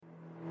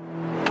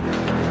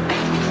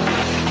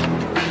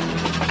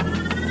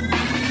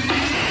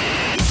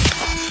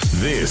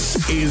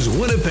This is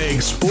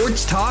Winnipeg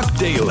Sports Talk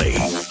Daily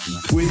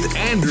with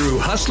Andrew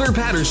Hustler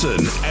Patterson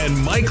and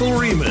Michael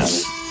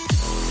Remus.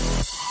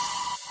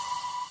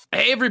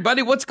 Hey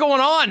everybody, what's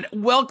going on?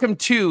 Welcome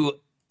to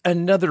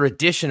another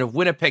edition of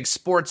Winnipeg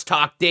Sports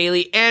Talk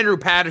Daily. Andrew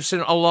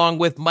Patterson along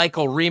with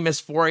Michael Remus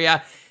for you.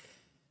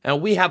 And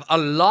we have a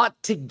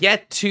lot to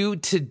get to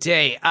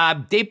today.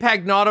 Dave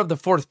Pagnotta of the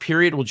fourth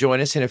period will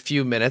join us in a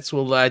few minutes.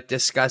 We'll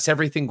discuss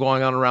everything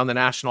going on around the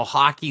National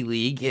Hockey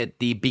League at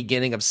the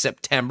beginning of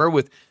September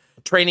with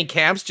training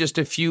camps just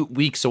a few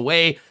weeks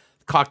away.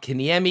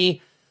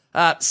 Kotkaniemi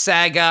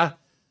saga.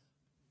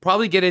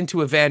 Probably get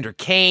into Evander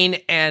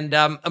Kane and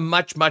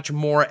much, much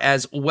more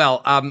as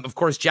well. Of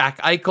course,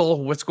 Jack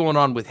Eichel, what's going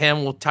on with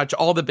him? We'll touch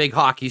all the big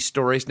hockey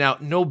stories. Now,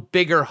 no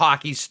bigger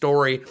hockey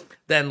story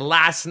than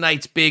last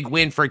night's big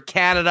win for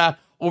Canada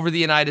over the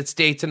United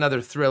States.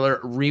 Another thriller.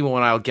 Remo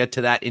and I will get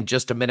to that in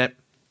just a minute.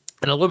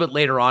 And a little bit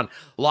later on,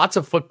 lots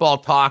of football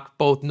talk,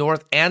 both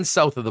north and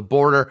south of the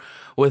border,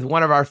 with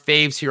one of our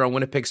faves here on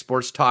Winnipeg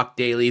Sports Talk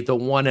Daily, the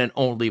one and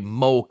only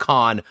Mo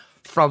Khan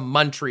from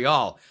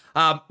Montreal.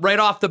 Right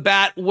off the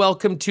bat,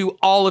 welcome to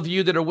all of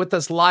you that are with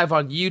us live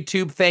on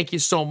YouTube. Thank you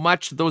so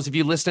much to those of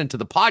you listening to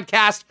the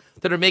podcast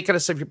that are making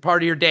us a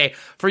part of your day.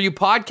 For you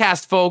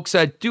podcast folks,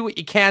 do what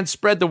you can,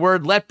 spread the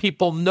word, let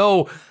people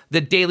know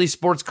the daily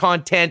sports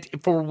content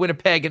for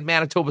Winnipeg and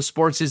Manitoba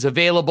sports is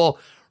available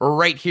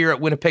right here at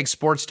Winnipeg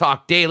Sports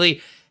Talk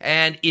Daily.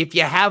 And if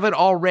you haven't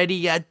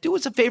already, do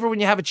us a favor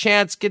when you have a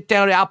chance, get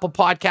down to Apple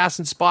Podcasts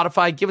and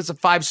Spotify, give us a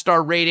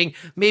 5-star rating,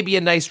 maybe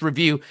a nice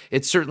review.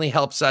 It certainly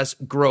helps us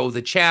grow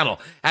the channel.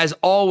 As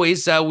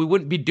always, we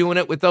wouldn't be doing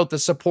it without the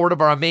support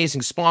of our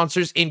amazing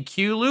sponsors,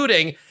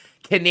 including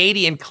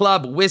Canadian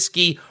Club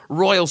Whiskey,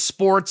 Royal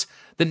Sports,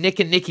 the Nick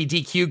and Nicky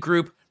DQ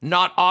Group,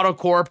 Not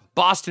Autocorp,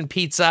 Boston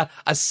Pizza,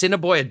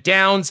 Assiniboia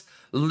Downs,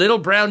 Little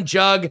Brown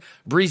Jug,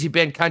 Breezy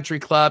Bend Country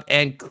Club,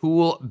 and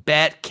Cool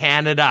Bet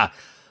Canada.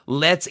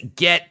 Let's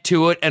get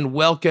to it and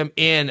welcome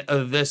in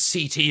the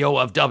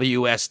CTO of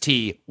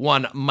WST,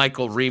 one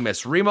Michael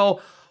Remus.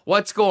 Remo,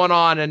 what's going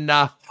on? And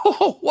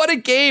what a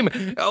game.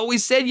 We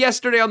said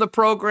yesterday on the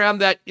program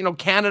that,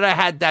 Canada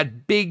had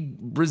that big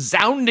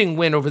resounding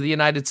win over the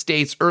United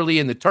States early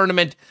in the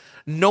tournament.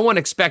 No one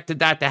expected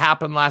that to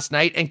happen last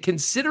night. And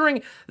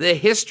considering the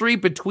history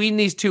between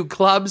these two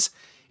clubs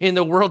in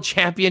the World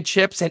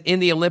Championships and in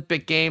the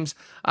Olympic Games,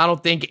 I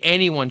don't think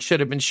anyone should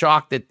have been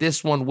shocked that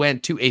this one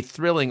went to a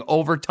thrilling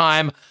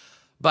overtime.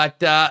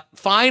 But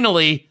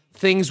finally,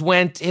 things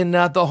went in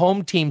the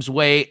home team's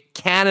way.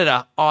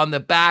 Canada on the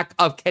back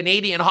of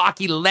Canadian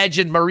hockey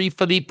legend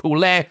Marie-Philippe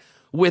Poulin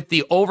with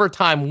the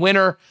overtime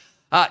winner.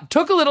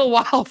 Took a little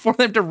while for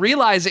them to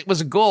realize it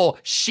was a goal.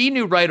 She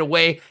knew right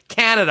away.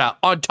 Canada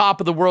on top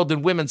of the world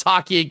in women's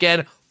hockey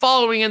again,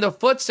 following in the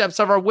footsteps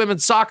of our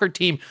women's soccer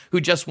team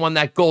who just won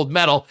that gold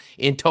medal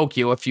in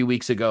Tokyo a few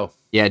weeks ago.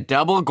 Yeah,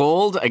 double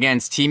gold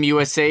against Team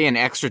USA in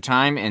extra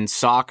time in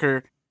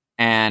soccer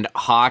and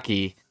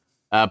hockey.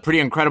 Pretty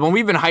incredible. And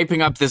we've been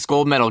hyping up this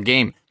gold medal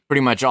game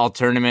pretty much all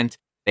tournament.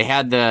 They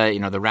had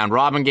the round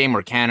robin game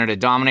where Canada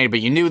dominated,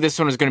 but you knew this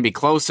one was going to be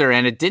closer,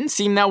 and it didn't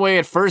seem that way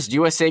at first.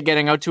 USA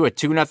getting out to a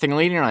 2-0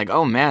 lead, and you're like,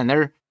 oh man,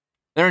 they're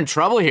in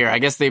trouble here. I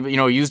guess they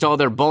used all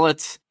their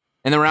bullets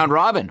in the round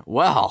robin.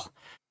 Well,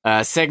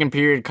 second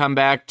period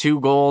comeback, 2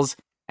 goals,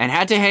 and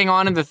had to hang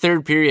on in the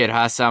third period.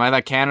 Hassam, I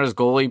thought Canada's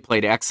goalie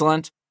played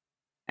excellent,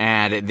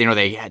 and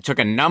they took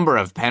a number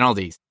of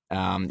penalties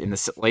in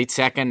the late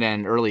second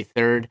and early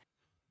third,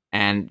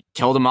 and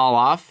killed them all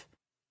off.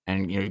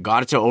 And you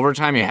got it to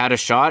overtime. You had a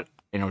shot.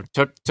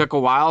 Took a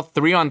while.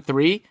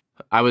 3-on-3.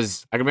 I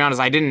can be honest,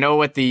 I didn't know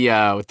what the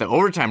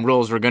overtime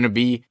rules were going to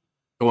be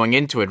going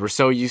into it. We're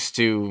so used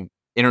to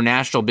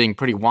international being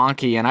pretty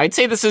wonky, and I'd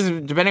say this is,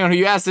 depending on who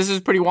you ask, this is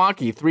pretty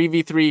wonky.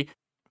 3v3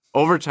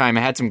 overtime.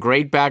 It had some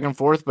great back and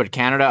forth, but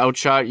Canada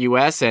outshot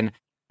US, and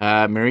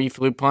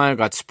Marie-Philippe Poulin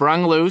got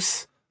sprung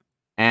loose,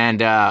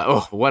 and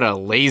what a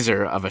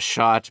laser of a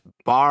shot.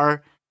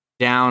 Bar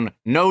down,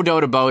 no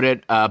doubt about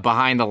it,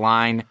 behind the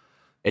line.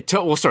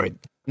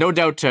 No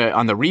doubt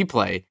on the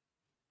replay,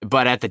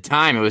 but at the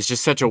time it was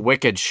just such a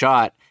wicked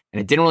shot, and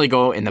it didn't really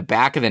go in the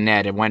back of the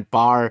net. It went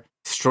bar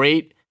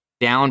straight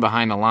down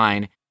behind the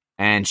line,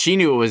 and she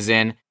knew it was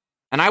in,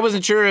 and I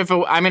wasn't sure if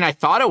I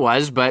thought it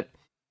was, but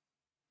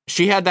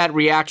she had that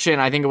reaction,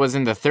 I think it was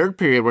in the third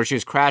period, where she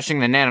was crashing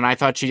the net, and I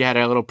thought she had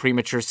a little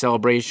premature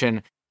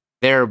celebration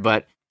there,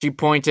 but she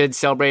pointed,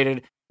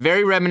 celebrated,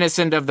 very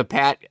reminiscent of the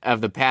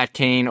Pat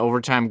Kane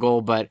overtime goal,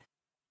 but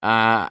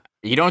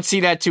you don't see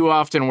that too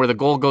often where the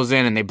goal goes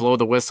in and they blow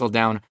the whistle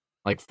down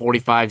like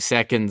 45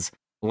 seconds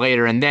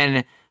later, and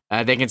then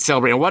they can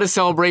celebrate. And what a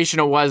celebration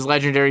it was,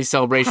 legendary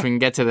celebration. We can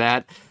get to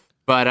that.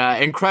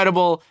 But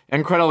incredible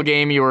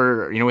game.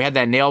 We had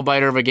that nail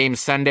biter of a game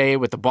Sunday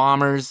with the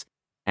Bombers,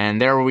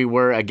 and there we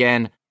were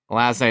again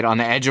last night on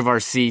the edge of our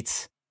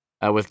seats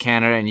with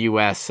Canada and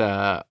US.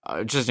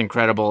 Just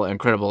incredible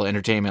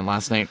entertainment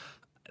last night.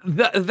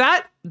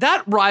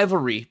 That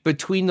rivalry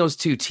between those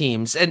two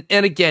teams, and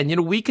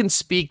again, we can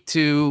speak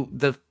to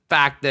the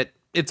fact that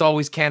it's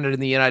always Canada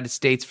and the United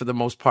States for the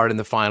most part in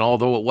the final,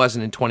 although it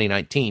wasn't in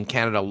 2019.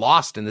 Canada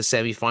lost in the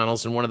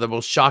semifinals in one of the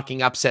most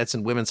shocking upsets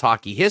in women's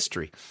hockey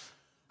history.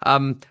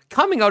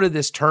 Coming out of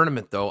this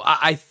tournament, though,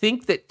 I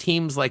think that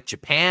teams like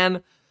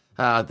Japan,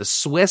 the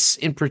Swiss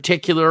in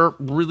particular,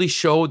 really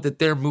showed that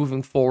they're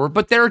moving forward.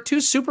 But there are two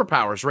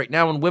superpowers right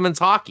now in women's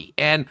hockey,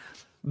 and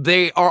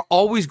they are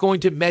always going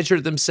to measure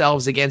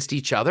themselves against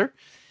each other.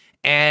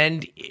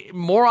 And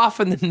more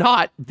often than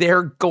not,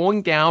 they're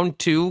going down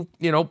to,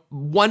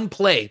 one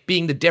play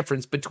being the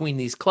difference between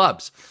these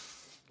clubs.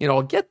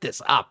 Get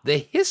this up. The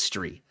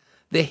history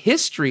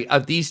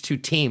of these two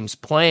teams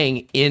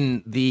playing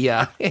in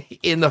the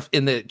in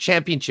the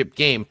championship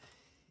game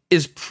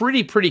is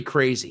pretty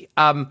crazy.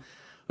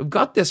 We've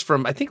got this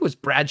from, I think it was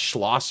Brad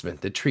Schlossman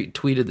that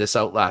tweeted this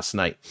out last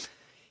night.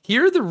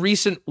 Here are the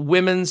recent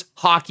women's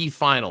hockey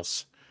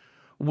finals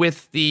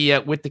with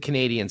the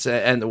Canadians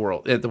and the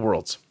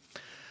Worlds.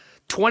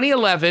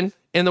 2011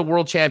 in the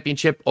World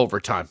Championship,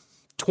 overtime.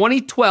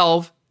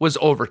 2012 was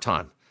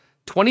overtime.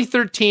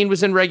 2013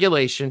 was in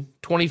regulation.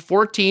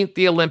 2014,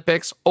 the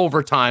Olympics,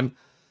 overtime.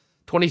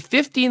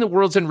 2015, the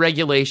World's in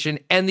regulation.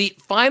 And the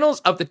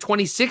finals of the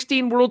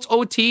 2016 World's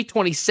OT,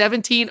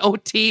 2017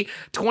 OT,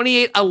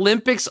 28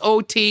 Olympics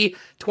OT,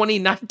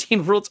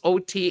 2019 World's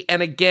OT,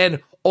 and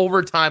again,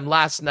 overtime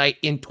last night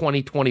in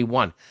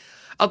 2021.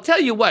 I'll tell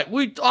you what,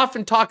 we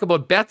often talk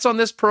about bets on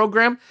this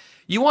program.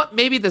 You want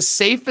maybe the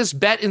safest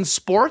bet in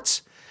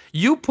sports?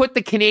 You put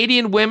the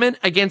Canadian women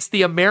against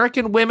the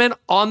American women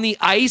on the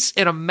ice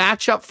in a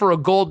matchup for a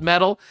gold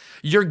medal.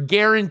 You're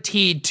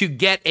guaranteed to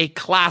get a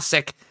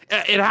classic.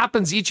 It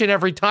happens each and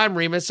every time,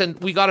 Remus, and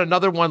we got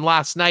another one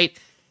last night.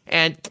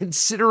 And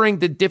considering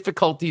the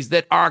difficulties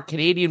that our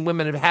Canadian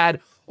women have had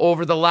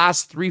over the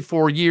last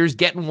 3-4 years,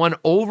 getting one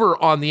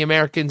over on the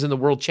Americans in the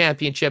World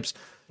Championships,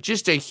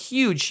 just a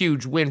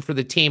huge win for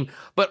the team.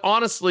 But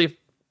honestly,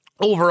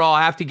 overall,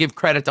 I have to give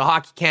credit to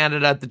Hockey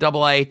Canada, the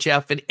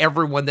IIHF, and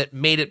everyone that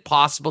made it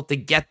possible to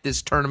get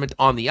this tournament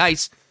on the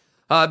ice.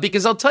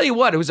 Because I'll tell you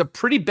what, it was a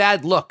pretty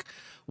bad look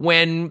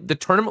when the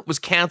tournament was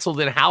canceled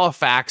in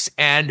Halifax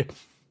and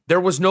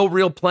there was no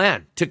real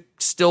plan to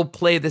still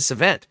play this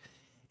event.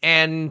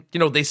 And,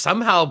 they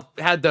somehow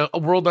had the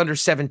World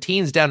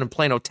Under-17s down in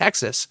Plano,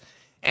 Texas.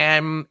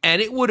 And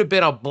it would have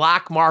been a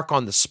black mark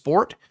on the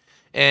sport.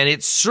 And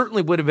it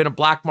certainly would have been a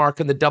black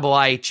mark on the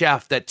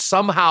IIHF that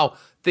somehow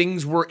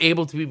things were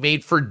able to be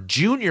made for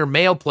junior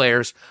male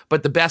players,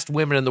 but the best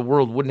women in the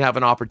world wouldn't have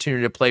an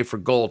opportunity to play for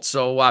gold.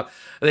 So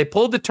they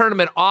pulled the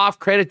tournament off.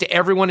 Credit to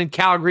everyone in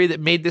Calgary that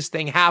made this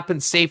thing happen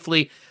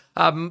safely.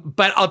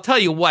 But I'll tell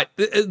you what,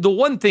 the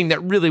one thing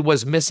that really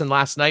was missing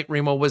last night,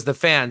 Remo, was the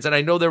fans. And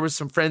I know there was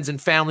some friends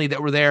and family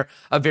that were there,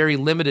 a very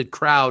limited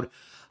crowd.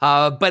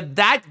 But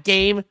that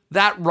game,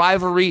 that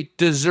rivalry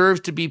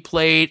deserves to be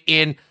played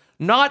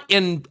not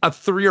in a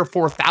 3,000 or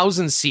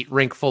 4,000 seat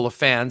rink full of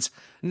fans.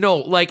 No,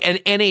 like an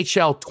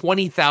NHL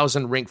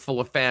 20,000 rink full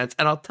of fans.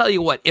 And I'll tell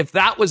you what, if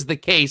that was the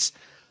case,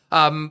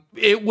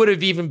 it would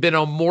have even been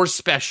a more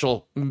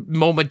special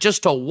moment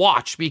just to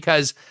watch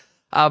because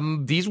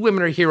these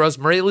women are heroes.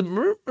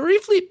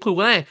 Marie-Philippe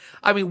Poulin,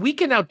 I mean, we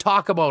can now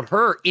talk about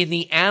her in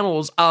the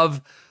annals of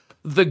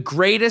the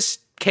greatest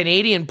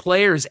Canadian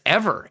players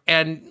ever.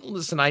 And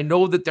listen, I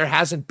know that there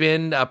hasn't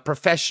been a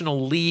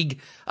professional league,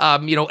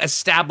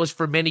 established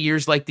for many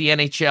years like the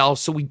NHL.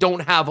 So we don't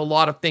have a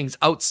lot of things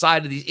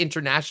outside of these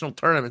international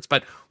tournaments.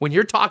 But when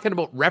you're talking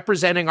about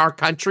representing our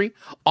country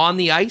on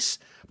the ice,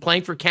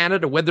 playing for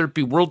Canada, whether it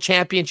be World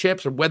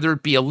Championships or whether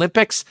it be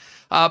Olympics,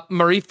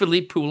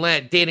 Marie-Philippe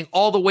Poulin, dating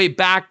all the way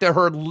back to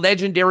her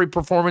legendary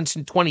performance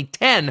in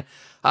 2010,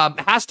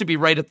 has to be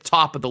right at the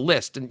top of the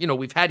list. And,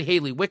 we've had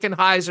Haley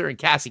Wickenheiser and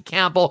Cassie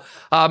Campbell.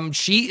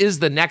 She is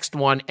the next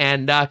one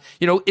and,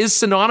 is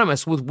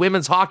synonymous with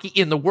women's hockey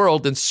in the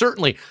world. And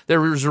certainly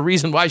there was a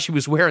reason why she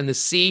was wearing the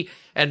C.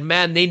 And,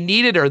 man, they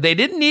needed her. They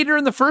didn't need her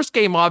in the first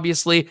game,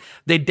 obviously.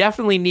 They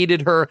definitely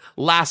needed her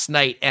last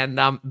night. And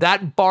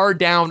that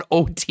bar-down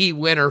OT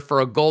winner for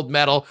a gold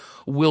medal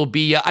will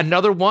be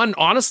another one,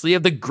 honestly,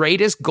 of the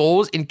greatest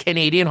goals in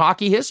Canadian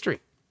hockey history.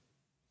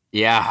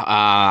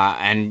 Yeah,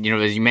 and,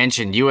 as you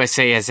mentioned,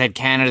 USA has had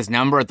Canada's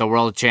number at the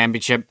World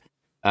Championship.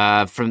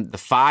 From the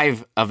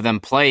 5 of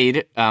them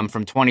played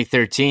from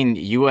 2013,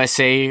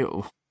 USA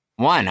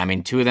won. I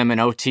mean, 2 of them in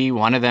OT,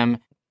 1 of them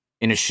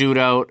in a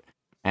shootout.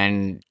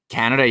 And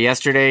Canada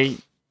yesterday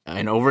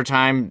in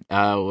overtime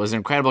was an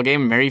incredible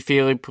game.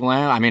 Marie-Philippe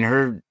Poulin, I mean,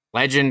 her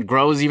legend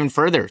grows even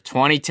further.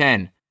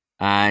 2010,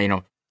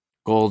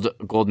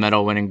 gold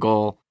medal winning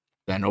goal.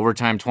 Then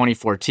overtime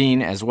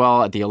 2014 as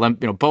well at the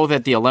both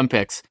at the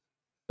Olympics.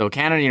 So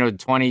Canada,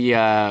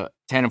 2010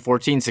 and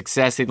 14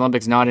 success at the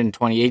Olympics, not in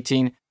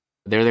 2018.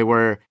 There they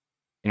were,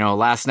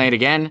 last night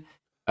again,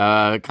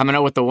 coming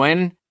out with the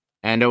win,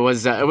 and it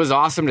was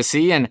awesome to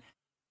see. And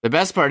the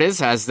best part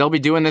is, as they'll be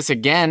doing this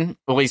again,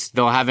 at least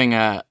they'll having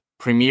a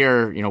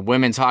premier,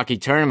 women's hockey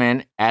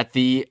tournament at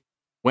the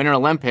Winter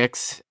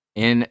Olympics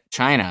in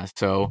China.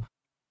 So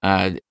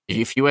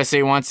if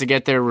USA wants to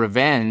get their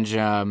revenge,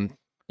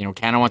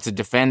 Canada wants to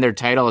defend their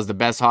title as the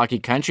best hockey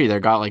country.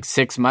 They've got like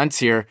 6 months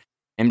here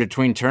in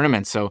between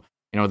tournaments. So,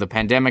 the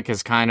pandemic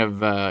has kind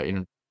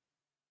of,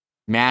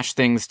 mashed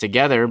things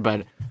together,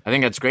 but I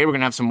think that's great. We're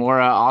going to have some more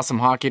awesome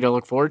hockey to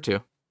look forward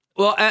to.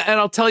 Well, and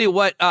I'll tell you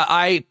what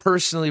I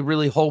personally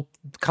really hope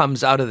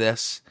comes out of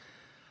this,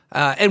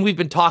 and we've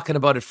been talking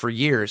about it for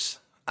years.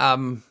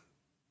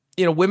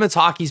 Women's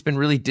hockey's been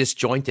really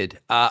disjointed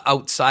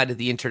outside of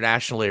the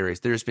international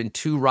areas. There's been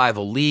 2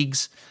 rival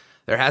leagues.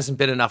 There hasn't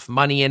been enough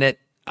money in it.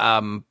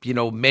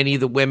 Many of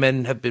the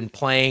women have been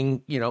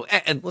playing,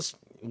 and listen,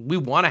 we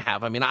want to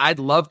have. I'd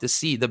love to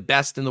see the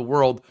best in the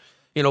world,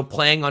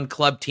 playing on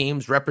club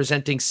teams,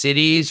 representing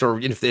cities, or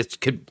if this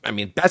could,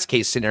 best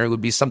case scenario would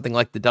be something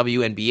like the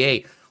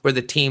WNBA, where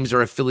the teams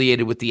are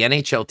affiliated with the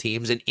NHL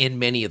teams and in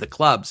many of the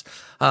clubs.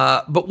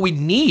 But we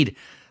need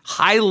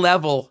high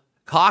level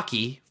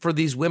hockey for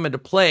these women to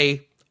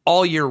play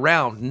all year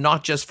round,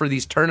 not just for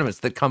these tournaments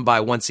that come by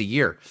once a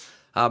year.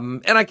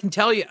 And I can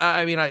tell you,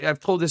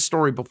 I've told this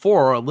story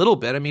before a little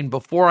bit.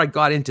 Before I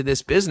got into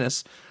this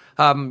business,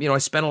 I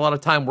spent a lot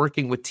of time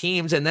working with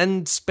teams and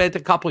then spent a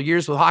couple of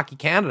years with Hockey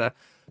Canada,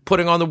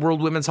 putting on the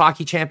World Women's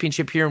Hockey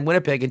Championship here in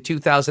Winnipeg in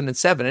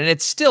 2007. And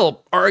it's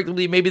still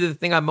arguably maybe the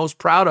thing I'm most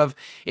proud of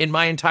in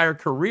my entire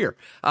career.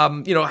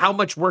 How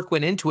much work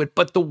went into it,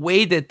 but the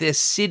way that this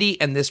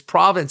city and this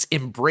province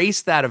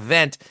embraced that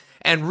event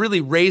and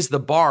really raised the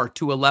bar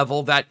to a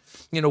level that,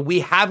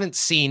 we haven't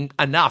seen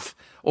enough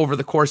over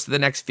the course of the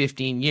next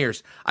 15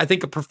 years. I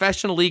think a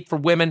professional league for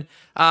women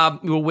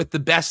with the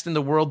best in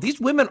the world, these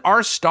women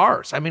are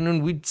stars.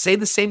 We say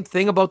the same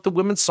thing about the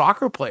women's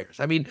soccer players.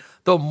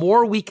 The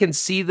more we can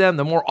see them,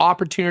 the more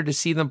opportunity to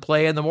see them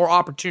play and the more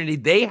opportunity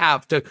they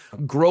have to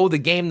grow the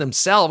game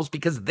themselves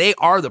because they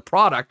are the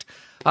product.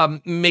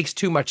 Makes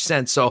too much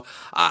sense. So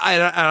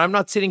I'm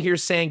not sitting here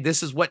saying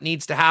this is what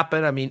needs to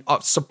happen.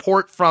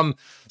 Support from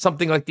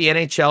something like the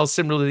NHL,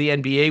 similar to the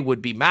NBA,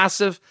 would be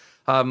massive.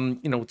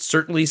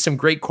 Certainly some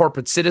great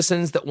corporate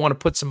citizens that want to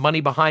put some money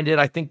behind it,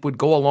 I think would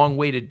go a long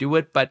way to do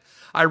it. But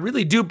I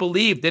really do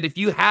believe that if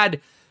you had,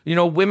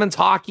 women's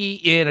hockey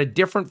in a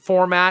different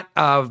format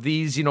of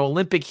these,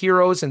 Olympic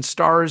heroes and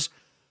stars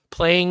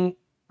playing,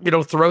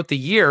 throughout the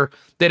year,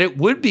 that it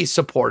would be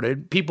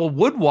supported. People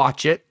would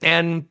watch it.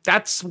 And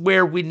that's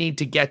where we need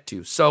to get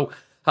to. So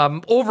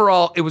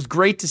overall, it was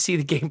great to see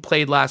the game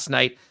played last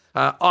night.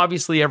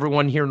 Obviously,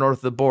 everyone here north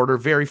of the border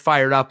very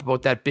fired up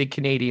about that big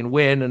Canadian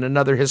win and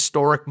another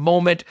historic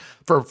moment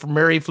for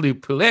Marie-Philippe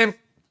Poulin.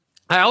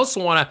 I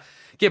also want to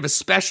give a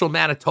special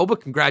Manitoba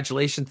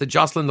congratulations to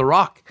Jocelyn The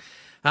Rock.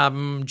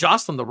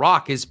 Jocelyn The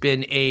Rock has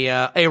been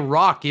a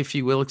rock, if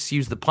you will,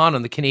 excuse the pun,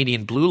 on the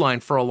Canadian blue line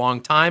for a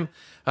long time.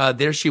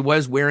 There she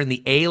was wearing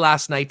the A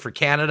last night for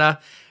Canada,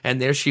 and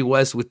there she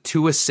was with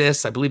 2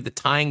 assists, I believe the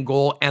tying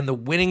goal and the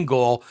winning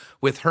goal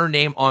with her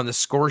name on the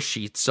score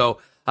sheet. So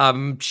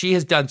she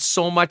has done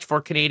so much for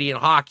Canadian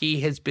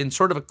hockey, has been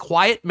sort of a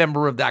quiet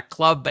member of that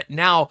club, but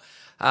now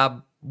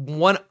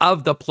one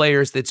of the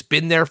players that's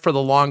been there for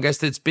the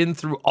longest, that's been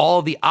through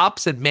all the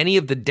ups and many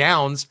of the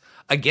downs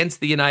against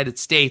the United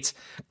States.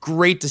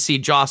 Great to see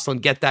Jocelyn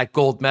get that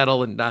gold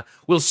medal, and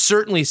we'll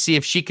certainly see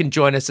if she can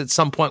join us at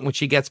some point when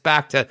she gets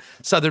back to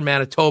Southern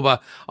Manitoba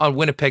on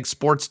Winnipeg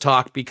Sports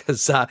Talk,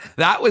 because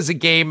that was a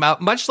game,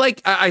 much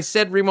like I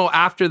said, Remo,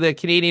 after the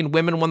Canadian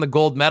women won the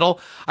gold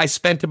medal, I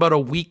spent about a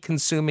week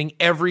consuming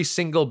every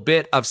single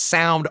bit of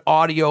sound,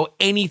 audio,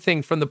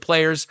 anything from the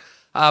players.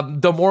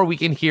 The more we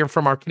can hear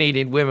from our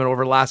Canadian women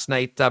over last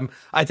night,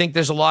 I think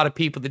there's a lot of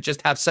people that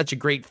just have such a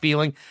great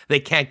feeling they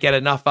can't get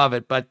enough of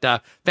it. But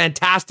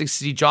fantastic to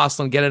see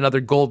Jocelyn get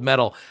another gold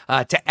medal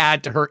to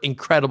add to her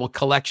incredible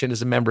collection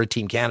as a member of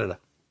Team Canada.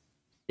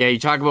 Yeah, you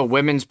talk about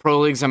women's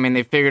pro leagues.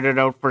 They figured it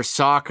out for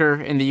soccer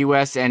in the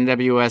U.S.,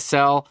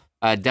 NWSL,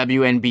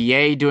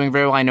 WNBA doing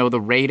very well. I know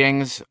the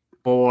ratings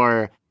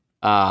for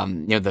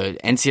the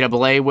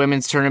NCAA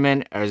women's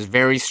tournament is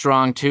very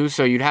strong too.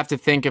 So you'd have to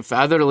think if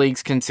other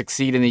leagues can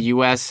succeed in the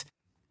U.S.,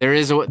 there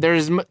is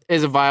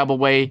a viable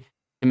way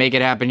to make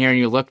it happen here. And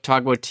you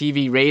talk about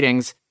TV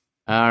ratings.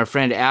 Our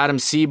friend Adam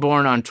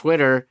Seaborn on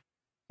Twitter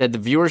said the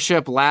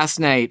viewership last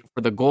night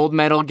for the gold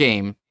medal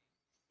game,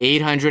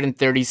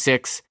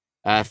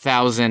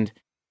 836,000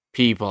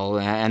 people,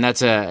 and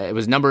it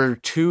was number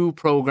 2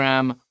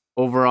 program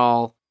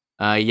overall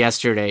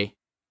yesterday.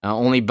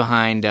 Only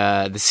behind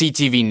the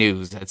CTV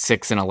News at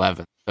 6 and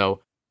 11. So,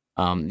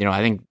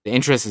 I think the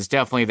interest is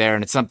definitely there,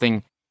 and it's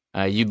something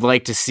you'd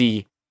like to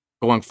see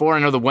going forward. I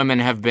know the women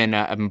have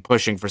been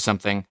pushing for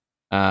something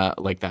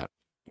like that.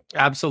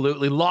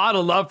 Absolutely. A lot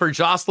of love for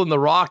Jocelyn The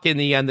Rock in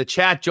the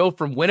chat. Joe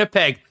from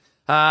Winnipeg.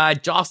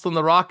 Jocelyn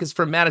The Rock is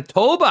from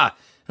Manitoba.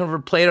 Ever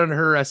played on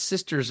her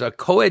sister's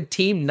co-ed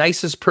team.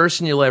 Nicest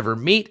person you'll ever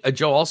meet.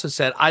 Joe also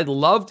said, I'd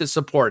love to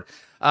support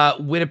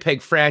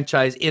Winnipeg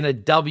franchise in a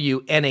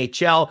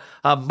WNHL.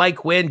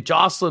 Mike Wynn,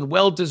 Jocelyn,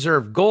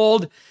 well-deserved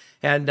gold,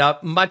 and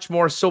much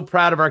more. So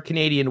proud of our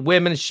Canadian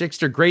women.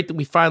 Shixter, great that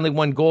we finally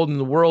won gold in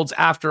the Worlds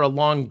after a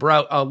long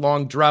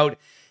drought.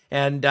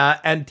 And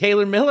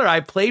Taylor Miller, I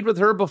played with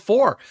her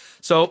before.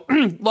 So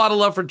a lot of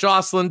love for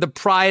Jocelyn, the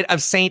pride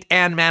of St.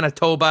 Anne,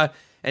 Manitoba,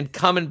 and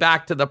coming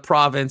back to the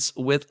province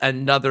with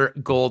another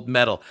gold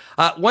medal.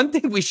 One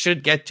thing we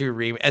should get to,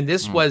 Reem, and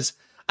this was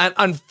an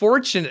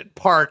unfortunate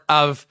part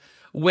of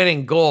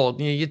winning gold.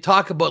 You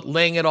talk about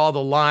laying it all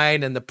the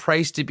line and the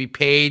price to be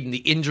paid and the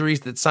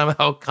injuries that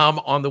somehow come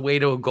on the way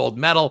to a gold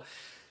medal.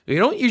 We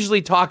don't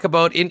usually talk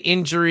about an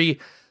injury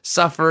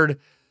suffered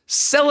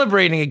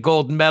celebrating a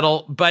gold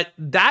medal, but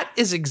that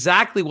is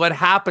exactly what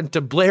happened to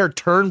Blair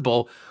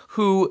Turnbull,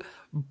 who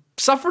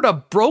suffered a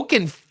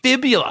broken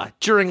fibula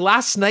during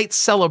last night's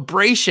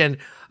celebration.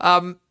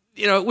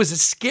 It was a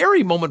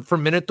scary moment for a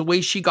minute, the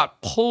way she got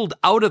pulled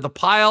out of the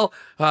pile,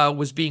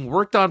 was being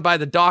worked on by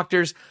the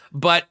doctors,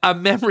 but a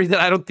memory that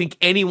I don't think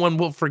anyone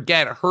will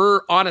forget.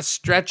 Her on a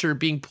stretcher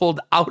being pulled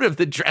out of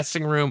the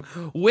dressing room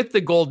with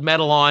the gold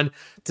medal on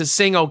to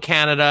sing "O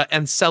Canada"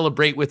 and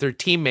celebrate with her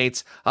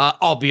teammates.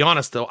 I'll be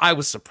honest, though, I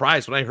was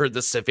surprised when I heard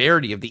the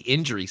severity of the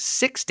injury.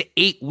 6 to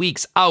 8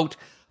 weeks out.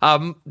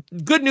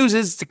 Good news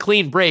is it's a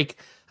clean break.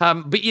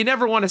 But you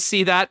never want to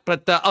see that.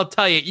 But I'll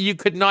tell you, you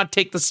could not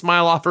take the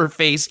smile off her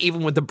face,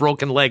 even with the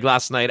broken leg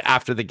last night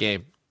after the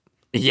game.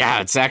 Yeah,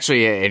 it's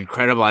actually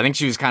incredible. I think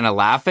she was kind of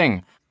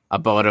laughing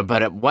about it,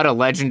 but what a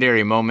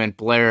legendary moment.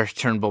 Blair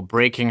Turnbull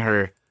breaking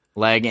her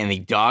leg in the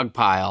dog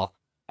pile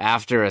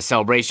after a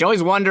celebration. You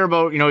always wonder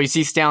about, you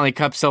see Stanley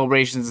Cup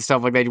celebrations and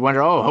stuff like that. You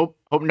wonder, hope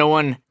no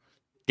one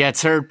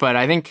gets hurt. But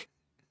I think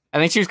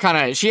she was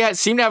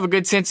seemed to have a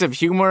good sense of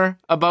humor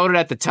about it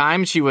at the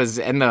time. She was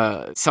in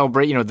the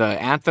the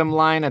anthem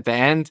line at the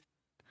end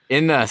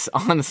on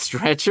the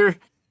stretcher.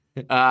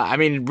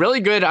 Really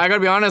good. I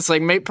gotta be honest,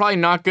 probably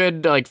not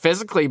good,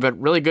 physically, but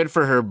really good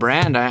for her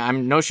brand. I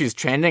know she's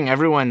trending.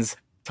 Everyone's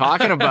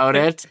talking about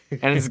it.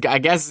 And it's, I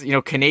guess,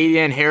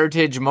 Canadian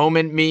heritage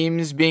moment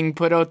memes being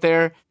put out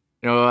there.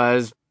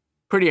 Is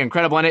pretty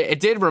incredible. And it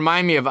did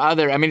remind me of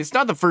it's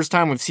not the first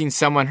time we've seen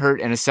someone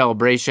hurt in a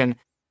celebration.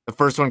 The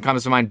first one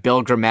comes to mind,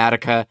 Bill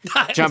Gramatica,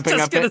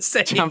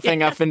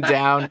 jumping up and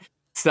down,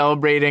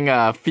 celebrating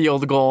a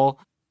field goal.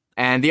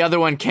 And the other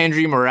one,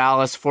 Kendry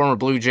Morales, former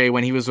Blue Jay,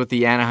 when he was with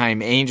the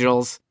Anaheim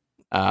Angels.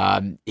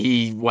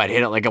 He hit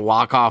it like a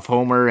walk-off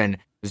homer and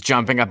was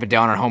jumping up and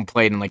down on home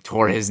plate and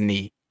tore his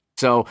knee.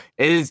 So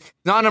it is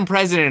not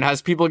unprecedented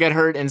as people get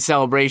hurt in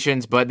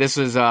celebrations, but this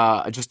was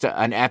just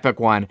an epic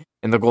one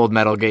in the gold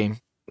medal game.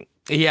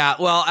 Yeah,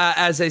 well,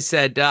 as I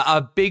said,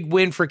 a big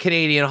win for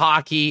Canadian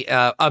hockey,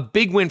 a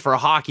big win for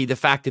hockey, the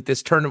fact that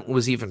this tournament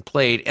was even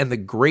played. And the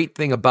great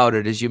thing about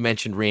it, as you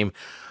mentioned, Reem,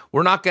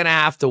 we're not going to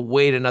have to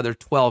wait another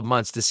 12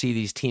 months to see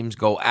these teams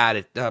go at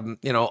it.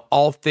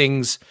 All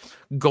things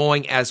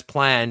going as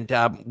planned,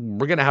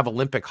 we're going to have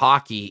Olympic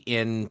hockey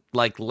in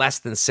less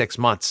than 6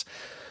 months.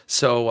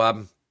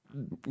 So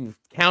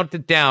count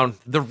it down.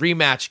 The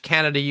rematch,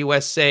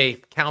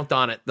 Canada-USA, count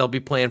on it. They'll be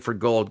playing for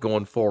gold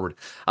going forward.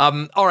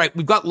 All right,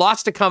 we've got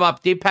lots to come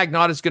up. Dave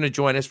Pagnotta is going to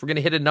join us. We're going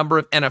to hit a number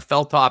of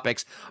NFL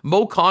topics.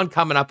 Mo Khan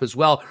coming up as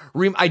well.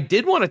 Reem, I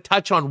did want to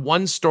touch on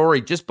one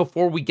story just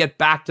before we get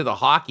back to the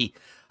hockey.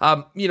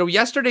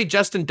 Yesterday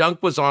Justin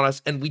Dunk was on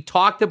us, and we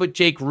talked about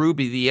Jake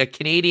Ruby, the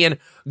Canadian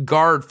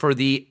guard for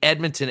the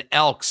Edmonton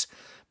Elks,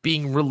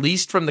 being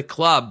released from the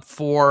club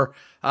for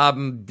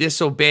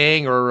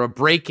disobeying or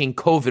breaking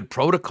COVID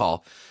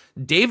protocol.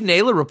 Dave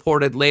Naylor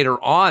reported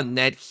later on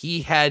that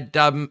he had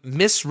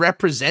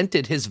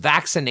misrepresented his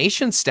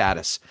vaccination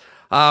status,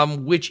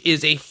 which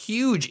is a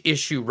huge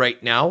issue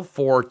right now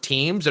for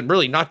teams, and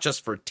really not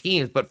just for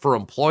teams, but for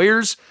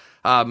employers,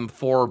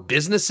 for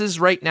businesses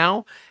right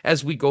now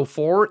as we go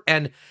forward.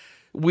 And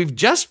we've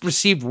just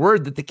received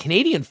word that the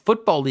Canadian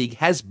Football League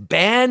has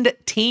banned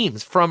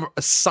teams from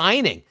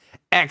signing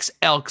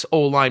ex-Elks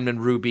O-lineman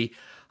Ruby.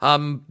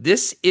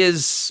 This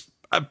is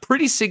a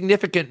pretty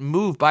significant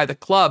move by the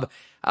club.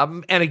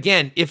 And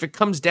again, if it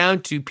comes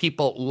down to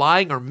people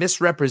lying or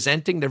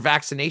misrepresenting their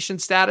vaccination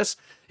status,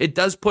 it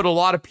does put a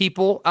lot of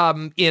people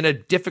in a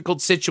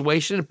difficult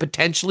situation and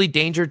potentially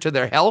danger to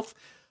their health.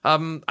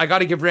 I got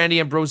to give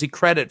Randy Ambrosi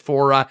credit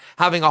for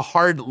having a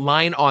hard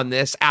line on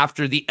this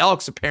after the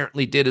Elks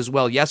apparently did as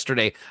well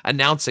yesterday,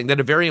 announcing that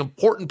a very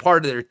important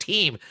part of their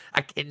team,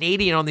 a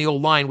Canadian on the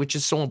O-line, which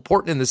is so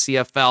important in the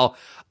CFL,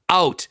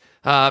 out.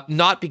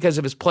 Not because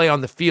of his play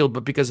on the field,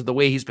 but because of the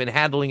way he's been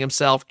handling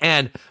himself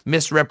and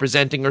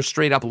misrepresenting or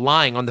straight up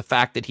lying on the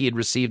fact that he had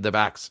received the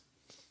vax.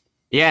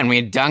 Yeah, and we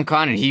had Dunk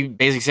on, and he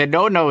basically said,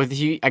 no,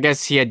 I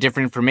guess he had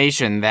different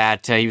information,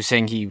 that he was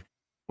saying he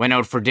went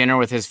out for dinner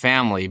with his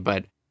family,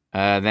 but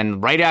then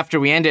right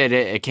after we ended,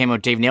 it came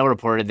out, Dave Naylor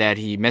reported that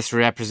he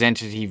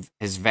misrepresented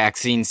his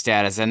vaccine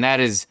status, and that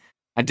is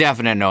a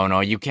definite no-no.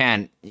 You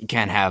can't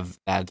have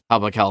that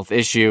public health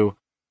issue,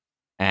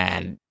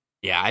 and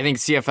yeah, I think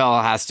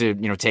CFL has to,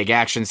 take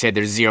action, say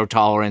there's zero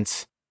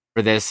tolerance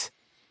for this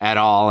at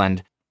all.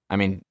 And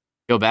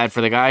feel bad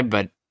for the guy,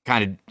 but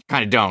kind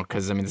of don't,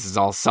 because this is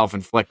all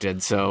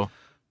self-inflicted. So,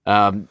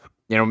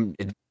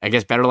 I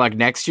guess better luck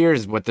next year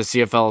is what the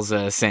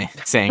CFL's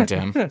saying to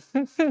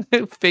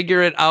him.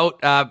 Figure it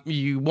out.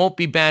 You won't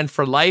be banned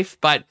for life,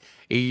 but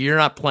you're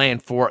not playing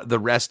for the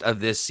rest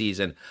of this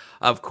season.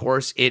 Of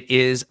course, it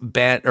is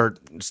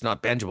it's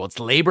not Banjo Bowl. It's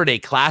Labor Day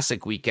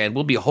Classic weekend.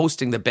 We'll be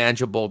hosting the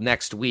Banjo Bowl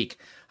next week.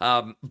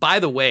 By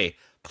the way,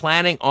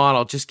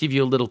 I'll just give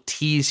you a little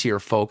tease here,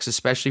 folks,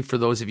 especially for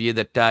those of you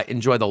that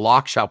enjoy the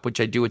Lock Shop, which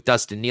I do with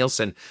Dustin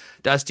Nielsen.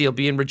 Dusty will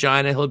be in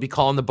Regina. He'll be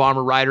calling the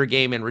Bomber Rider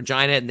game in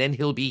Regina, and then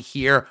he'll be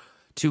here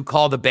to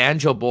call the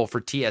Banjo Bowl for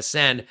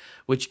TSN,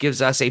 which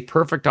gives us a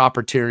perfect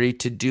opportunity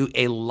to do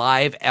a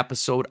live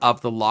episode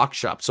of the Lock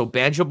Shop. So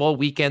Banjo Bowl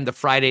weekend, the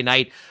Friday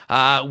night,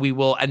 we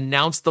will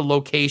announce the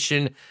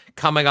location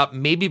coming up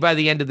maybe by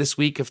the end of this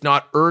week, if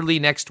not early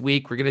next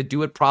week. We're going to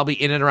do it probably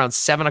in and around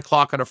 7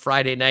 o'clock on a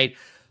Friday night.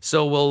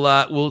 So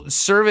we'll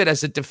serve it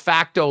as a de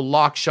facto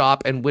Lock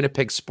Shop and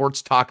Winnipeg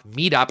Sports Talk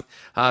meetup.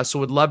 So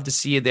would love to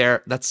see you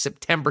there. That's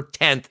September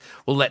 10th.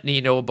 We'll let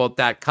you know about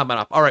that coming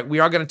up. All right, we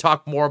are going to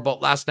talk more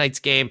about last night's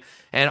game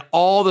and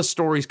all the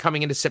stories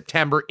coming into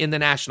September in the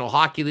National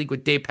Hockey League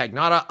with Dave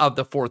Pagnotta of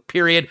the fourth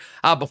period.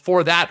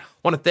 Before that, I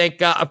want to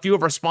thank a few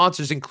of our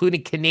sponsors,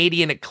 including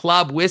Canadian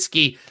Club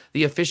Whiskey,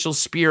 the official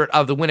spirit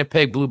of the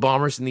Winnipeg Blue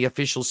Bombers and the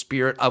official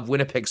spirit of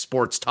Winnipeg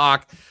Sports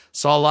Talk.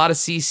 Saw a lot of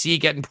CC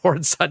getting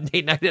bored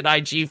Sunday night at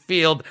IG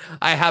Field.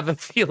 I have a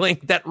feeling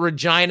that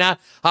Regina,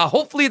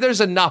 hopefully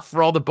there's enough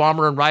for all the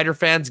Bomber and Rider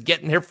fans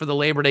getting here for the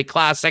Labor Day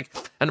Classic.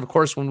 And of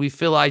course, when we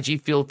fill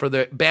IG Field for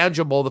the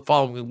Banjo Bowl the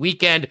following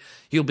weekend,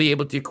 you'll be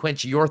able to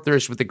quench your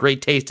thirst with the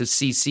great taste of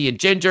CC and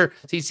ginger,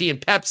 CC and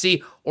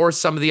Pepsi, or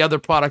some of the other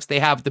products they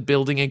have at the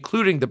building,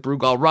 including the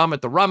Brugal Rum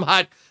at the Rum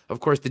Hut,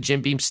 of course, the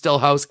Jim Beam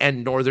Stillhouse,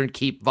 and Northern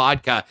Keep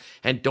Vodka.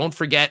 And don't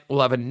forget,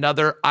 we'll have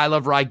another I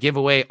Love Rye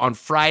giveaway on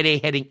Friday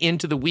heading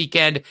into the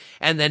weekend.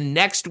 And then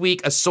next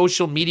week, a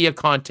social media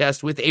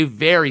contest with a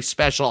very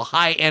special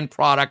high-end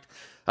product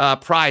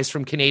prize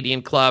from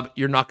Canadian Club.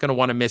 You're not going to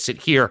want to miss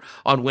it here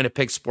on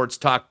Winnipeg Sports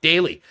Talk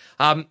Daily.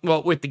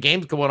 Well, with the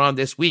games going on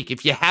this week,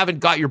 if you haven't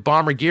got your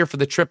Bomber gear for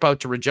the trip out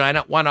to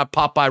Regina, why not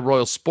pop by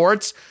Royal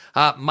Sports?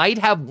 Might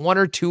have one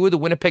or two of the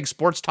Winnipeg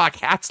Sports Talk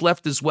hats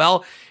left as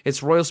well.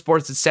 It's Royal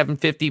Sports at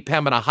 750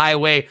 Pembina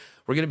Highway.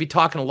 We're going to be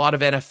talking a lot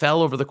of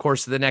NFL over the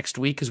course of the next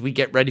week as we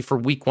get ready for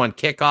week 1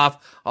 kickoff.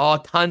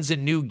 Tons of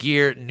new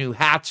gear, new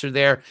hats are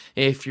there.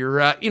 If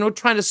you're,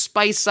 trying to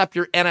spice up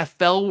your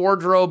NFL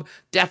wardrobe,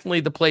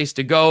 definitely the place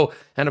to go.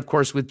 And of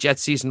course, with Jet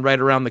season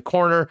right around the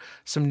corner,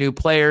 some new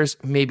players,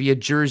 maybe a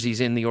jersey's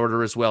in the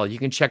order as well. You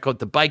can check out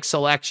the bike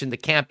selection, the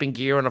camping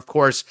gear, and of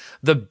course,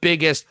 the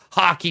biggest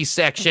hockey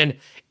section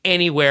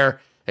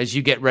anywhere as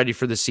you get ready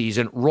for the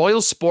season. Royal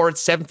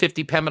Sports,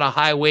 750 Pembina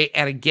Highway.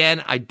 And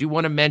again, I do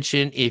want to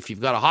mention, if you've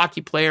got a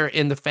hockey player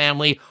in the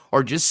family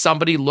or just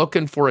somebody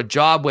looking for a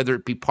job, whether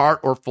it be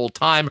part or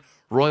full-time,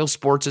 Royal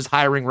Sports is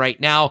hiring right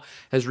now.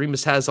 As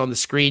Remus has on the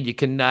screen, you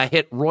can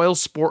hit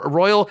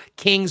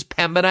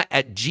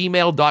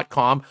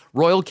royalkingspembina@gmail.com,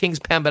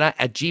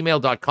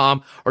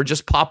 royalkingspembina@gmail.com, or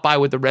just pop by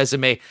with a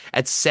resume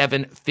at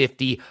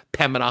 750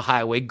 Pembina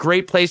Highway.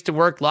 Great place to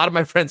work. A lot of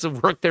my friends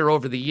have worked there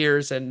over the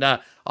years, and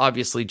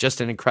obviously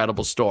just an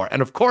incredible store.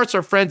 And of course,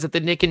 our friends at the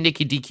Nick and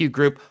Nicky DQ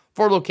Group,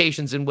 4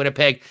 locations in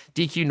Winnipeg: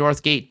 DQ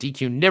Northgate,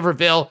 DQ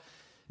Niverville,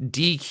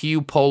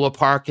 DQ Polo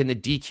Park, and the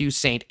DQ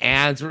St.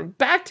 Anne's. We're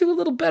back to a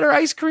little better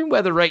ice cream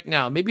weather right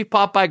now. Maybe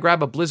pop by,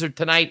 grab a blizzard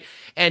tonight.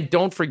 And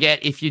don't forget,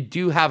 if you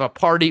do have a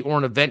party or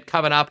an event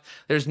coming up,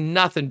 there's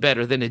nothing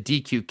better than a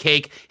DQ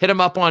cake. Hit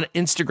them up on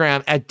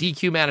Instagram at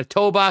DQ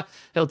Manitoba.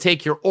 They'll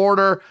take your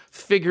order,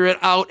 figure it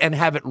out, and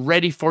have it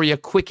ready for you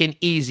quick and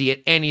easy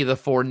at any of the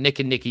 4 Nick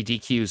and Nicky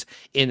DQs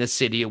in the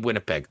city of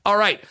Winnipeg. All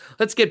right,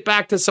 let's get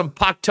back to some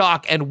puck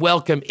talk and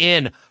welcome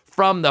in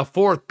from the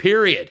fourth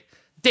period,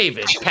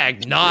 David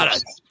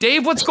Pagnotta.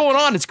 Dave, what's going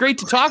on? It's great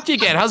to talk to you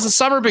again. How's the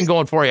summer been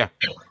going for you?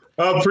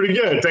 Pretty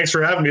good. Thanks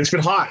for having me. It's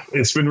been hot.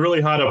 It's been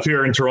really hot up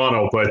here in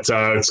Toronto, but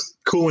it's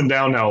cooling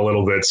down now a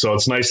little bit. So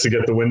it's nice to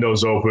get the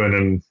windows open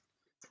and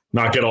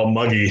not get all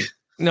muggy.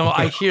 No,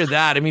 I hear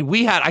that. I mean,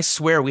 I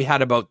swear we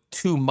had about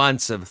 2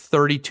 months of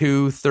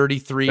 32,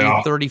 33,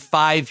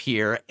 35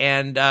 here.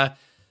 And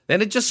then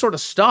it just sort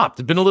of stopped.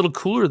 It's been a little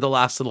cooler the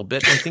last little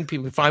bit. I think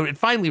it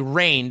finally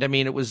rained. I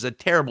mean, it was a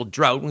terrible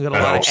drought. We got a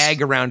lot of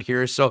ag around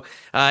here. So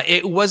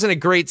it wasn't a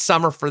great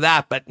summer for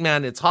that. But,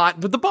 man, it's hot.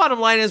 But the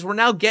bottom line is we're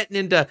now getting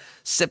into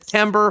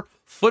September.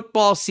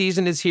 Football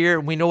season is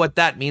here. We know what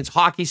that means.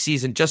 Hockey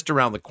season just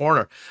around the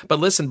corner. But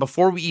listen,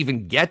 before we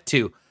even get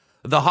to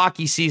the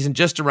hockey season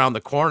just around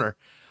the corner,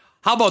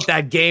 how about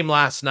that game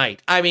last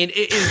night? I mean,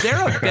 is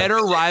there a better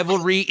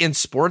rivalry in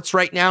sports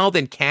right now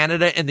than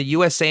Canada and the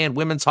USA and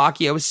women's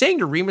hockey? I was saying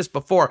to Remus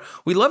before,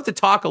 we love to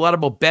talk a lot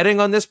about betting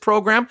on this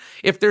program.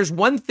 If there's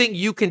one thing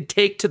you can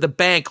take to the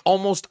bank,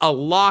 almost a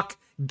lock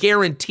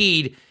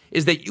guaranteed,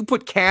 is that you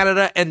put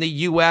Canada and the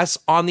U.S.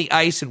 on the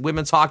ice in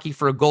women's hockey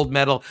for a gold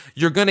medal,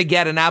 you're going to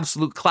get an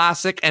absolute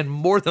classic, and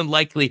more than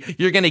likely,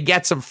 you're going to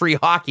get some free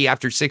hockey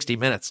after 60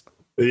 minutes.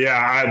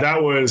 Yeah,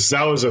 that was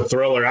a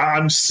thriller.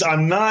 I'm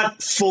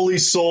not fully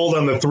sold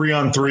on the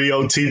 3-on-3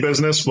 OT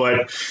business,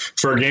 but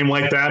for a game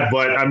like that,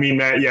 but I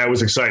mean, it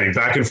was exciting.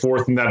 Back and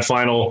forth in that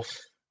final,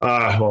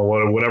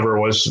 whatever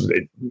it was,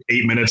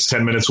 8 minutes,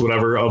 10 minutes,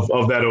 whatever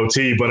of that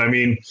OT. But I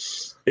mean,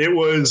 it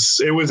was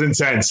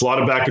intense. A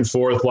lot of back and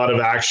forth, a lot of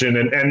action,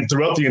 and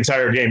throughout the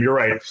entire game. You're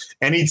right.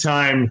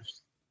 Anytime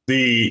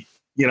the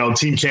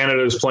Team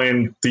Canada is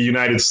playing the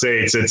United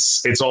States,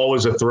 it's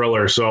always a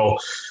thriller. So.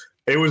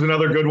 It was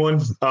another good one.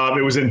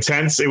 It was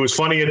intense. It was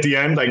funny at the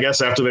end, I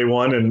guess, after they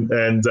won,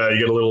 and you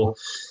get a little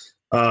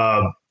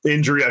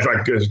injury. In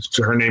fact,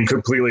 her name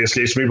completely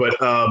escapes me, but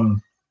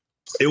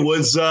it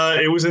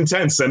was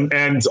intense,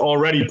 and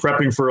already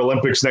prepping for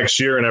Olympics next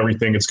year and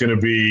everything. It's going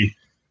to be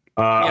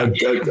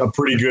a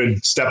pretty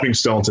good stepping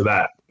stone to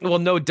that. Well,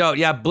 no doubt.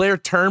 Yeah, Blair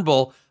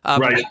Turnbull.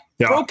 Right.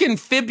 Yeah. Broken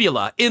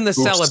fibula in the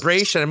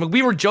celebration. I mean,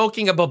 we were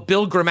joking about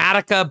Bill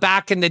Grammatica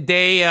back in the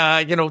day,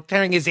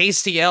 tearing his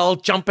ACL,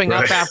 jumping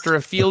up after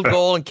a field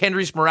goal, and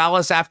Kendrys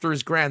Morales after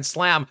his grand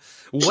slam.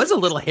 Was a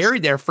little hairy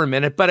there for a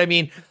minute, but I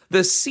mean,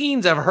 the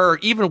scenes of her,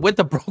 even with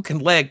the broken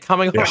leg,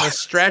 coming on a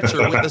stretcher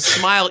with a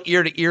smile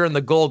ear to ear and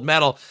the gold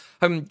medal,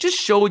 just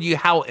showed you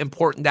how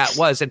important that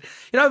was. And,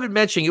 I've been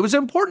mentioning it was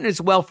important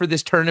as well for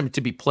this tournament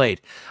to be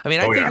played. I mean,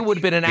 I think it would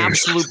have been an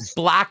absolute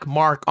black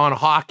mark on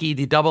hockey,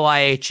 the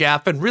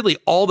IIHF, and really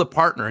all the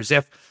partners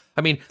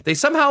they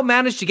somehow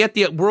managed to get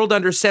the World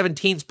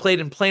Under-17s played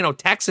in Plano,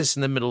 Texas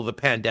in the middle of the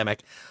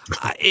pandemic.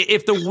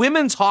 If the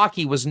women's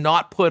hockey was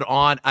not put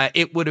on,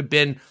 it would have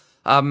been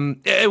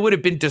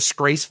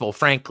disgraceful,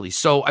 frankly.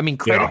 So, I mean,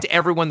 credit to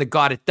everyone that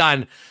got it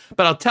done.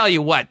 But I'll tell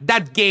you what,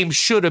 that game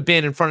should have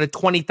been in front of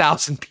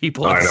 20,000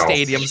 people in a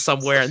stadium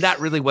somewhere, and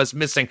that really was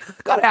missing.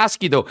 Got to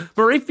ask you, though,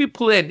 Marie-Philip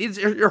Poulin,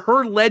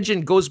 her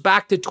legend goes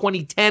back to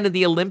 2010 in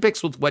the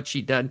Olympics with what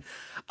she done.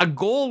 A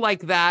goal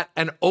like that,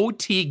 an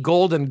OT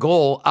golden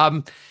goal,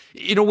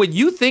 when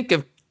you think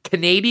of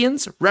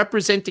Canadians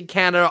representing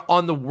Canada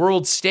on the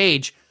world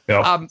stage,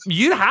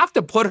 you'd have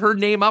to put her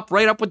name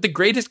right up with the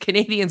greatest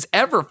Canadians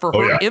ever for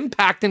her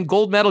impact in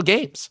gold medal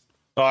games.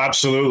 Oh,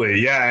 absolutely.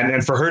 Yeah.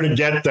 And for her to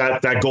get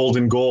that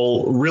golden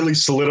goal really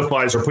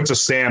solidifies or puts a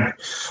stamp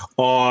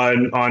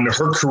on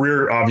her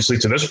career, obviously,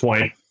 to this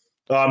point.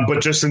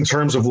 But just in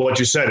terms of what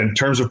you said, in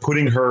terms of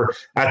putting her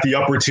at the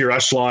upper tier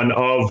echelon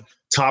of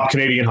top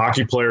Canadian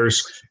hockey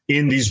players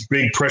in these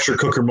big pressure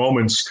cooker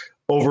moments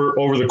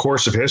over the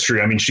course of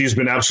history. I mean, she's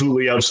been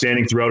absolutely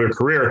outstanding throughout her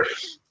career.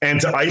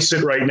 And to ice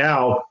it right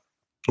now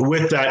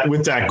with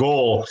that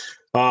goal,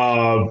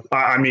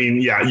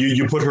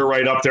 you put her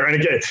right up there.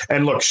 And again,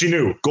 and look, she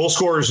knew goal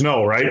scorers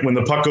know, right? When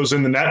the puck goes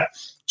in the net,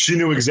 she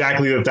knew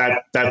exactly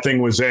that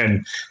thing was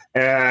in.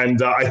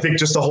 And I think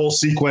just the whole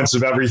sequence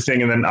of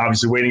everything, and then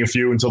obviously waiting a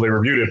few until they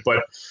reviewed it,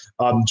 but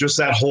just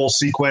that whole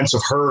sequence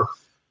of her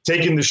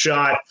taking the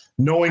shot,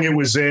 knowing it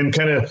was in,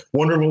 kind of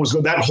wondering what was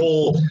going, that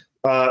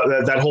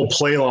whole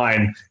play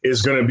line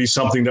is going to be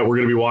something that we're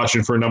going to be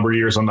watching for a number of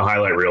years on the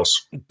highlight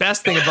reels.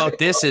 Best thing about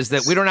this is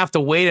that we don't have to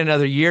wait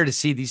another year to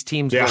see these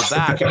teams go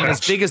back. I mean, as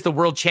big as the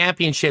World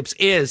Championships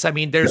is,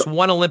 there's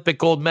one Olympic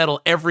gold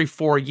medal every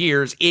 4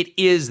 years. It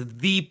is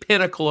the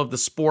pinnacle of the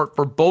sport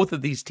for both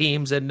of these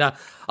teams. And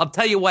I'll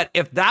tell you what,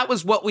 if that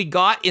was what we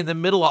got in the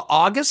middle of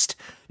August,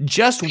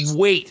 just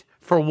wait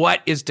for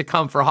what is to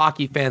come for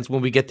hockey fans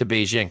when we get to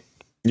Beijing.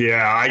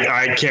 Yeah,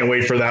 I can't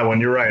wait for that one.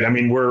 You're right. I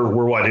mean, we're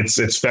what?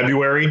 It's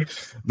February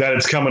that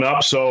it's coming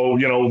up. So,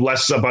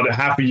 about a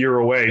half a year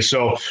away.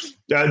 So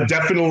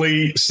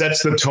definitely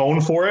sets the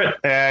tone for it.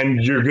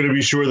 And you're going to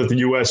be sure that the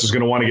U.S. is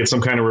going to want to get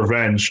some kind of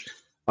revenge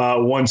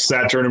once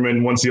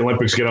the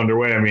Olympics get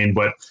underway.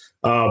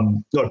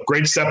 Look,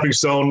 great stepping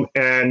stone.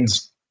 And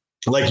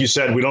like you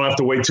said, we don't have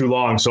to wait too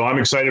long. So I'm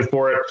excited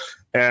for it.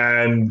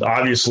 And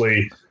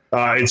obviously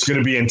it's going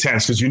to be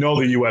intense because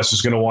the U.S.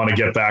 is going to want to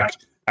get back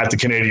at the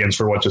Canadians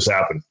for what just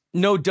happened.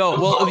 No doubt.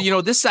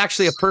 Well, this is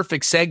actually a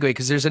perfect segue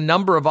because there's a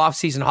number of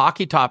off-season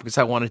hockey topics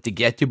I wanted to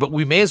get to, but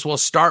we may as well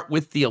start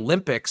with the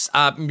Olympics.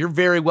 You're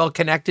very well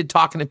connected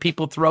talking to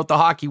people throughout the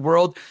hockey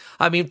world.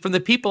 From the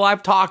people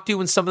I've talked to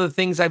and some of the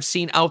things I've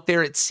seen out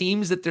there, it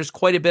seems that there's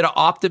quite a bit of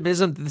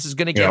optimism that this is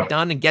going to get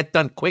done and get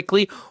done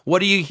quickly.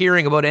 What are you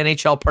hearing about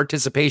NHL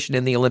participation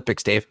in the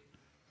Olympics, Dave?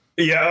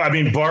 Yeah,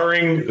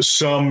 barring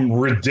some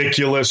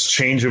ridiculous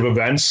change of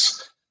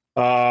events,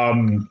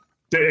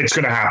 it's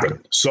going to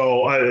happen.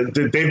 So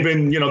they've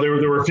been,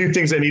 there were a few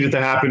things that needed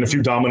to happen, a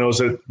few dominoes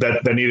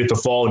that needed to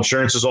fall.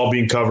 Insurance is all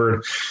being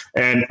covered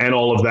and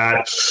all of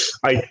that.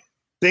 I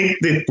think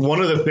that one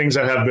of the things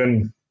that have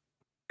been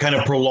kind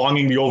of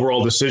prolonging the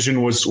overall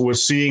decision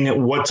was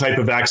seeing what type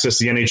of access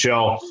the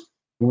NHL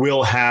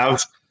will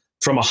have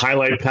from a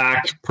highlight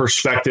pack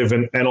perspective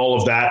and all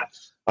of that.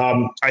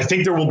 I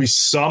think there will be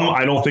some.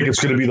 I don't think it's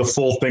going to be the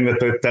full thing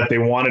that they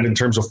wanted in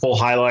terms of full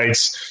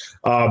highlights,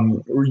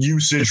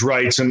 usage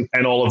rights and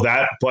all of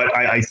that. But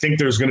I think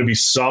there's going to be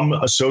some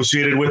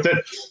associated with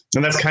it.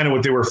 And that's kind of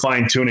what they were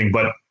fine tuning.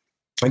 But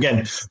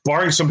again,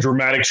 barring some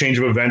dramatic change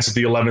of events at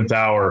the 11th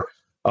hour,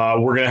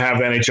 we're going to have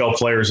NHL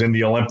players in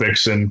the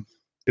Olympics. And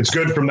it's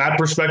good from that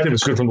perspective.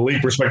 It's good from the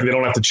league perspective. They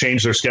don't have to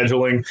change their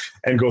scheduling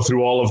and go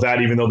through all of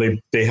that, even though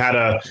they had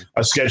a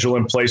schedule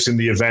in place in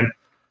the event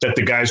that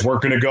the guys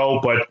weren't going to go.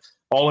 But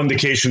all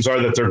indications are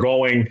that they're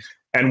going,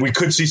 and we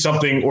could see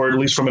something, or at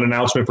least from an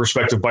announcement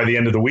perspective, by the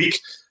end of the week,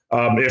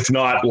 if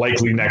not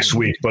likely next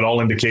week. But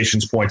all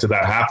indications point to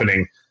that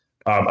happening.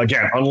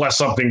 Again, unless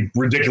something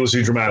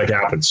ridiculously dramatic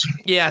happens.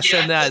 Yes,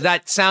 and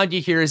that sound you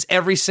hear is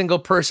every single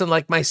person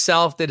like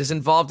myself that is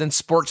involved in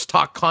sports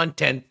talk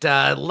content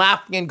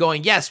laughing and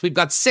going, yes, we've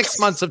got 6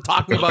 months of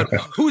talking about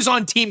who's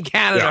on Team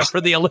Canada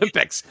for the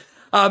Olympics.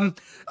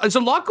 There's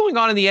a lot going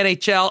on in the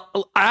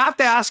NHL. I have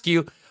to ask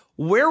you,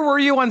 where were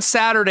you on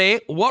Saturday?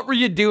 What were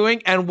you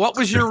doing? And what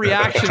was your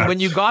reaction when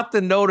you got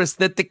the notice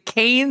that the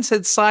Canes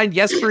had signed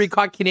Jesperi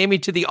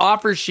Kotkaniemi to the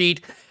offer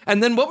sheet?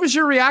 And then what was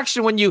your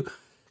reaction when you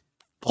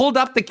pulled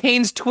up the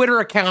Canes Twitter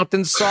account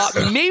and saw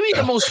maybe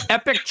the most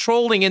epic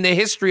trolling in the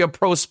history of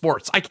pro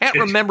sports? I can't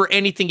remember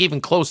anything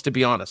even close, to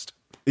be honest.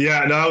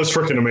 Yeah, no, it was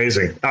freaking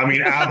amazing. I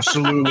mean,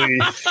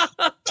 absolutely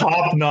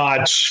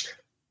top-notch,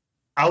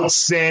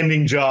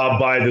 outstanding job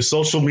by the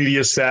social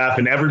media staff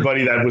and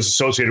everybody that was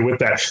associated with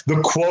that.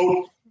 The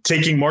quote,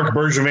 taking Marc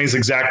Bergevin's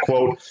exact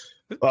quote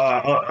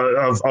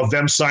of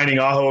them signing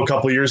Aho a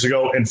couple of years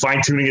ago and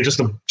fine-tuning it just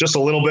a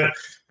little bit,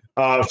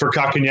 for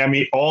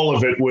Kotkaniemi, all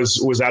of it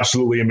was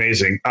absolutely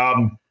amazing.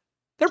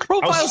 Their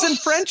profile's in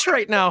French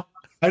right now.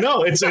 I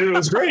know it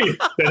was great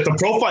that the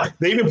profile.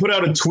 They even put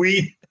out a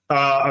tweet,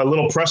 a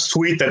little press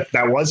tweet that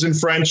was in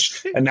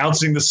French,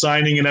 announcing the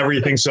signing and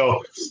everything.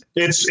 So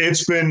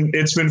it's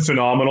been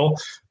phenomenal.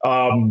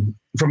 From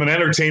an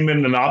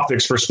entertainment and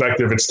optics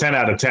perspective, it's 10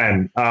 out of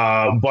 10.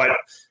 But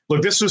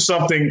look, this was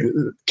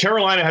something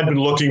Carolina had been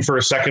looking for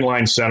a second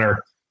line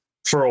center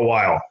for a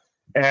while,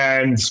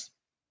 and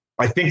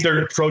I think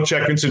they're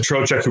Vincent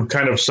Trocheck, who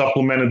kind of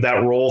supplemented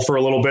that role for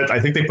a little bit. I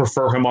think they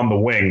prefer him on the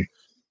wing.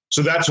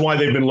 So that's why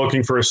they've been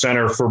looking for a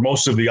center for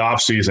most of the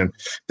offseason.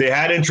 They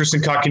had interest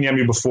in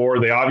Kotkaniemi before.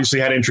 They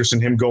obviously had interest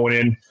in him going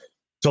in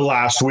to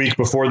last week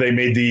before they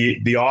made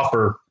the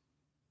offer.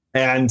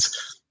 And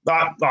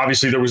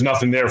obviously there was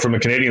nothing there from a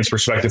Canadians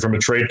perspective, from a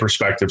trade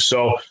perspective.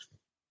 So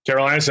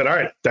Carolina said, all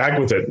right, the heck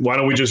with it. Why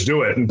don't we just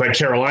do it? And by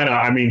Carolina,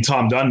 I mean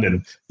Tom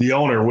Dundon, the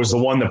owner, was the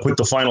one that put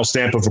the final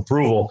stamp of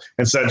approval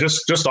and said,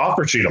 just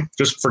offer sheet him.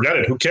 Just forget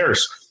it. Who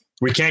cares?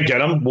 We can't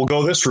get him. We'll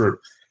go this route.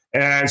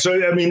 And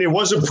so, I mean, it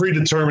wasn't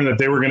predetermined that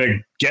they were going to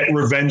get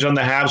revenge on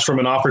the Habs from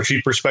an offer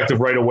sheet perspective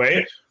right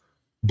away.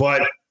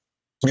 But,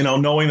 you know,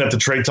 knowing that the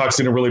trade talks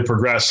didn't really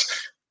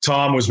progress,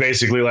 Tom was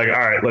basically like,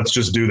 all right, let's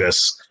just do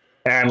this.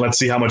 And let's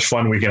see how much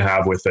fun we can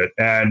have with it.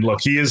 And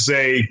look, he is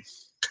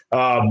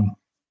an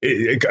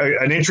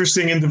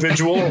interesting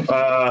individual.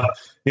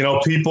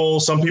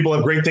 Some people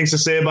have great things to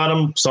say about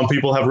him. Some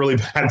people have really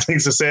bad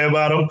things to say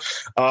about him.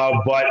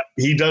 But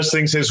he does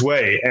things his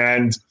way.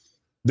 And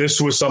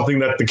this was something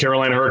that the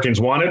Carolina Hurricanes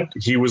wanted.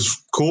 He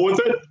was cool with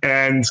it.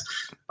 And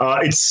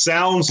it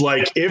sounds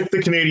like if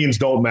the Canadians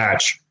don't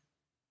match,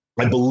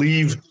 I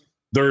believe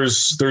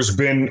there's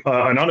been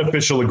an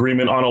unofficial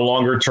agreement on a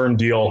longer term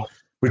deal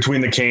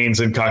between the Canes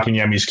and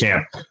Kotkaniemi's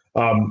camp.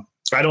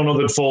 I don't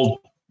know the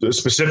full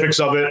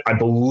specifics of it. I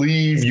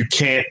believe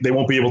they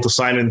won't be able to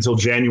sign it until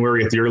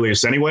January at the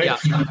earliest anyway.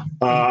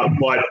 Yeah.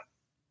 But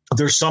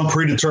there's some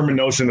predetermined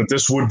notion that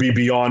this would be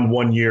beyond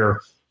 1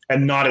 year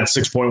and not at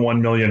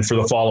 $6.1 million for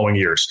the following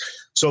years.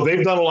 So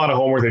they've done a lot of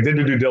homework. They did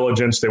the due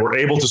diligence. They were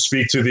able to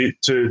speak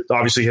to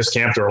obviously his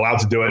camp. They're allowed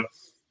to do it.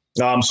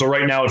 So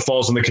right now it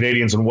falls on the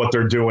Canadians, and what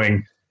they're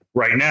doing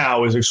right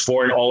now is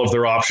exploring all of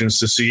their options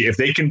to see if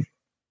they can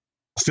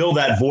fill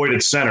that void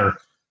at center.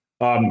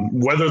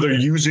 Whether they're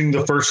using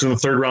the first and the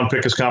third round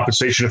pick as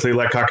compensation if they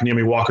let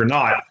Kotkaniemi walk or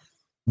not,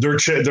 they're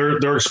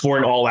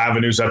exploring all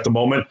avenues at the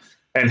moment,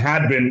 and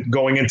had been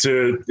going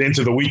into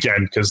the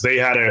weekend because they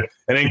had an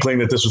inkling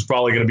that this was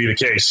probably going to be the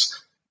case.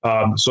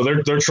 So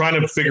they're trying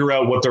to figure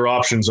out what their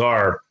options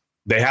are.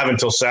 They have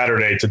until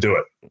Saturday to do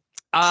it.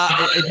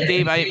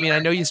 Dave, I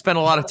know you spent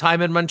a lot of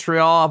time in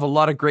Montreal, have a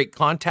lot of great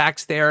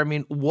contacts there. I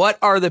mean, what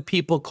are the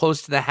people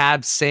close to the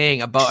Habs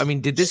saying about,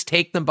 did this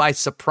take them by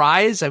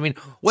surprise?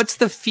 What's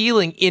the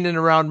feeling in and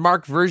around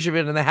Marc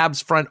Bergevin and the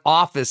Habs front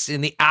office in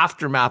the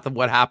aftermath of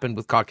what happened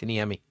with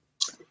Kotkaniemi?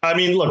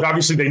 Look,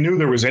 obviously they knew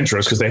there was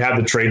interest because they had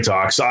the trade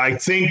talks. I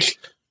think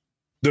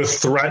the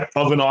threat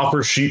of an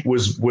offer sheet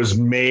was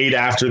made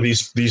after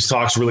these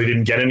talks really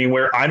didn't get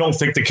anywhere. I don't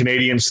think the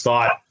Canadians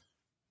thought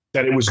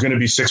that it was going to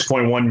be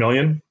 $6.1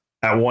 million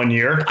at 1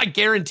 year. I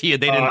guarantee you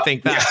they didn't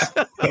think that.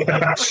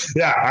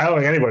 Yeah, I don't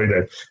think anybody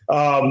did.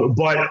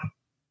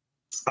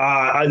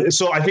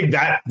 So I think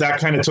that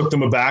kind of took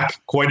them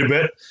aback quite a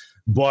bit.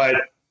 But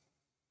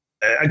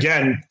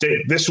again,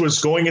 this was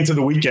going into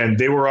the weekend.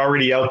 They were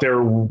already out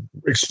there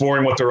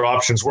exploring what their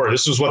options were.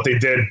 This is what they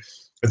did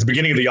at the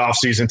beginning of the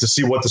offseason to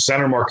see what the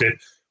center market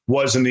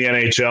was in the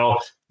NHL.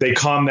 They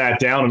calmed that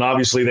down, and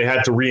obviously they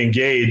had to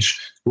re-engage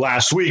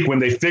last week when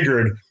they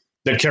figured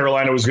that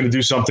Carolina was going to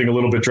do something a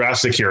little bit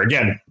drastic here.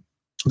 Again,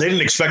 they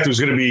didn't expect it was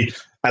going to be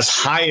as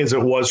high as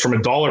it was from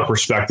a dollar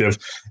perspective,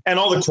 and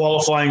all the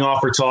qualifying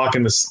offer talk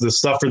and the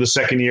stuff for the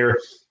second year.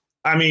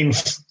 I mean,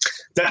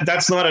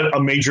 that's not a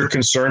major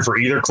concern for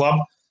either club.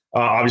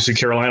 Obviously,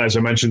 Carolina, as I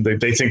mentioned,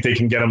 they think they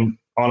can get him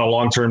on a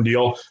long-term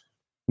deal.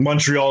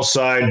 Montreal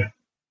side,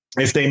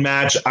 if they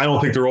match, I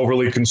don't think they're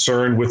overly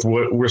concerned with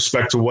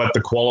respect to what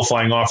the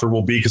qualifying offer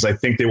will be, because I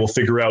think they will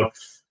figure out,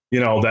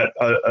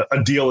 that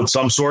a deal of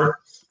some sort.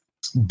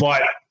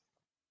 But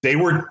they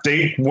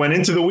went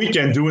into the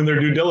weekend doing their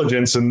due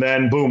diligence, and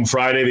then boom,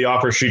 Friday the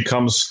offer sheet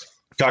comes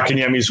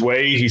Kotkaniemi's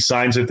way. He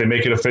signs it. They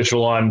make it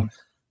official on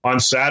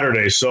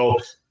Saturday. So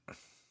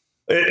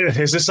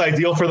is this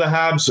ideal for the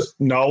Habs?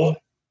 No,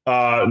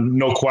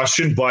 no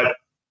question. But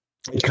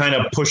it kind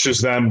of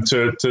pushes them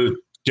to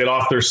get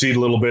off their seat a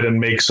little bit and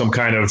make some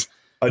kind of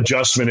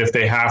adjustment if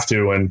they have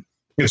to. And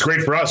it's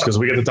great for us because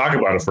we get to talk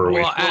about it for a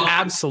week. Well,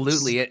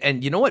 absolutely.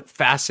 And you know what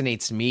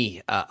fascinates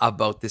me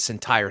about this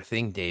entire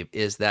thing, Dave,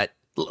 is that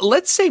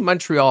let's say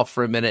Montreal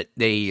for a minute,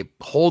 they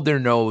hold their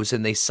nose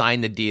and they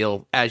sign the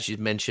deal, as you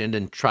mentioned,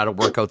 and try to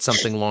work out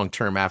something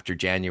long-term after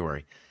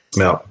January.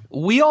 No.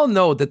 We all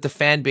know that the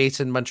fan base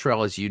in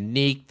Montreal is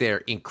unique. They're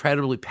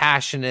incredibly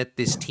passionate.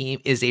 This team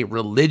is a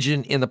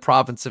religion in the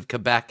province of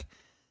Quebec.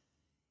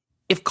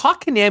 If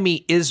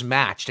Kotkaniemi is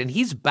matched and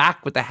he's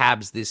back with the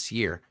Habs this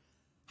year,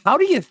 how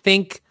do you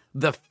think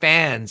the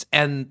fans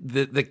and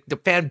the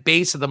fan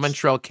base of the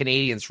Montreal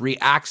Canadiens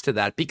reacts to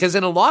that? Because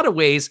in a lot of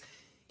ways,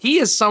 he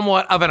is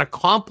somewhat of an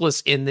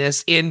accomplice in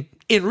this, in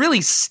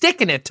really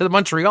sticking it to the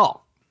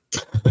Montreal.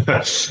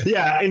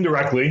 Yeah,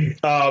 indirectly.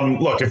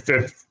 Look,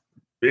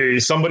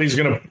 if somebody's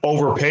going to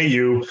overpay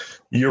you,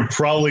 you're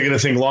probably going to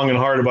think long and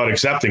hard about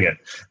accepting it.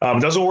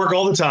 It doesn't work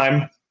all the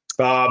time.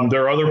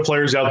 There are other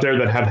players out there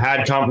that have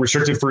had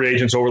restricted free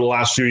agents over the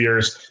last few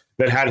years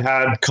that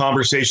had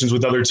conversations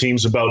with other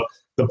teams about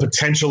the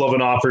potential of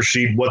an offer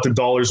sheet, what the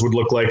dollars would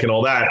look like and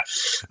all that.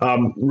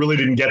 Really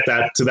didn't get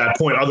that to that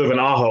point other than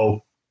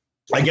Aho.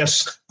 I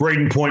guess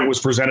Braden Point was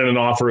presented an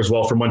offer as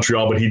well for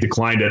Montreal, but he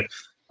declined it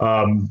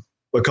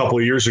a couple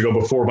of years ago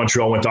before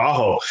Montreal went to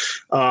Aho.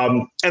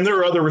 And there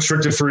are other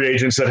restricted free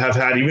agents that have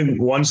had,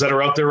 even ones that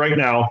are out there right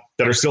now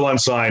that are still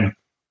unsigned,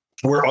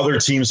 where other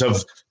teams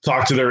have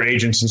talked to their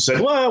agents and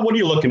said, well, what are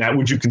you looking at?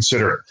 Would you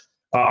consider it?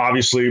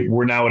 Obviously,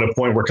 we're now at a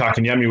point where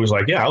Kotkaniemi was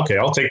like, yeah, okay,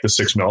 I'll take the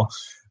 $6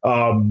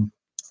 million.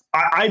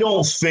 I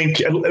don't think,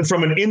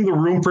 from an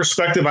in-the-room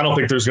perspective, I don't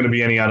think there's going to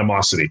be any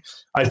animosity.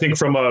 I think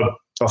from a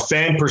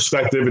fan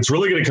perspective, it's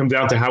really going to come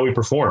down to how he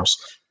performs.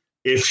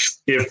 If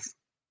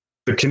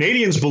the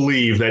Canadians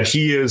believe that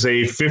he is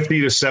a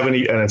 50 to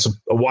 70, and it's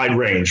a wide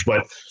range,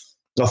 but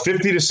a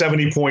 50 to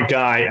 70 point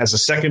guy as a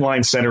second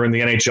line center in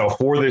the NHL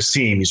for this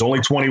team, he's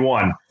only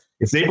 21.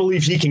 If they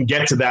believe he can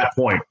get to that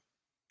point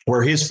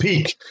where his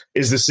peak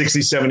is the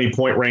 60, 70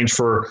 point range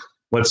for,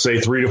 let's say,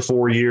 3 to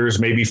 4 years,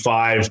 maybe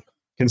 5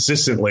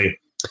 consistently,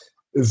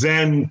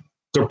 then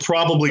they're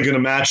probably going to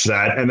match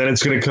that. And then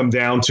it's going to come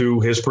down to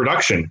his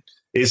production.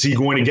 Is he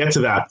going to get to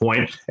that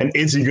point? And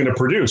is he going to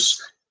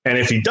produce? And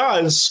if he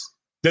does,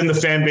 then the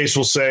fan base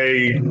will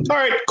say, all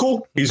right,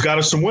 cool. He's got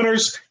us some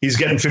winners. He's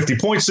getting 50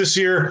 points this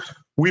year.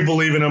 We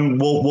believe in him.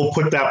 We'll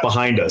put that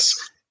behind us.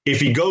 If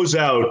he goes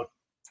out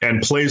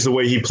and plays the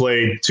way he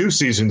played 2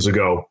 seasons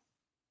ago,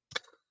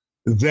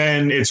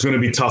 then it's going to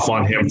be tough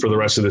on him for the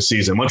rest of the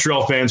season.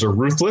 Montreal fans are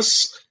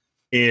ruthless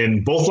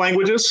in both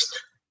languages,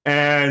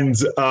 and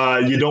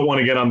you don't want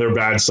to get on their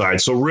bad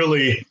side. So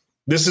really,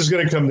 this is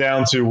going to come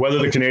down to whether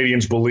the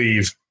Canadians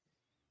believe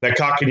that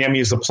Kotkaniemi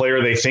is the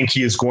player they think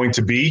he is going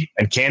to be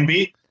and can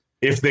be.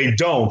 If they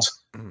don't,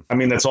 I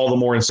mean, that's all the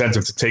more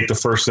incentive to take the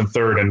first and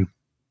third and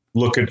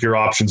look at your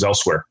options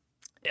elsewhere.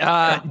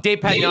 Dave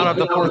Pagnotta of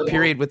the Fourth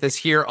Period with us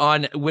here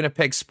on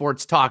Winnipeg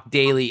Sports Talk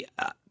Daily.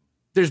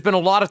 There's been a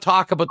lot of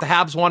talk about the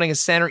Habs wanting a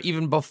center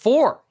even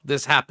before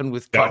this happened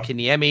with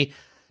Kotkaniemi.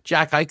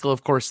 Jack Eichel,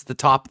 of course, at the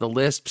top of the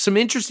list. Some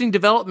interesting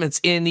developments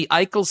in the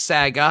Eichel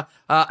saga.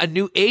 A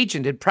new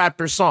agent in Pratt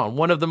Brisson,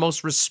 one of the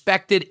most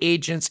respected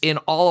agents in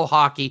all of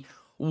hockey.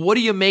 What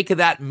do you make of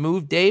that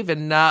move, Dave?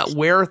 And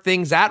where are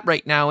things at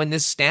right now in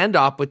this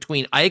standoff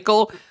between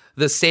Eichel,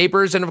 the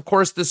Sabres, and, of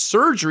course, the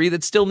surgery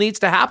that still needs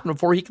to happen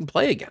before he can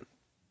play again?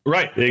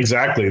 Right,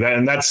 exactly.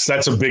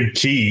 That's a big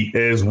key,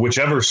 is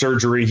whichever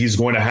surgery he's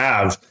going to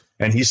have,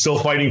 and he's still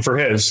fighting for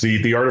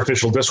the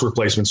artificial disc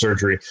replacement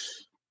surgery.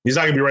 He's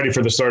not going to be ready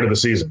for the start of the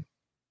season.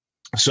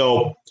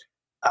 So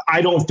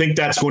I don't think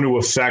that's going to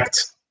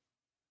affect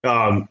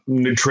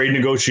trade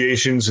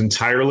negotiations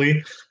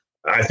entirely.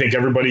 I think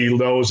everybody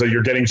knows that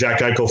you're getting Jack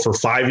Eichel for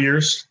 5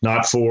 years,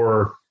 not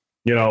for,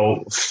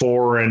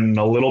 4 and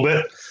a little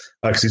bit,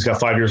 because he's got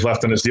 5 years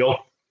left on his deal.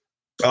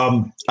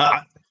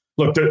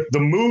 Look, the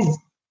move,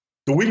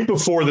 the week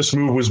before this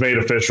move was made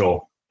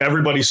official,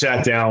 everybody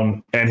sat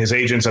down, and his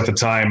agents at the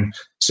time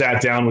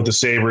sat down with the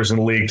Sabres and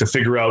the league to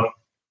figure out,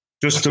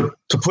 just to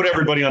put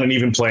everybody on an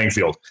even playing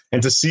field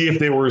and to see if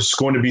there was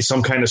going to be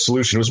some kind of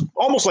solution. It was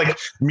almost like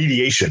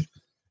mediation.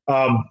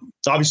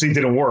 Obviously, it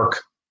didn't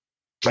work.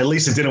 At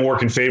least it didn't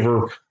work in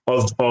favor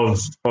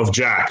of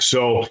Jack.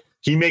 So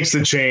he makes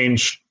the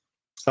change.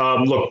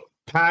 Look,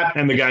 Pat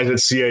and the guys at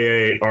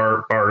CAA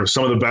are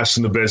some of the best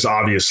in the biz,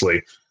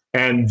 obviously,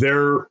 and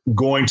they're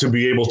going to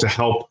be able to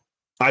help,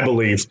 I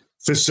believe,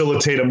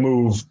 facilitate a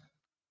move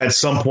at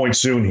some point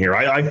soon here.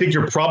 I think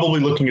you're probably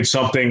looking at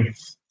something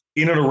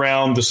in and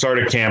around the start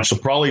of camp, so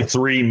probably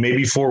 3,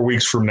 maybe 4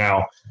 weeks from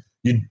now,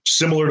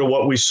 similar to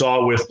what we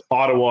saw with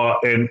Ottawa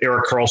and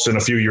Erik Karlsson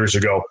a few years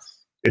ago.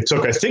 It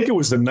took, I think it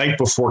was the night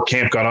before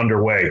camp got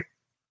underway,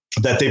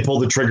 that they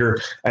pulled the trigger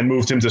and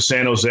moved him to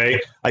San Jose.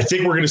 I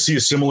think we're going to see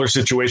a similar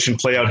situation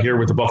play out here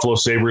with the Buffalo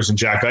Sabres and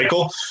Jack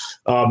Eichel.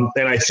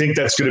 And I think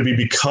that's going to be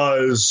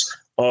because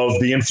of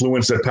the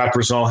influence that Pat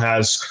Brisson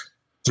has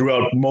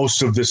throughout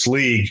most of this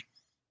league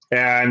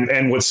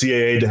and what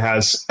CAA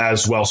has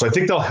as well. So I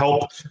think they'll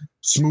help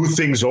smooth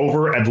things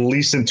over, at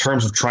least in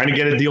terms of trying to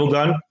get a deal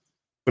done.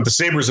 But the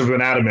Sabres have been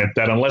adamant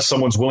that unless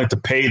someone's willing to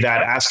pay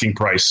that asking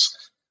price,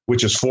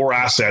 which is 4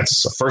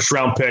 assets, a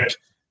first-round pick,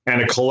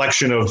 and a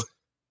collection of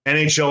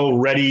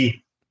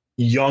NHL-ready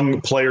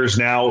young players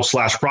now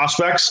 /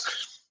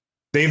 prospects,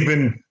 they've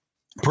been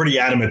pretty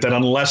adamant that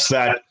unless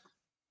that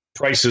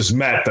price is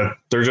met, that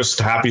they're just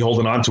happy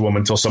holding on to them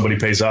until somebody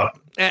pays up.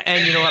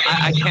 And you know what?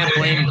 I can't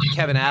blame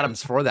Kevin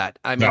Adams for that.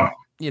 I mean,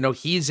 No.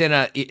 He's in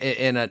a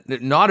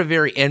not a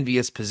very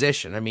envious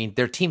position. I mean,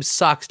 their team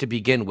sucks to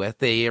begin with.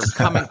 They are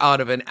coming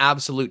out of an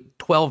absolute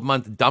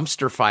 12-month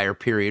dumpster fire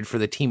period for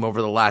the team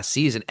over the last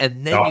season,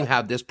 and then you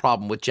have this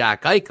problem with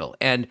Jack Eichel.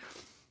 And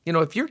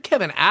if you're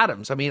Kevin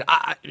Adams, I mean,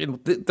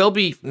 there'll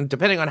be,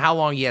 depending on how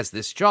long he has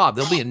this job,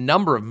 there'll be a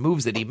number of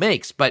moves that he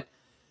makes. But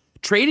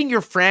trading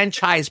your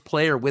franchise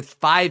player with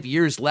 5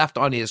 years left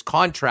on his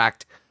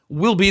contract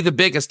will be the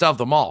biggest of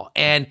them all.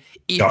 And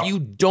if you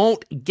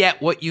don't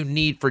get what you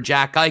need for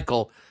Jack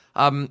Eichel,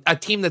 a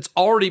team that's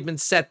already been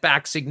set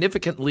back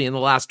significantly in the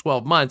last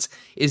 12 months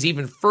is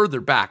even further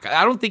back.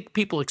 I don't think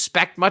people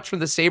expect much from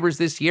the Sabres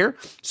this year.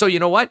 So you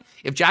know what?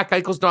 If Jack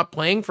Eichel's not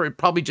playing, it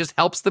probably just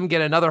helps them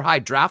get another high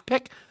draft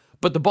pick.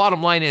 But the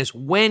bottom line is,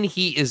 when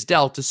he is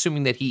dealt,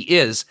 assuming that he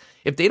is,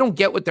 if they don't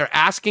get what they're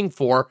asking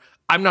for,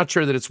 I'm not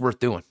sure that it's worth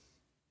doing.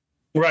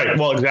 Right.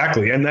 Well,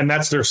 exactly. And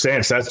that's their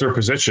stance. That's their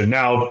position.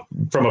 Now,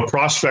 from a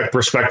prospect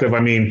perspective, I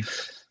mean,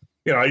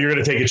 you're going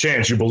to take a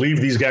chance. You believe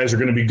these guys are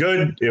going to be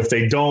good. If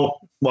they don't,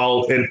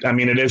 well,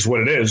 it is what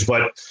it is,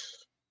 but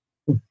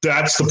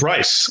that's the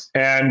price.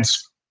 And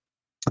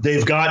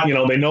they've got,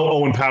 they know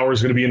Owen Power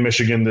is going to be in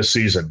Michigan this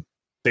season.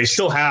 They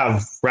still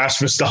have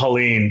Rasmus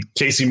Dahlin,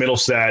 Casey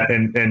Middlestat,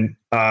 and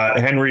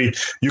Henry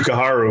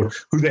Yukaharu,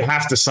 who they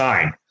have to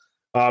sign.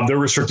 They're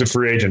restricted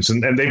free agents,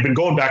 and they've been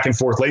going back and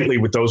forth lately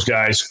with those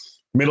guys.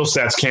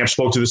 Middlestat's camp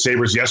spoke to the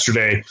Sabres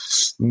yesterday.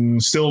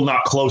 Still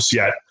not close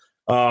yet.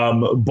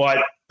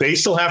 But they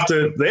still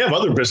they have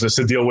other business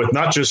to deal with,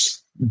 not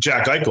just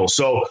Jack Eichel.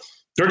 So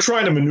they're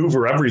trying to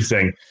maneuver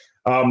everything.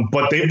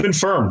 But they've been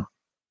firm.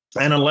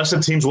 And unless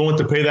a team's willing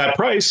to pay that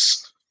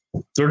price,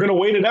 they're going to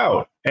wait it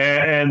out.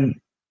 And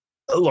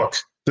look,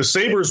 the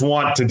Sabres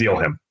want to deal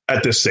him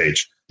at this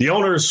stage. The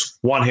owners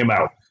want him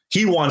out.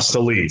 He wants to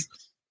leave.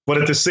 But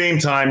at the same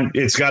time,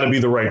 it's got to be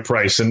the right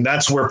price. And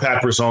that's where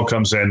Pat Brisson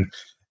comes in.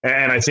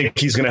 And I think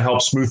he's going to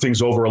help smooth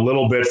things over a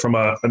little bit from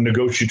a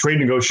trade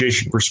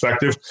negotiation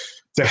perspective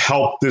to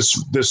help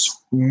this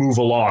move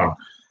along.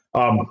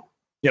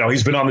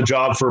 He's been on the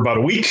job for about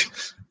a week.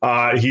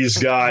 He's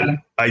got,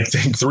 I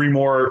think, three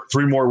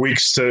more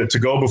weeks to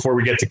go before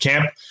we get to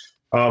camp.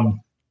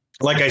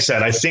 Like I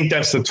said, I think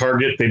that's the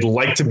target. They'd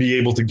like to be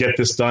able to get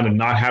this done and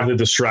not have the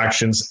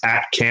distractions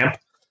at camp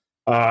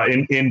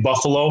in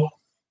Buffalo.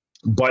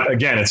 But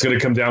again, it's going to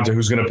come down to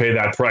who's going to pay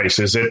that price.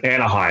 Is it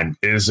Anaheim?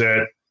 Is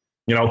it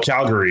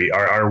Calgary?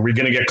 Are we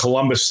going to get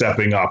Columbus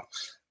stepping up?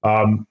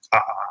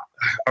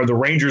 Are the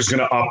Rangers going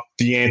to up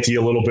the ante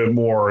a little bit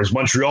more? Is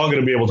Montreal going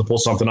to be able to pull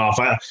something off?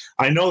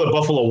 I know that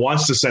Buffalo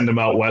wants to send him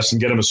out west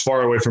and get him as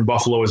far away from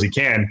Buffalo as he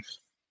can.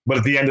 But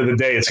at the end of the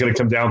day, it's going to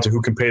come down to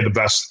who can pay the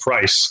best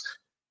price.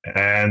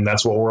 And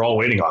that's what we're all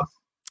waiting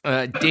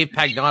on. Dave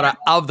Pagnotta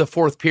of the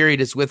Fourth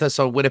Period is with us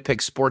on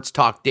Winnipeg Sports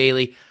Talk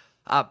Daily.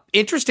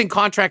 Interesting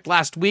contract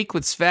last week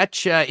with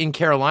Svetch in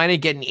Carolina,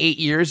 getting 8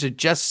 years at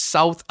just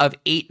south of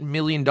 $8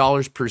 million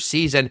per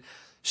season.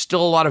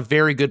 Still a lot of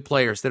very good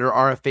players that are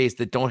RFAs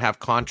that don't have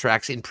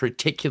contracts, in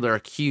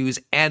particular Hughes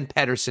and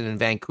Pettersson in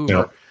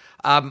Vancouver.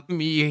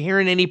 You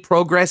hearing any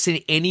progress in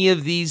any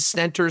of these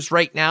centers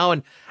right now?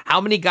 And how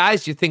many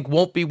guys do you think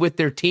won't be with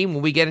their team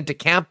when we get into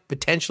camp,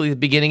 potentially the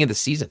beginning of the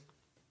season?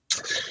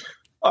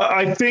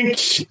 I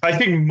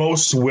think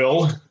most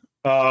will.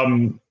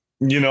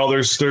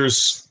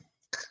 There's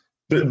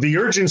the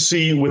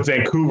urgency with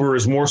Vancouver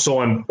is more so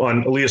on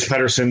Elias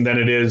Pettersson than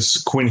it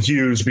is Quinn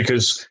Hughes,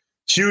 because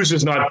Hughes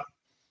is not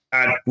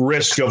at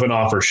risk of an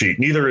offer sheet.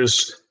 Neither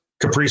is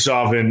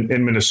Kaprizov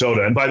in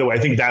Minnesota. And by the way, I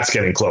think that's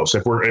getting close.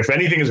 If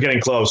anything is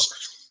getting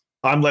close,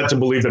 I'm led to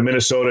believe that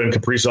Minnesota and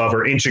Kaprizov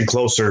are inching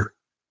closer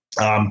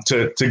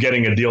to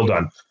getting a deal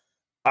done.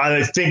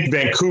 I think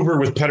Vancouver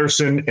with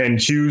Pettersson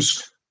and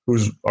Hughes, who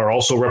are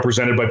also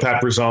represented by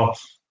Pat Brisson,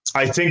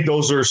 I think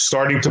those are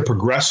starting to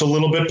progress a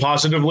little bit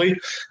positively,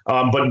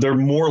 but they're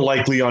more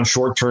likely on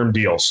short-term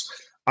deals.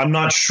 I'm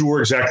not sure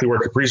exactly where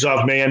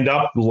Kaprizov may end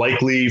up,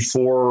 likely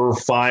 4 or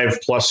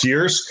 5+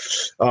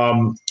 years.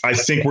 I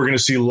think we're going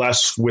to see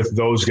less with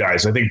those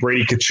guys. I think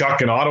Brady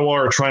Tkachuk and Ottawa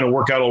are trying to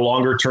work out a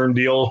longer-term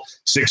deal,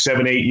 6,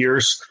 7, 8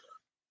 years.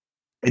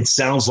 It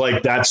sounds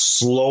like that's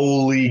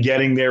slowly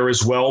getting there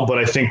as well, but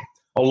I think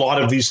a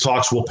lot of these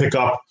talks will pick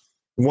up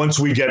once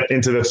we get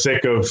into the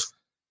thick of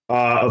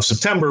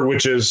September,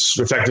 which is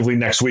effectively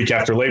next week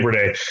after Labor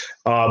Day,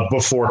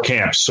 before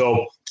camp.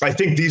 So I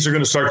think these are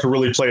going to start to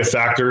really play a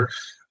factor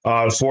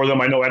for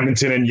them. I know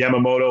Edmonton and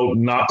Yamamoto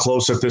not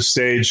close at this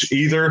stage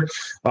either,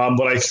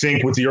 but I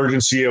think with the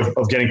urgency of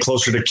getting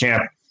closer to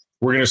camp,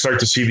 we're going to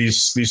start to see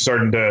these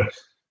starting to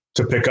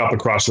pick up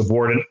across the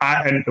board.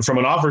 And from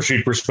an offer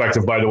sheet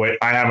perspective, by the way,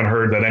 I haven't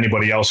heard that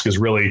anybody else is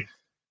really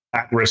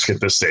at risk at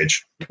this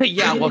stage.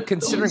 Yeah, well,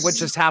 considering what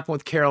just happened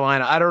with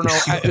Carolina, I don't know.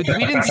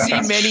 We didn't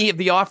see many of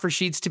the offer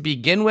sheets to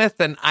begin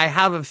with, and I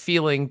have a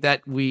feeling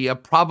that we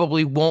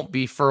probably won't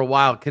be for a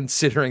while,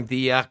 considering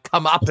the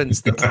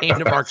comeuppance that came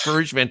to Mark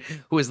Bergevin,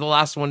 who was the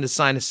last one to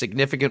sign a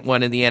significant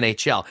one in the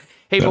NHL.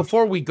 Hey,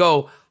 before we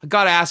go, I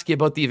got to ask you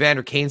about the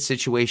Evander Kane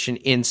situation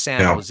in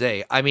San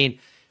Jose. I mean,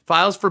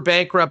 files for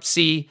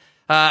bankruptcy,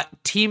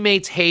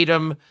 teammates hate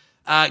him,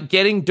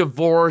 getting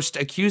divorced,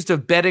 accused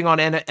of betting on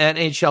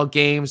NHL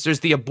games. There's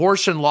the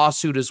abortion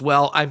lawsuit as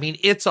well. I mean,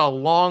 it's a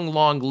long,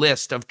 long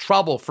list of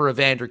trouble for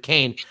Evander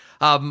Kane.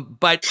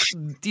 But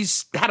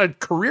he's had a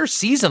career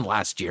season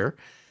last year.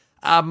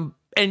 And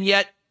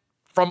yet,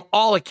 from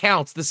all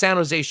accounts, the San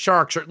Jose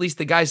Sharks, or at least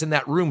the guys in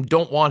that room,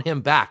 don't want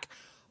him back.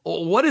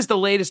 What is the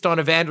latest on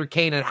Evander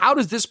Kane, and how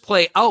does this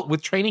play out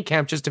with training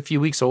camp just a few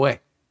weeks away?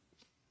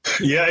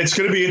 Yeah, it's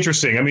going to be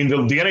interesting. I mean, the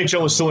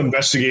NHL is still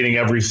investigating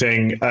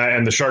everything,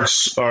 and the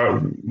Sharks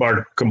are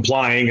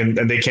complying, and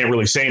they can't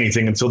really say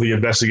anything until the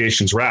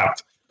investigation's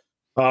wrapped.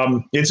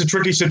 It's a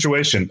tricky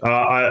situation.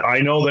 I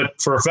know that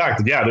for a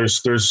fact,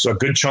 there's a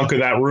good chunk of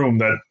that room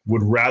that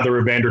would rather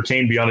Evander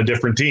Kane be on a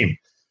different team.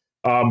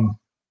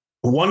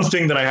 One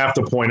thing that I have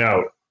to point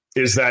out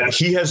is that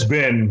he has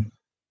been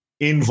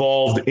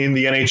involved in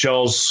the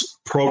NHL's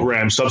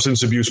program,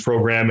 substance abuse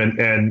program,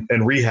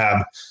 and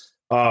rehab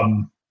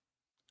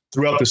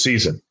throughout the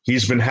season.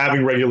 He's been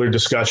having regular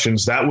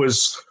discussions. That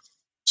was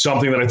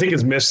something that I think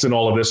is missed in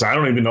all of this. I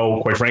don't even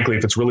know, quite frankly,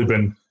 if it's really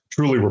been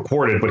truly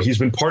reported, but he's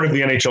been part of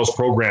the NHL's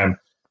program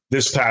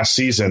this past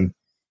season.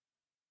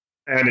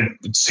 And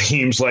it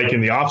seems like in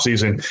the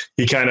offseason,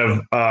 he kind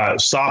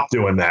of stopped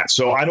doing that.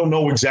 So I don't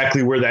know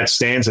exactly where that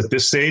stands at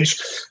this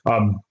stage,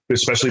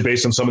 especially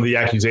based on some of the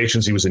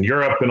accusations. He was in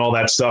Europe and all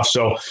that stuff.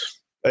 So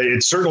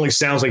it certainly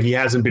sounds like he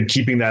hasn't been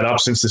keeping that up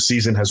since the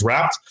season has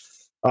wrapped.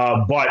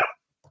 But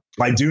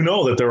I do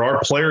know that there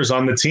are players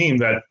on the team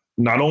that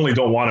not only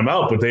don't want him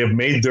out, but they have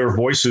made their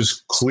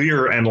voices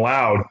clear and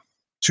loud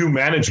to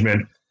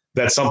management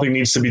that something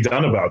needs to be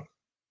done about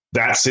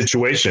that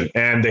situation.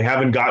 And they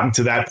haven't gotten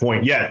to that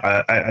point yet.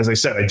 As I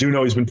said, I do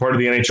know he's been part of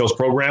the NHL's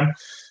program,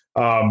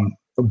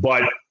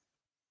 but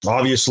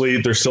obviously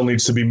there still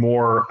needs to be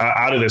more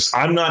out of this.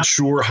 I'm not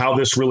sure how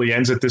this really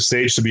ends at this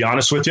stage, to be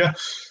honest with you.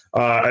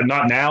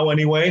 Not now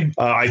anyway.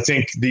 I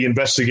think the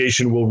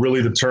investigation will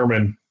really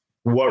determine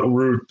what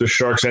route the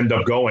Sharks end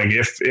up going.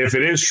 If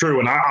it is true,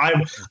 and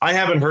I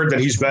haven't heard that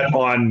he's bet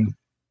on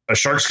a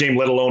Sharks game,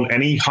 let alone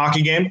any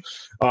hockey game,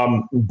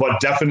 but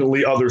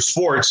definitely other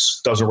sports,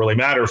 doesn't really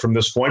matter from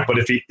this point. But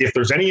if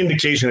there's any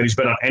indication that he's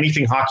bet on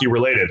anything hockey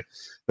related,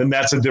 then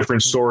that's a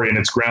different story, and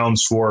it's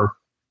grounds for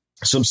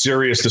some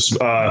serious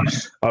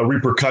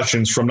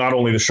repercussions from not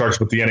only the Sharks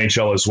but the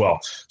NHL as well.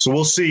 So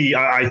we'll see.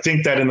 I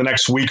think that in the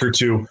next week or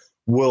two,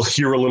 we'll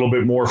hear a little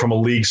bit more from a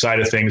league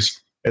side of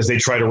things as they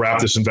try to wrap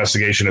this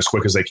investigation as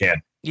quick as they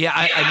can. Yeah,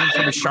 I mean,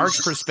 from a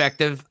Sharks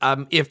perspective,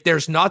 if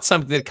there's not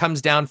something that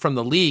comes down from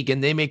the league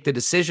and they make the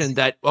decision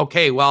that,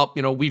 okay, well,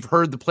 we've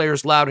heard the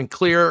players loud and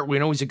clear, we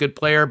know he's a good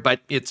player,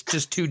 but it's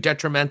just too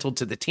detrimental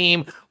to the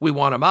team, we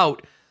want him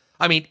out.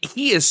 I mean,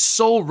 he is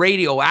so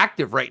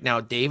radioactive right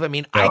now, Dave. I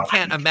mean, I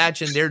can't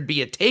imagine there'd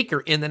be a taker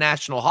in the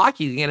National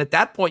Hockey League. And at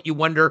that point, you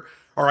wonder,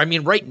 or I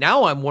mean, right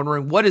now I'm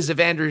wondering, what is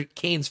Evander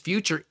Kane's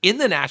future in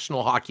the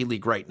National Hockey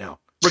League right now,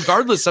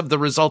 regardless of the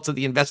results of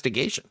the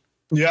investigation?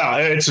 Yeah,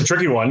 it's a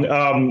tricky one.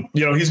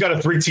 He's got a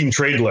 3-team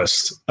trade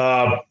list.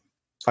 I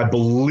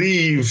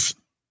believe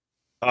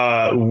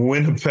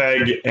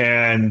Winnipeg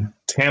and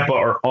Tampa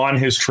are on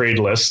his trade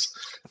list,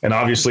 and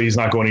obviously he's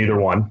not going either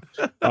one.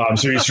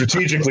 So he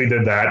strategically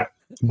did that.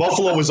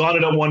 Buffalo was on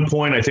it at one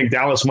point. I think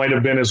Dallas might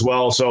have been as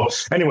well. So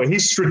anyway, he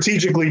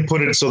strategically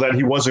put it so that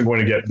he wasn't going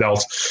to get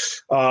dealt.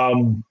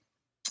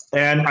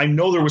 And I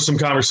know there was some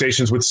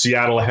conversations with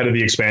Seattle ahead of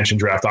the expansion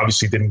draft,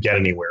 obviously didn't get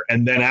anywhere.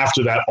 And then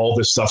after that, all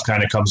this stuff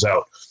kind of comes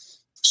out.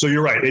 So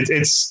you're right.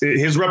 It's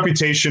his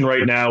reputation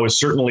right now is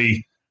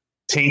certainly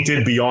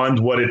tainted beyond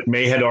what it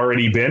may had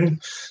already been.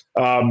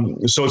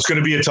 So it's going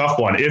to be a tough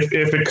one.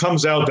 If it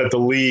comes out that the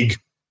league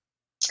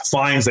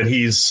finds that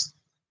he's,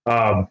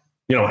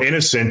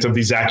 innocent of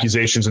these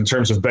accusations in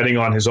terms of betting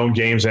on his own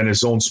games and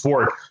his own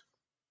sport,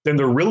 then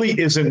there really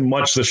isn't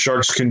much the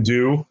Sharks can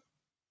do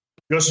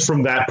just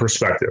from that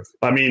perspective.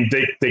 I mean,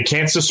 they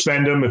can't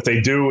suspend him. If they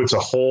do, it's a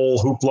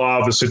whole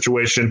hoopla of a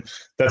situation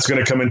that's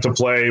going to come into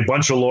play. A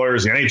bunch of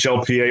lawyers, the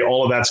NHLPA,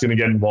 all of that's going to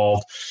get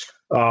involved.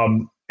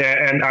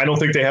 And I don't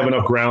think they have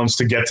enough grounds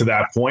to get to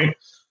that point.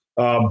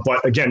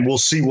 But again, we'll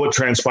see what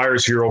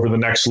transpires here over the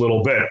next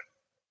little bit.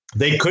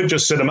 They could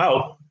just sit him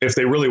out if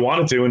they really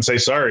wanted to and say,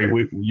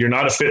 sorry, you're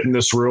not a fit in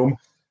this room.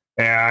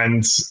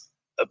 And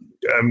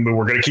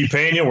we're going to keep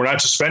paying you. We're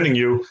not suspending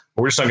you,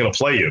 but we're just not going to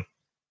play you.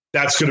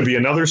 That's going to be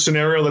another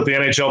scenario that the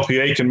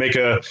NHLPA can make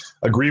a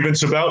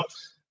grievance about.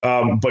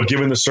 But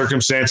given the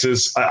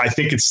circumstances, I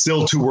think it's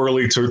still too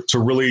early to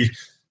really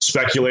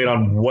speculate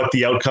on what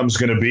the outcome is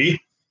going to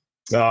be.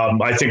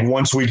 I think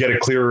once we get a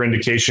clearer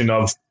indication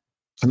of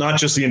not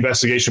just the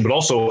investigation, but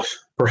also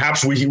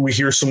perhaps we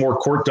hear some more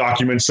court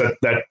documents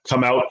that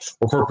come out,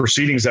 or court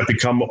proceedings that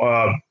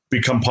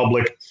become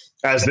public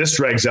as this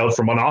drags out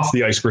from an off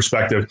the ice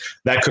perspective,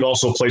 that could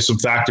also play some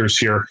factors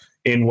here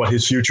in what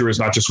his future is,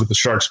 not just with the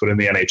Sharks, but in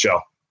the NHL.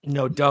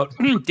 No doubt.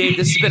 Dave,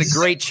 this has been a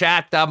great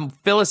chat.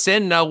 Fill us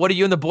in. What do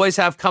you and the boys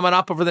have coming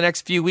up over the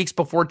next few weeks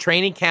before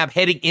training camp,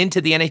 heading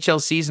into the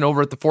NHL season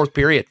over at the fourth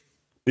period?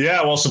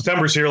 Yeah, well,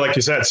 September's here, like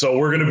you said. So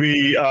we're going to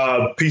be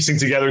piecing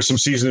together some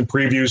season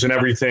previews and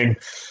everything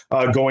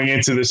going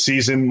into the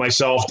season.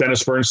 Myself,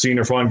 Dennis Bernstein,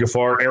 Irfan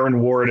Gaffar,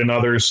 Aaron Ward, and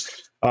others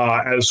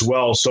as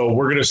well. So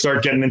we're going to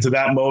start getting into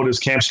that mode as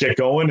camps get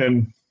going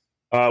and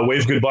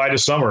wave goodbye to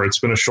summer. It's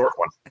been a short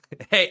one.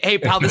 Hey,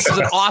 pal, this is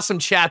an awesome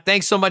chat.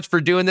 Thanks so much for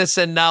doing this,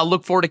 and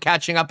look forward to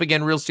catching up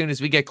again real soon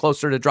as we get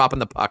closer to dropping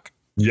the puck.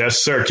 Yes,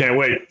 sir. Can't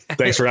wait.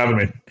 Thanks for having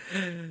me.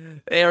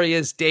 There he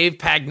is, Dave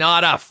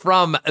Pagnotta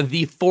from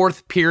the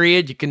Fourth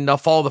Period. You can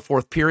follow the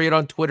Fourth Period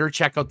on Twitter.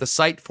 Check out the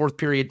site,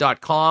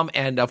 fourthperiod.com.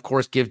 And, of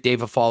course, give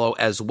Dave a follow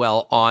as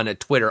well on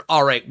Twitter.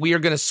 All right, we are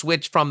going to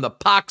switch from the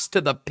pucks to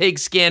the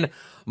pigskin.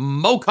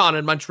 MoCon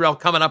in Montreal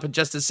coming up in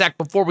just a sec.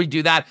 Before we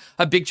do that,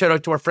 a big shout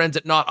out to our friends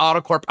at Knott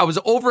AutoCorp. I was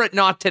over at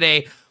Knott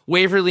today,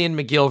 Waverly and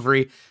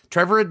McGillivray.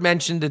 Trevor had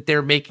mentioned that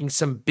they're making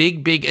some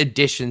big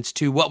additions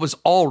to what was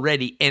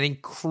already an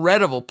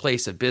incredible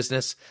place of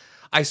business.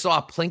 I saw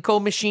a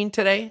Plinko machine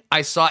today.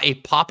 I saw a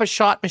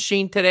Pop-A-Shot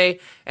machine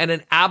today, and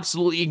an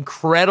absolutely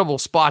incredible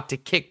spot to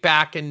kick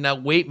back and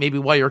wait maybe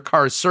while your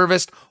car is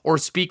serviced, or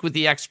speak with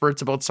the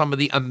experts about some of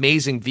the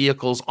amazing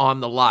vehicles on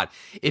the lot.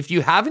 If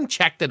you haven't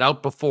checked it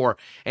out before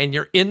and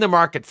you're in the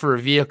market for a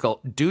vehicle,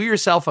 do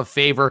yourself a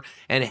favor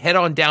and head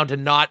on down to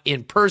Knott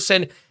in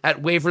person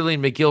at Waverly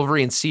and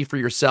McGillivray and see for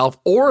yourself.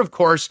 Or, of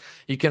course,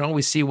 you can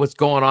always see what's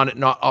going on at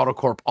Knott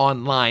AutoCorp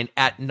online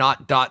at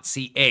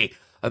knott.ca.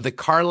 The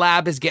Car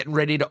Lab is getting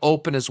ready to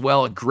open as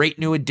well. A great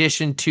new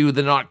addition to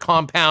the Knott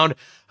compound.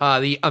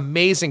 The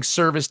amazing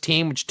service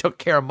team, which took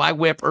care of my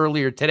whip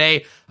earlier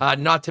today.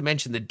 Not to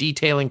mention the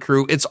detailing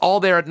crew. It's all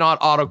there at Knott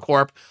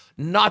AutoCorp.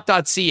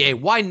 Knott.ca.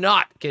 Why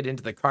not get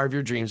into the car of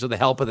your dreams with the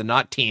help of the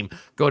Knott team?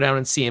 Go down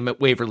and see him at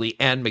Waverly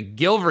and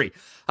McGillivray.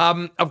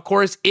 Of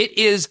course, it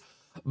is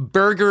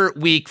Burger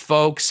Week,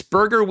 folks.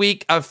 Burger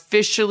Week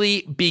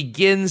officially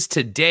begins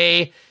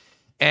today.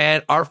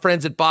 And our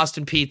friends at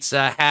Boston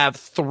Pizza have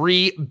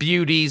three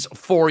beauties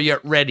for you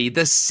ready.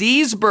 The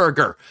C's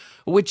Burger,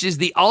 which is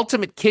the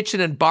ultimate kitchen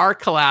and bar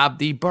collab.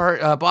 The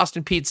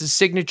Boston Pizza's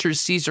signature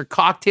Caesar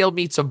cocktail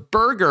meets a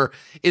burger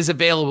is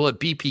available at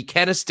BP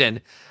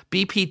Keniston.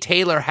 BP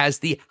Taylor has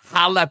the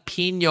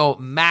jalapeno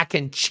mac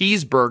and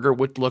cheeseburger,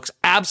 which looks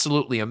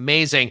absolutely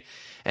amazing.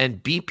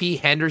 And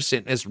BP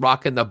Henderson is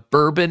rocking the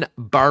bourbon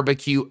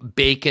barbecue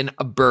bacon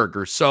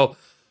burger. So,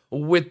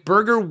 with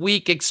Burger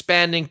Week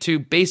expanding to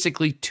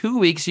basically 2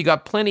 weeks, you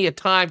got plenty of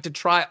time to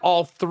try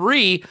all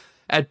three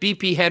at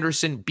BP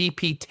Henderson,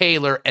 BP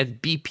Taylor, and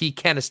BP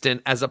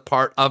Keniston as a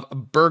part of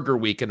Burger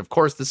Week. And of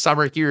course, the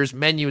Summer Here's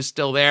menu is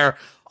still there.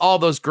 All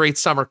those great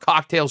summer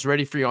cocktails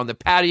ready for you on the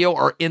patio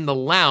or in the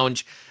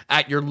lounge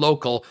at your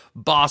local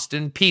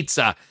Boston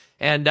Pizza.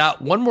 And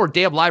one more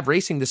day of live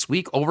racing this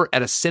week over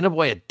at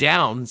Assiniboia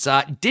Downs.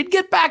 Did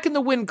get back in the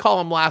win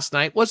column last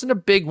night. Wasn't a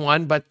big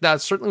one, but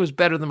certainly was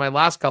better than my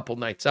last couple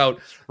nights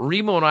out.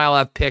 Remo and I'll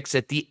have picks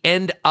at the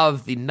end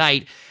of the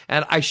night.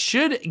 And I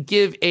should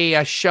give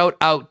a shout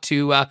out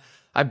to,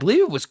 I believe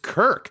it was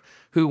Kirk,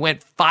 who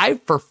went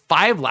 5 for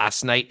 5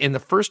 last night in the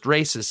first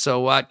races.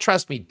 So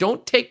trust me,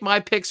 don't take my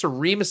picks or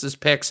Remus's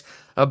picks,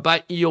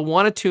 but you'll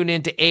want to tune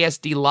in to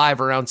ASD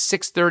Live around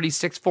 6:30,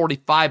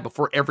 6:45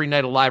 before every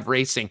night of live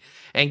racing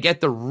and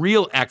get the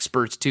real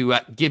experts to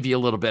give you a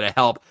little bit of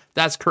help.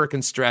 That's Kirk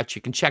and Stretch.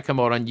 You can check him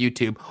out on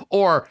YouTube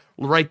or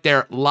right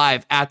there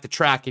live at the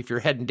track if you're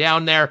heading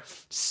down there.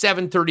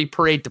 7:30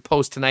 parade to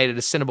post tonight at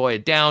Assiniboia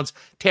Downs.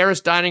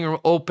 Terrace Dining Room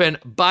open,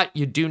 but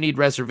you do need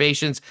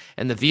reservations,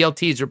 and the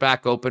VLTs are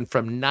back open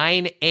from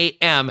 9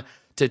 a.m.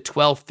 to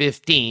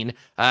 12:15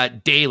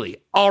 daily.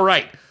 All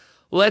right.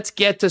 Let's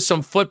get to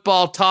some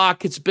football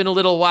talk. It's been a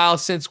little while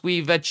since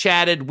we've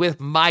chatted with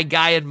my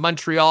guy in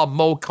Montreal,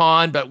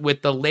 MoCon, but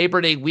with the Labor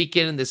Day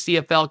weekend and the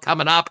CFL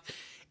coming up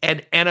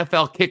and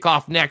NFL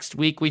kickoff next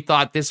week, we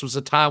thought this was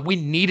a time we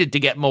needed to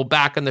get Mo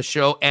back on the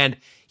show, and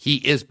he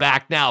is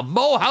back now.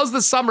 Mo, how's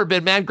the summer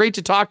been, man? Great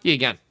to talk to you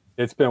again.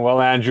 It's been well,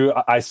 Andrew.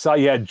 I saw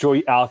you had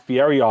Joey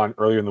Alfieri on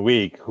earlier in the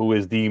week, who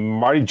is the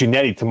Marty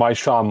Jannetty to my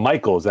Shawn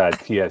Michaels at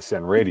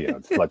TSN Radio,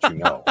 to let you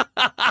know.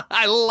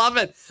 I love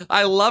it.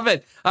 I love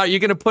it. Are you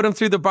going to put him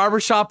through the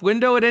barbershop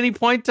window at any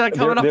point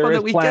coming up on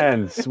the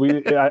weekend?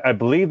 Plans. I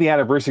believe the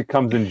anniversary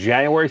comes in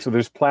January, so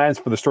there's plans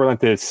for the storyline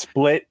to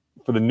split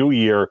for the new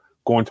year,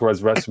 going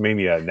towards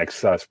WrestleMania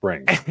next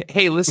spring.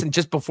 Hey, listen,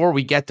 just before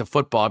we get to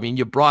football, I mean,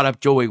 you brought up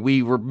Joey.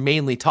 We were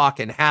mainly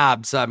talking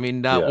Habs. I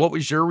mean, What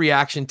was your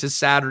reaction to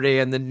Saturday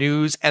and the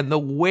news and the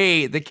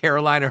way the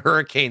Carolina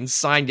Hurricanes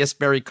signed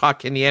Jesperi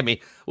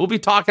Kotkaniemi? We'll be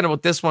talking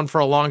about this one for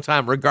a long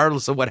time,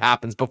 regardless of what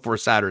happens before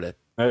Saturday.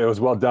 It was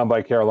well done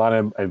by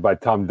Carolina and by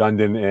Tom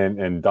Dundon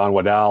and Don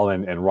Waddell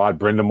and Rod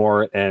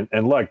Brindamore.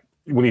 And look,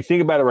 when you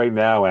think about it right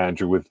now,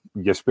 Andrew, with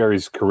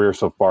Jesperi's career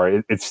so far,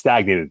 it's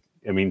stagnated.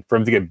 I mean, for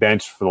him to get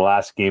benched for the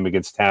last game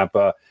against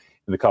Tampa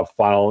in the Cup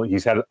final,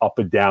 he's had an up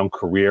and down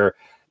career.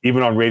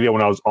 Even on radio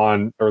when I was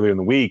on earlier in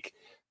the week,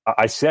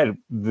 I said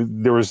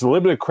there was a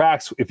little bit of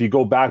cracks if you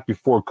go back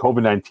before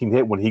COVID-19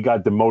 hit when he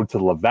got demoted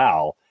to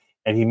Laval.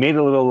 And he made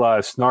a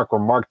little snark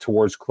remark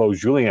towards Claude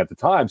Julien at the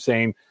time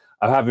saying,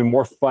 I'm having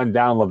more fun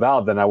down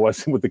Laval than I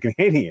was with the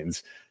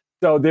Canadians.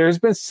 So there's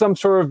been some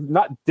sort of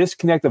not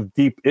disconnect of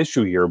deep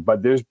issue here,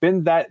 but there's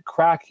been that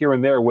crack here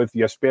and there with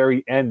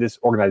Jesperi and this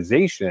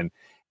organization.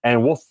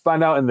 And we'll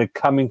find out in the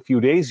coming few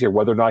days here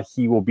whether or not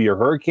he will be a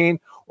Hurricane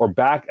or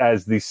back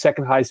as the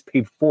second highest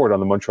paid forward on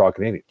the Montreal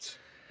Canadiens.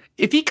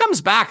 If he comes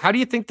back, how do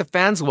you think the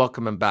fans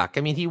welcome him back?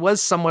 I mean, he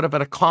was somewhat of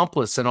an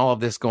accomplice in all of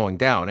this going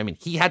down. I mean,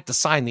 he had to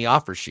sign the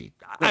offer sheet.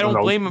 I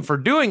don't blame him for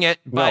doing it,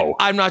 but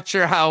I'm not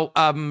sure how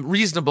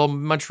reasonable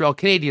Montreal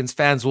Canadiens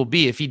fans will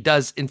be if he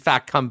does, in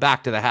fact, come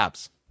back to the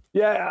Habs.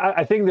 Yeah,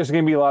 I think there's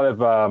going to be a lot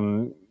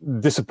of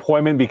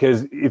disappointment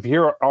because if you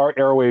hear our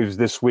airwaves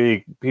this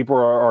week, people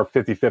are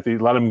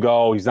 50-50. Let him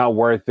go. He's not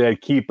worth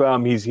it. Keep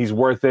him. He's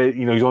worth it.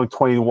 You know, he's only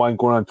 21,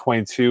 going on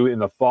 22 in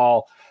the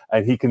fall,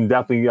 and he can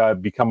definitely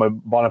become a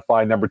bona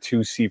fide number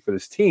 2 seed for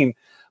this team.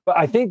 But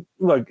I think,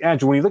 look,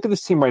 Andrew, when you look at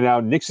this team right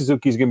now, Nick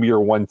Suzuki is going to be your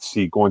 1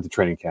 seed going to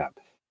training camp.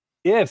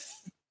 If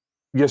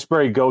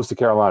Jesperi goes to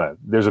Carolina,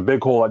 there's a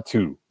big hole at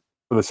 2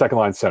 for the second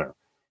line center.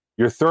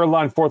 Your third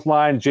line, fourth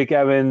line, Jake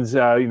Evans,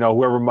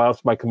 whoever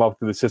else might come up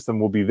through the system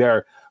will be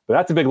there. But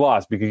that's a big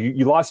loss because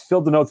you lost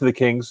Phil Deneau to the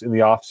Kings in the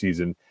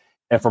offseason.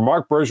 And for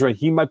Marc Bergevin,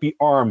 he might be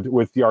armed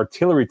with the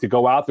artillery to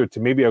go out there to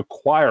maybe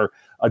acquire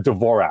a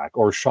Dvorak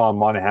or Sean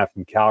Monahan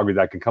from Calgary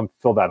that can come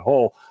fill that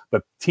hole.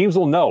 But teams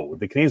will know.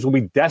 The Canadiens will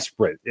be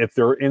desperate if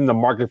they're in the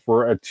market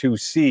for a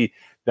 2C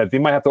that they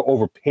might have to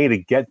overpay to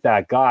get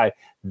that guy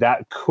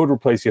that could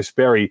replace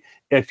Jesperi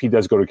if he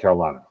does go to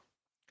Carolina.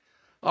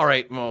 All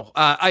right, Mo.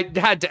 I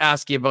had to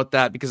ask you about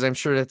that because I'm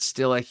sure that's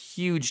still a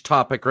huge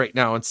topic right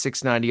now on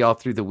 690 all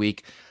through the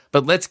week.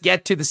 But let's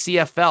get to the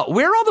CFL.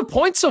 Where are all the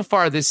points so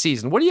far this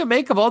season? What do you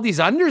make of all these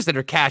unders that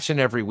are cashing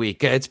every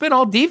week? It's been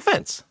all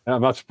defense.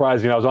 I'm not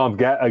surprised. I was on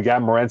Gab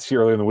Morency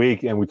earlier in the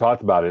week, and we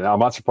talked about it. And I'm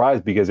not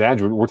surprised because,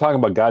 Andrew, we're talking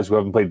about guys who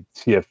haven't played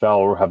CFL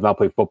or have not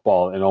played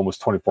football in almost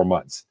 24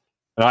 months.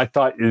 And I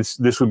thought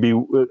this would be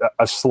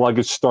a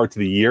sluggish start to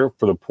the year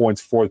for the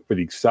points for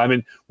the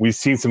excitement. We've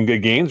seen some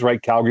good games,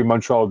 right? Calgary,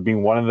 Montreal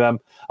being one of them.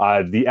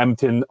 The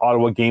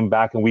Edmonton-Ottawa game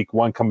back in week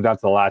 1 coming down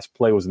to the last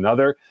play was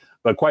another.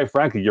 But quite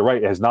frankly, you're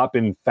right. It has not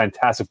been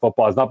fantastic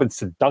football. It has not been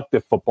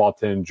seductive football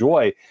to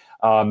enjoy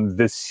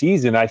this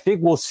season. I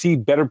think we'll see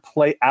better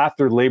play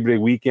after Labor Day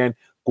weekend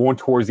going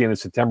towards the end of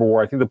September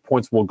where I think the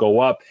points will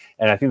go up.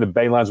 And I think the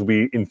betting lines will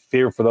be in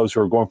favor for those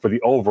who are going for the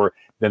over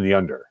than the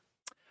under.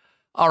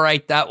 All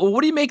right. Well, what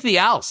do you make of the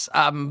Als?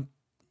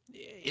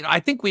 I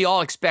think we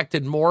all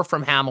expected more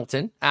from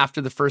Hamilton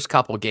after the first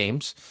couple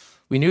games.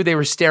 We knew they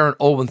were staring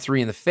 0-3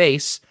 in the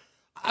face.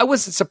 I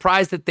wasn't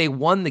surprised that they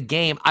won the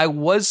game. I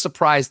was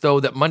surprised, though,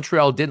 that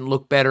Montreal didn't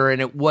look better and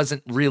it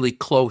wasn't really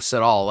close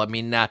at all. I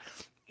mean, the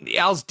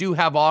Als do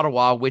have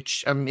Ottawa,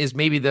 which is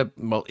maybe the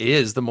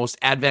most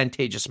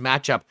advantageous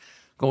matchup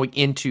going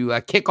into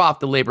kick off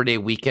the Labor Day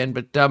weekend.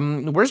 But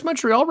where's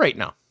Montreal right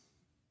now?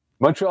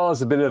 Montreal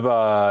is a bit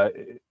of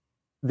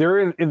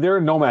they're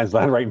in no man's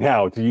land right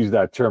now, to use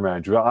that term,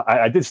 Andrew.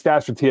 I did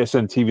stats for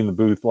TSN TV in the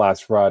booth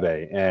last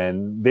Friday,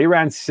 and they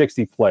ran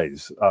 60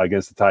 plays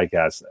against the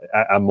Ticats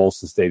at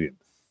Molson Stadium.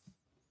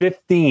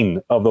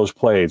 15 of those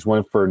plays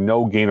went for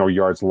no gain or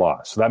yards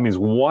lost. So that means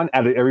 1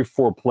 out of every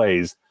 4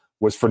 plays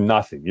was for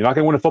nothing. You're not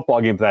going to win a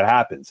football game if that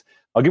happens.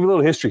 I'll give you a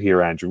little history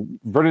here, Andrew.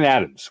 Vernon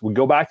Adams. We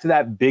go back to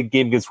that big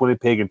game against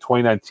Winnipeg in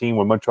 2019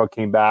 when Montreal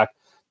came back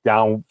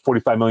down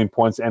 45 million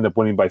points, ended up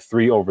winning by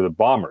 3 over the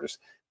Bombers.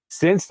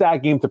 Since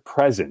that game to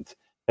present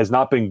has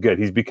not been good.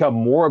 He's become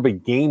more of a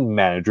game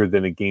manager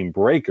than a game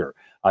breaker.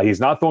 He's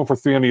not throwing for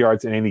 300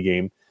 yards in any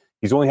game.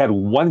 He's only had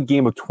 1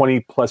 game of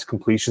 20-plus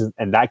completions,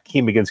 and that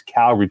came against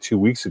Calgary 2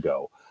 weeks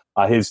ago.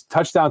 His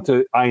touchdown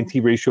to INT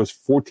ratio is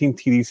 14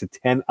 TDs to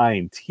 10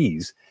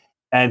 INTs,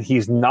 and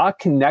he's not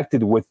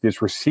connected with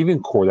this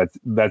receiving core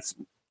that's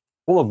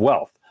full of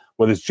wealth,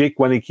 whether it's Jake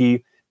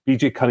Wenicky,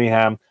 BJ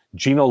Cunningham,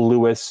 Geno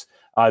Lewis,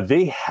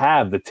 They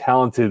have the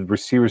talented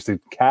receivers to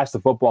catch the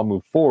football and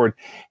move forward.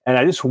 And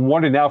I just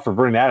wonder now for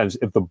Vernon Adams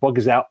if the bug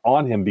is out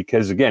on him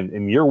because, again,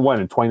 in year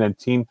one in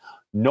 2019,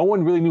 no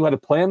one really knew how to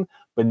play him.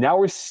 But now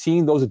we're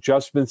seeing those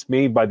adjustments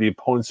made by the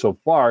opponents so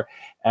far.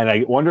 And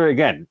I wonder,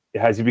 again,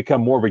 has he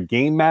become more of a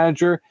game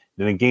manager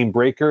than a game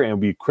breaker? And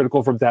it'll be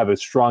critical for him to have a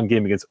strong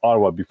game against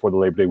Ottawa before the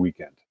Labor Day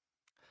weekend.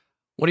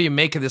 What do you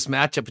make of this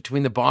matchup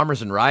between the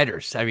Bombers and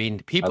Riders? I mean,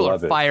 people are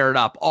fired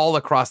up all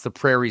across the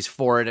prairies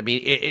for it. I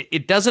mean,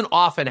 it doesn't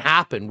often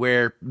happen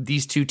where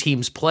these two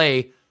teams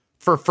play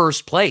for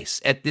first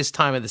place at this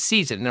time of the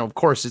season. Now, of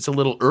course, it's a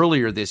little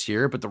earlier this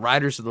year, but the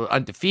Riders are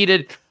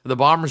undefeated. The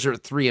Bombers are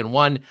at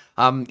 3-1.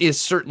 Is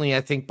certainly,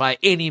 I think, by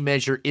any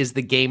measure, is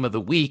the game of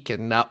the week.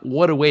 And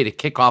what a way to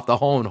kick off the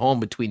home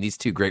between these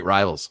two great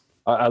rivals.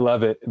 I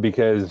love it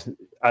because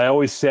I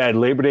always said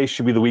Labor Day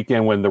should be the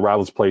weekend when the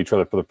rivals play each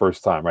other for the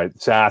first time, right?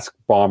 Sask,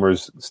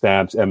 Bombers,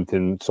 Stamps,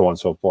 Edmonton, so on and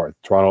so forth.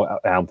 Toronto,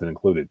 Hamilton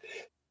included.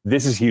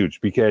 This is huge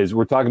because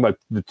we're talking about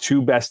the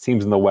two best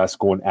teams in the West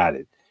going at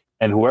it.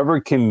 And whoever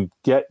can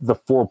get the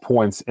 4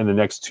 points in the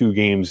next two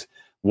games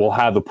will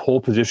have the pole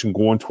position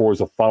going towards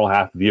the final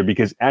half of the year.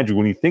 Because, Andrew,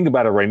 when you think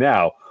about it right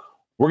now,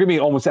 we're going to be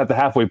almost at the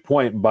halfway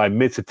point by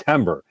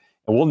mid-September.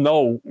 And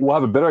we'll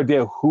have a better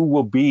idea of who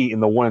will be in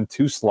the 1 and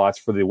 2 slots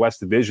for the West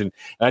Division.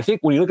 And I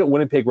think when you look at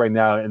Winnipeg right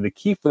now, and the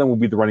key for them will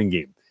be the running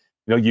game.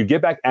 You know, you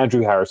get back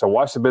Andrew Harris. I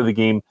watched a bit of the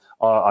game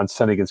on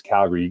Sunday against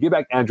Calgary. You get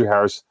back Andrew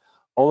Harris,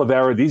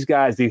 Oliveira, these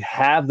guys, they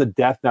have the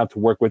depth now to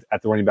work with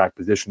at the running back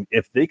position.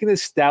 If they can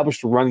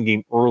establish the running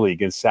game early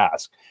against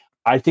Sask,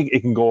 I think it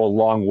can go a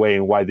long way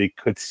in why they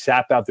could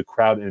sap out the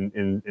crowd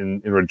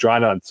in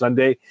Regina on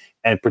Sunday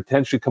and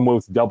potentially come away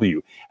with a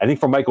W. I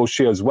think for Mike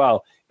O'Shea as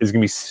well is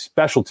going to be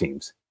special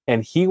teams.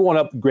 And he won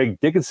up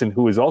Greg Dickinson,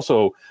 who is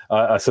also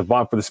a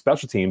savant for the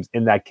special teams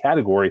in that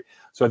category.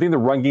 So I think the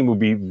run game would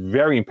be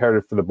very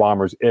imperative for the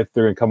Bombers if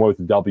they're going to come away with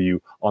a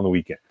W on the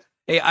weekend.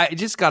 Hey, I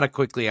just got to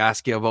quickly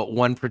ask you about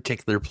one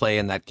particular play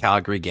in that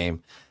Calgary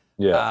game.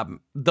 Yeah.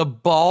 The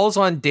balls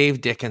on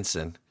Dave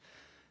Dickinson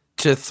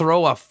to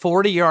throw a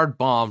 40-yard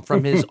bomb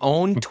from his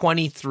own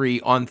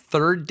 23 on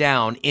third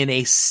down in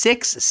a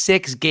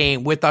 6-6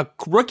 game with a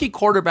rookie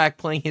quarterback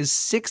playing his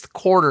sixth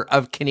quarter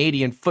of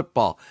Canadian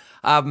football.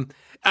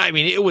 I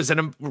mean, it was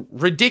a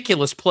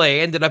ridiculous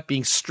play, ended up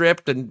being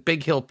stripped, and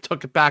Big Hill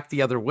took it back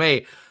the other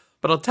way.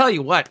 But I'll tell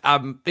you what,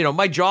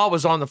 my jaw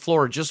was on the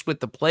floor just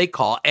with the play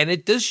call, and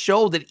it does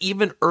show that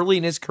even early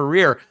in his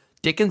career,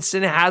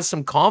 Dickinson has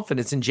some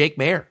confidence in Jake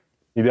Maier.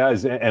 He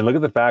does. And look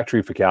at the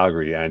factory for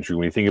Calgary, Andrew,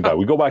 when you think about it.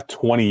 We go back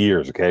 20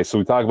 years, okay? So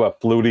we talk about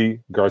Flutie,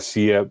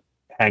 Garcia,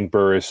 Hank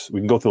Burris. We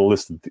can go through the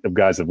list of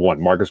guys that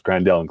won, Marcus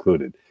Crandell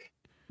included.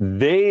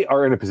 They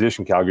are in a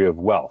position, Calgary, of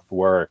wealth,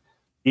 where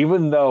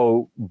even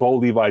though Bo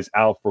Levi's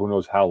out for who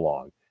knows how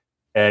long,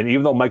 and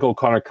even though Michael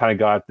O'Connor kind of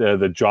got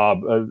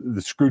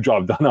the screw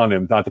job done on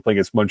him not to play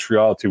against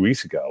Montreal 2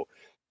 weeks ago,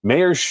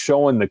 Maier's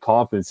showing the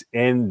confidence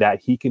in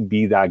that he can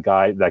be that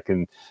guy that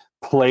can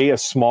play a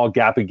small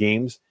gap of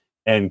games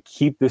and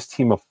keep this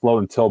team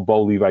afloat until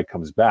Bo Levi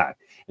comes back.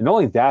 And not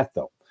only that,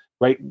 though,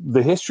 right?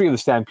 The history of the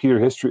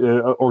Stampeder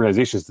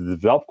organization is to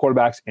develop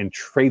quarterbacks and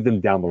trade them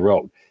down the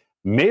road.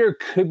 Maier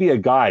could be a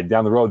guy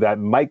down the road that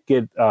might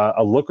get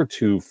a look or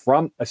two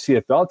from a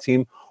CFL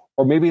team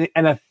or maybe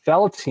an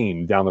NFL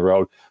team down the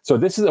road. So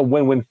this is a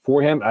win-win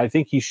for him. I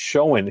think he's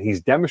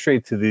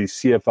demonstrated to the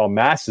CFL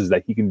masses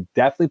that he can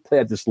definitely play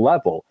at this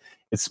level.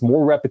 It's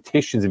more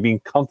repetitions and being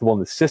comfortable in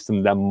the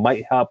system that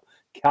might help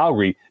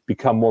Calgary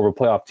become more of a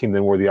playoff team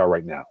than where they are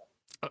right now.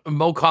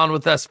 Mo Khan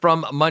with us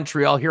from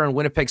Montreal here on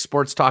Winnipeg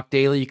Sports Talk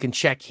Daily. You can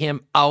check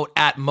him out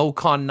at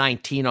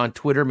MoCon19 on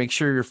Twitter. Make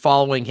sure you're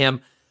following him.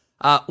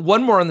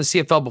 One more on the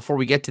CFL before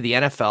we get to the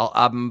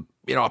NFL.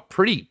 A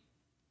pretty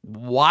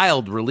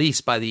wild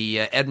release by the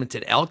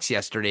Edmonton Elks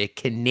yesterday. A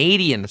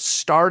Canadian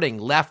starting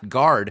left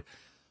guard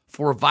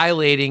for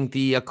violating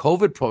the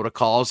COVID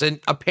protocols and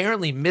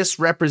apparently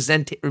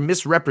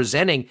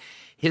misrepresenting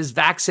his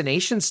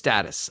vaccination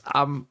status.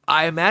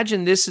 I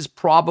imagine this is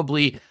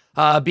probably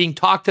being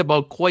talked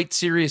about quite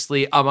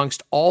seriously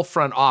amongst all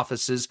front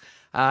offices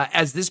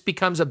as this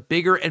becomes a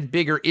bigger and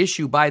bigger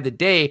issue by the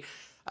day.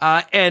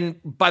 And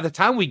by the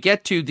time we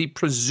get to the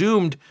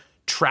presumed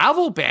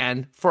travel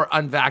ban for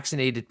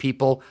unvaccinated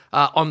people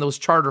on those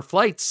charter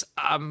flights,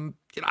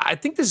 I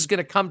think this is going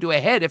to come to a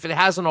head if it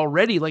hasn't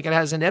already, like it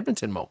has in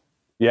Edmonton, Mo.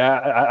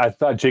 Yeah, I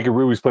thought Jacob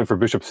Ruby's playing for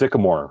Bishop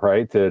Sycamore,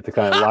 right, to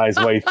kind of lie his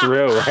way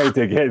through, right,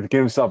 to get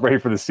himself ready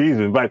for the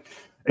season. But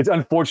it's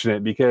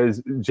unfortunate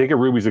because Jacob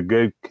Ruby's a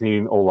good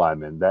Canadian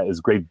O-lineman. That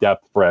is great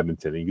depth for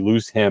Edmonton. And you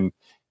lose him,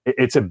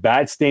 it's a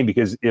bad stain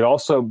because it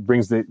also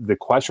brings the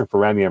question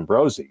for Randy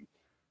Ambrosie.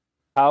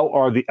 How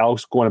are the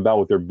Elks going about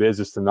with their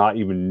business to not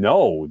even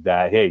know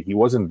that, hey, he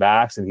wasn't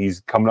vaxxed and he's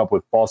coming up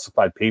with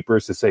falsified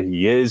papers to say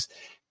he is?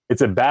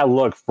 It's a bad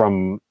look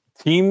from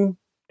team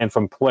and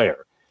from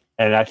player.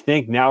 And I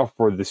think now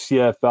for the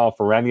CFL,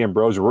 for Randy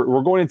Ambrosie,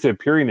 we're going into a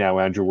period now,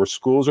 Andrew, where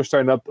schools are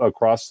starting up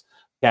across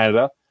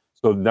Canada.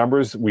 So the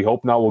numbers, we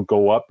hope now, will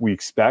go up, we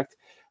expect.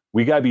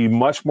 We got to be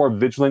much more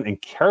vigilant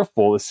and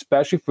careful,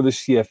 especially for the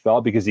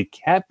CFL, because he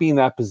can't be in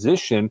that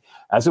position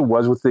as it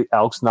was with the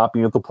Elks not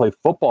being able to play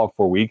football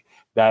for a week,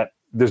 that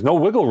there's no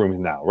wiggle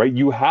room now, right?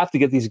 You have to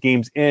get these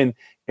games in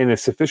a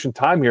sufficient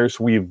time here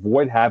so we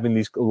avoid having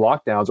these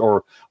lockdowns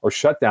or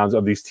shutdowns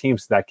of these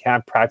teams that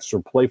can't practice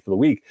or play for the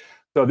week.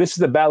 So this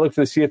is a bad look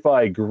for the CFL,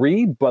 I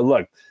agree. But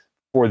look,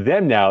 for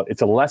them now,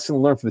 it's a lesson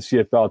learned for the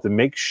CFL to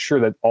make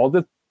sure that all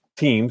the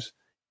teams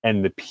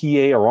and the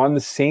PA are on the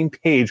same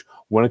page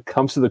when it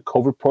comes to the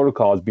COVID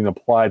protocols being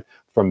applied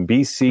from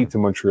BC to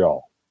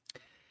Montreal.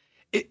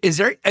 Is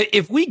there,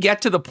 if we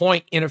get to the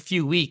point in a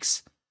few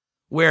weeks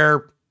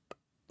where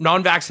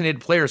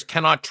non-vaccinated players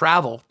cannot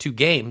travel to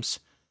games,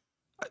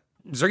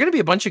 is there going to be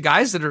a bunch of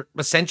guys that are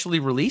essentially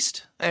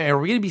released? Are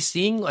we going to be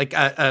seeing like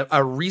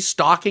a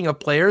restocking of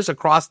players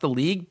across the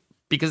league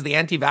because the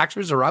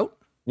anti-vaxxers are out?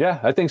 Yeah,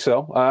 I think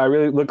so. I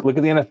really look at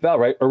the NFL,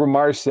 right? Urban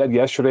Meyer said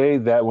yesterday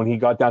that when he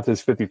got down to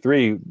his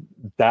 53,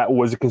 that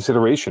was a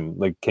consideration.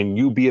 Like, can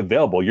you be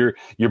available? Your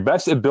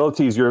best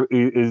ability is your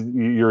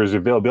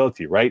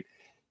availability, right?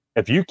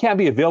 If you can't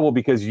be available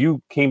because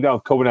you came down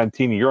with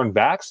COVID-19 and you're on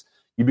vax,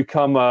 you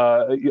become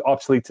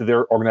obsolete to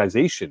their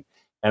organization.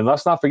 And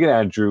let's not forget,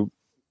 Andrew,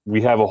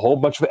 we have a whole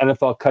bunch of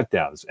NFL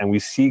cutdowns, and we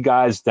see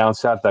guys down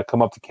south that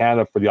come up to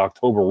Canada for the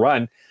October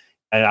run.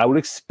 And I would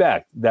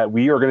expect that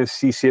we are going to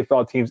see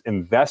CFL teams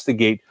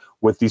investigate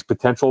with these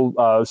potential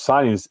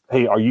signings.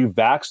 Hey, are you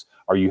vaxxed?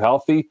 Are you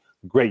healthy?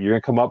 Great. You're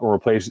going to come up and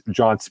replace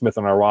John Smith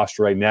on our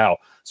roster right now.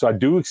 So I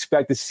do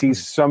expect to see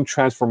some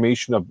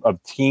transformation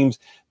of teams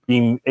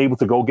being able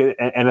to go get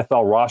an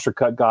NFL roster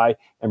cut guy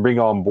and bring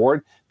on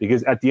board.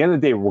 Because at the end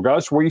of the day,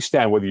 regardless of where you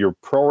stand, whether you're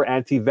pro or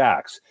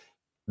anti-vax,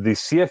 the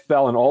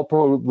CFL and all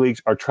pro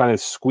leagues are trying to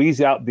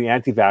squeeze out the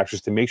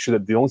anti-vaxxers to make sure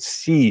that they don't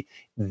see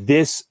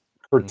this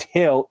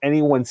curtail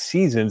anyone's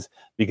seasons,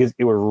 because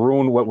it would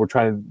ruin what we're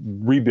trying to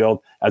rebuild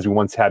as we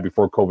once had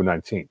before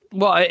COVID-19.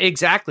 Well,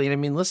 exactly. And I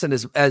mean, listen,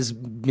 as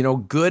you know,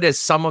 good as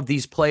some of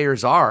these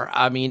players are,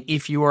 I mean,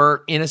 if you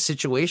are in a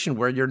situation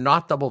where you're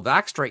not double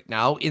vaxxed right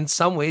now, in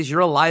some ways you're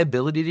a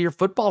liability to your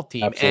football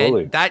team.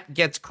 Absolutely. And that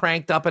gets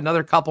cranked up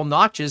another couple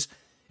notches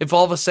if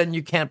all of a sudden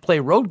you can't play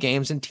road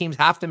games and teams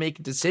have to make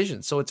a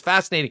decision. So it's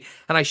fascinating.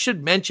 And I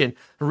should mention,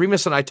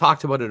 Remus and I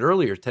talked about it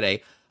earlier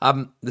today,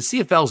 the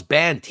CFL's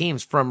banned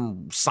teams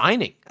from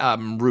signing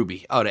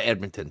Ruby out of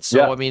Edmonton. So,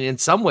 yeah. I mean, in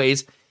some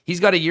ways, he's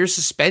got a year's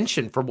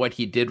suspension for what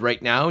he did right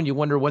now, and you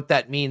wonder what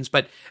that means.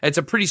 But it's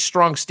a pretty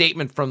strong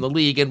statement from the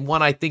league, and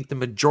one I think the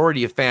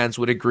majority of fans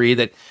would agree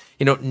that,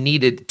 you know,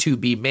 needed to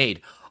be made.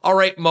 All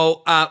right,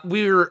 Mo,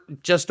 we're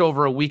just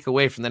over a week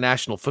away from the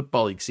National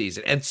Football League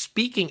season. And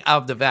speaking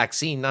of the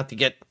vaccine, not to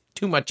get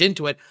too much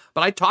into it,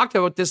 but I talked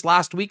about this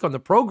last week on the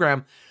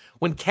program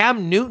when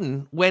Cam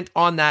Newton went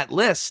on that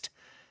list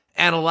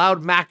and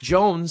allowed Mac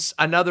Jones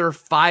another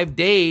 5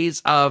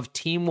 days of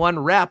Team 1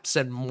 reps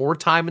and more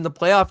time in the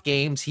playoff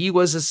games. He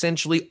was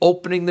essentially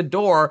opening the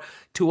door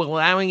to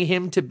allowing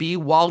him to be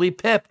Wally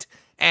pipped.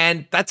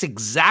 And that's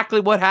exactly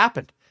what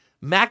happened.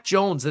 Mac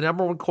Jones, the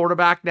number one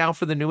quarterback now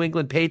for the New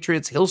England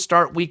Patriots, he'll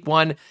start week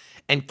 1,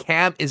 and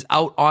Cam is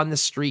out on the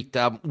street.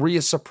 Were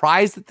you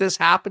surprised that this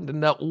happened?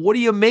 And what do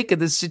you make of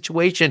this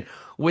situation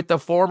with the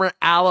former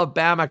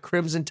Alabama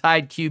Crimson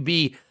Tide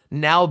QB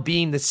now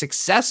being the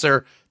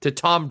successor to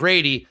Tom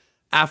Brady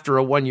after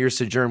a 1-year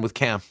sojourn with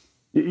Cam?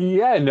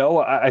 Yeah, no,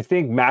 I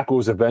think Mac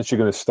was eventually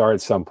going to start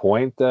at some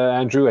point,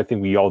 Andrew. I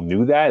think we all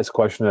knew that. It's a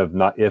question of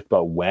not if,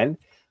 but when.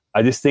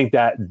 I just think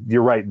that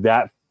you're right.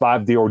 That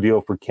 5-day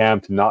ordeal for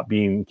Cam to not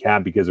be in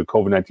camp because of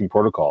COVID-19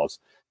 protocols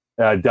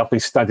definitely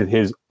stunted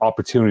his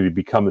opportunity to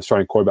become the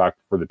starting quarterback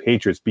for the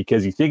Patriots.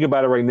 Because you think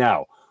about it right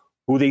now,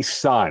 who they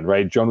signed,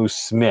 right? Jonnu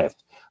Smith,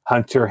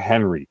 Hunter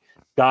Henry,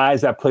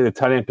 guys that play the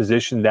tight end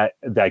position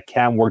that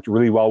Cam worked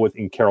really well with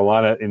in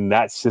Carolina in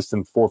that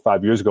system 4 or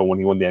 5 years ago when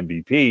he won the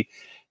MVP.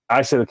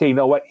 I said, okay, you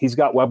know what? He's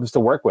got weapons to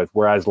work with,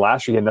 whereas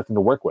last year he had nothing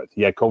to work with.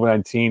 He had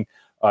COVID-19.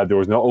 There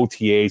was no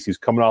OTAs. He's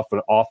coming off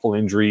an awful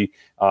injury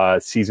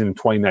season in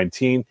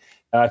 2019.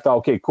 And I thought,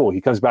 okay, cool. He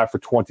comes back for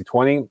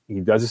 2020. He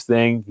does his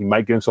thing. He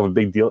might get himself a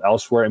big deal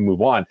elsewhere and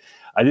move on.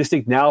 I just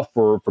think now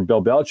for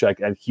Bill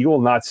Belichick, and he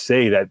will not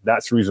say that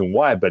that's the reason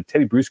why, but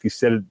Teddy Bruschi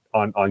said it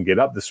on Get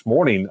Up this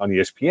morning on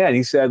ESPN.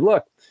 He said,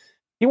 look,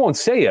 he won't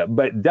say it,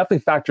 but definitely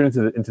factor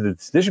into the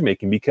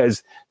decision-making,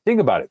 because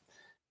think about it.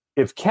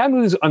 If Cam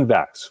Newton is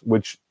unvaxxed,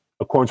 which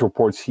according to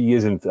reports he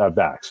isn't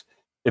vaxxed,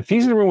 if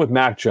he's in the room with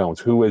Mac Jones,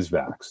 who is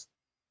vaxxed,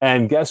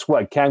 and guess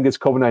what? Cam gets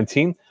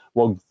COVID-19,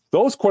 well,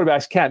 those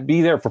quarterbacks can't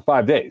be there for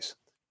 5 days.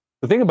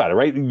 So think about it,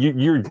 right?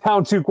 You're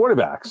down 2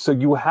 quarterbacks. So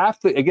you have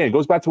to, again, it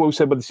goes back to what we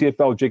said about the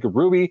CFL with Jacob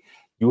Ruby.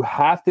 You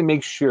have to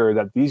make sure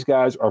that these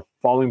guys are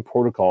following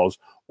protocols,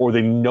 or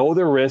they know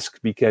their risk,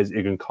 because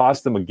it can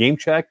cost them a game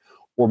check,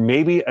 or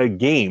maybe a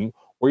game,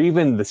 or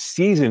even the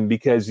season,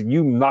 because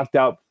you knocked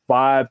out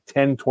 5,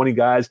 10, 20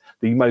 guys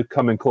that you might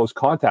come in close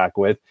contact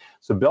with.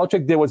 So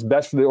Belichick did what's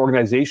best for the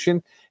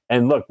organization.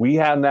 And look, we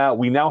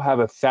now have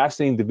a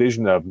fascinating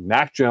division of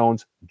Mac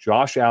Jones,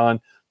 Josh Allen,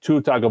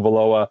 Tua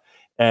Tagovailoa,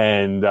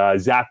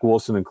 and Zach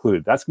Wilson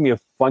included. That's going to be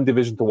a fun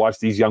division to watch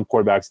these young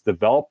quarterbacks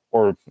develop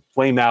or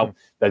flame out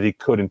that they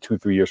could in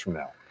 2-3 years from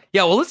now.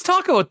 Yeah, well, let's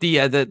talk about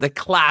the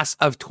class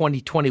of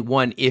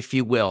 2021, if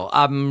you will.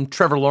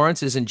 Trevor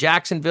Lawrence is in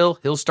Jacksonville.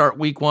 He'll start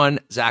week 1.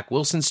 Zach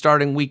Wilson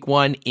starting week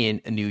 1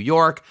 in New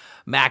York.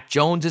 Mac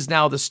Jones is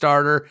now the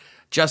starter.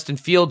 Justin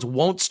Fields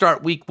won't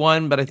start week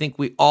 1, but I think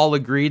we all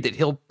agree that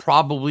he'll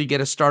probably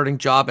get a starting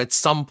job at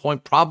some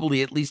point,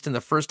 probably at least in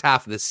the first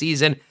half of the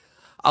season.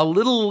 A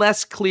little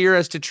less clear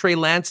as to Trey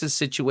Lance's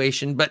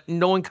situation, but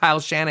knowing Kyle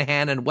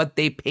Shanahan and what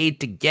they paid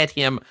to get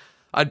him,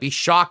 I'd be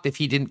shocked if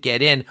he didn't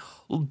get in.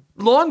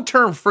 Long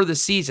term for the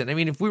season, I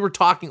mean, if we were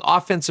talking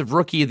offensive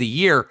rookie of the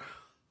year,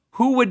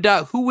 who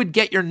would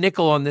get your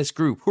nickel on this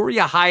group? Who are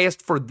you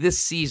highest for this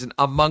season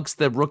amongst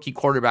the rookie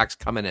quarterbacks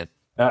coming in?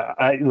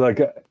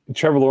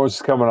 Trevor Lawrence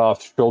is coming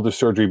off shoulder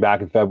surgery back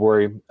in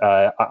February.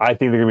 I think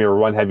they're going to be a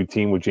run-heavy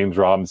team with James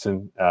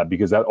Robinson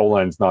because that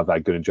O-line is not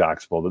that good in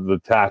Jacksonville. The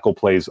tackle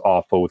plays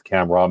awful with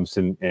Cam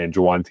Robinson and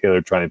Jawan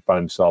Taylor trying to find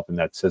himself in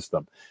that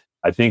system.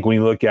 I think when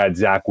you look at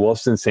Zach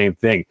Wilson, same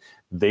thing.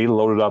 They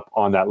loaded up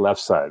on that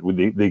left side.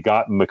 They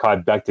got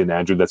Mekhi Becton,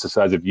 Andrew, that's the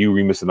size of you,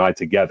 Remus, and I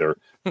together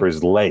for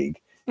his leg.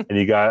 And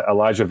you got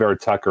Elijah Vera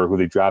Tucker, who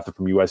they drafted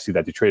from USC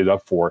that they traded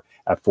up for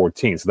at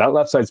 14. So that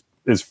left side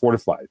is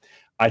fortified.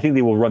 I think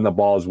they will run the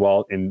ball as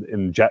well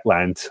in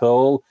Jetland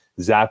until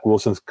Zach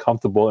Wilson's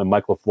comfortable in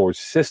Mike LaFleur's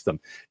system.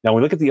 Now,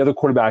 when we look at the other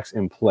quarterbacks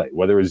in play,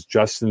 whether it's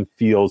Justin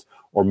Fields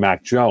or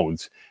Mac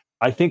Jones,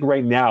 I think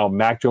right now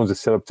Mac Jones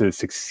is set up to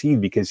succeed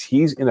because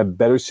he's in a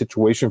better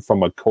situation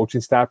from a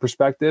coaching staff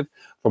perspective,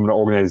 from an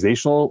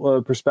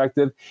organizational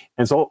perspective,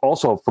 and so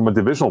also from a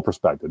divisional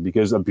perspective.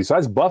 Because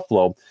besides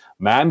Buffalo,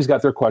 Miami's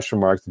got their question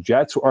marks. The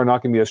Jets are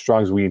not going to be as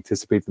strong as we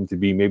anticipate them to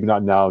be, maybe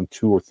not now in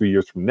 2 or 3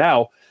 years from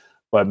now.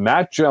 But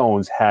Mac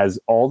Jones has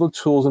all the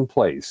tools in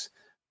place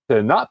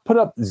to not put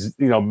up,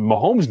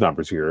 Mahomes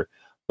numbers here,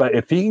 but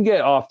if he can get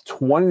off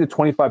 20 to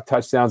 25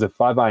 touchdowns and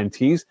 5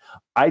 INTs,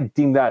 I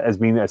deem that as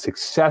being a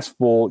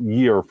successful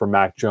year for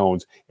Mac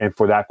Jones and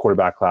for that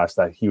quarterback class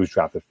that he was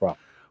drafted from.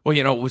 Well,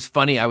 it was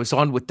funny. I was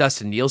on with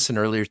Dustin Nielsen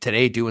earlier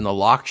today doing the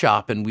lock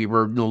shop, and we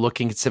were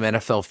looking at some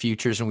NFL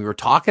futures, and we were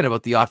talking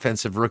about the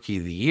offensive rookie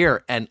of the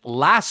year. And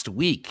last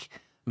week,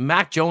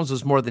 Mac Jones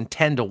was more than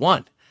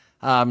 10-1.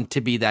 To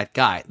be that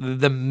guy.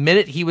 The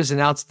minute he was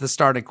announced the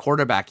starting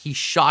quarterback, he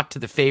shot to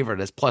the favorite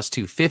as plus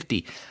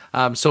 250.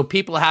 So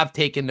people have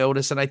taken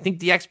notice, and I think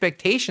the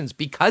expectations,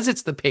 because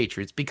it's the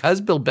Patriots,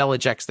 because Bill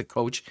Belichick's the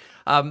coach,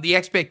 the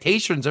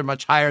expectations are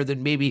much higher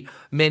than maybe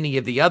many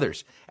of the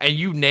others. And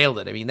you nailed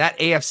it. I mean, that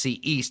AFC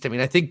East,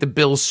 I think the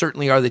Bills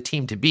certainly are the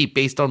team to beat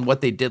based on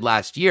what they did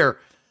last year.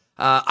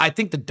 I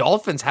think the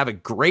Dolphins have a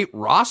great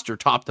roster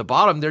top to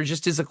bottom. There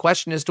just is a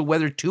question as to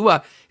whether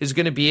Tua is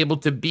going to be able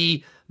to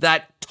be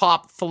that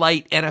top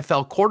flight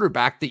NFL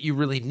quarterback that you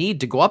really need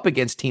to go up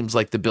against teams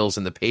like the Bills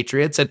and the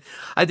Patriots. And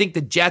I think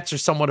the Jets are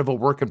somewhat of a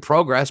work in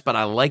progress, but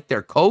I like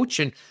their coach.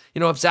 And,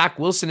 if Zach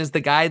Wilson is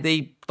the guy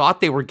they thought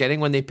they were getting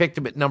when they picked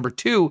him at number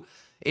 2,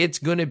 it's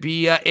going to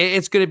be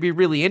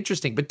really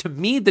interesting. But to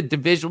me, the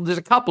division, there's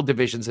a couple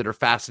divisions that are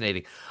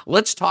fascinating.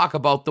 Let's talk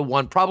about the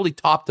one probably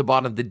top to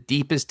bottom, the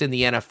deepest in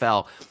the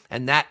NFL,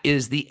 and that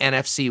is the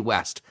NFC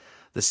West.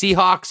 The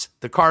Seahawks,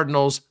 the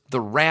Cardinals,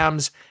 the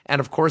Rams, and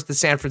of course the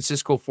San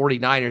Francisco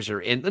 49ers are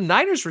in. The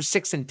Niners were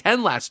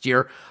 6-10 last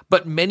year,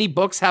 but many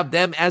books have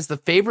them as the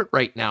favorite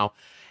right now.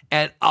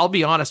 And I'll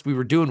be honest, we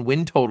were doing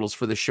win totals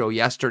for the show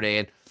yesterday,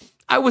 and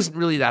I wasn't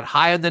really that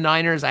high on the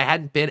Niners. I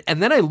hadn't been.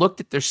 And then I looked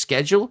at their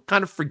schedule,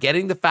 kind of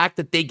forgetting the fact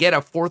that they get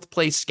a 4th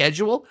place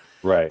schedule.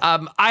 Right.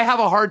 I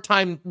have a hard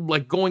time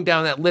going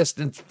down that list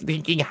and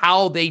thinking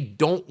how they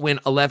don't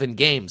win 11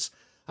 games.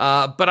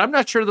 But I'm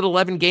not sure that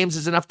 11 games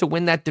is enough to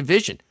win that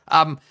division.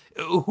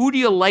 Who do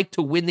you like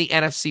to win the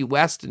NFC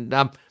West?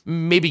 And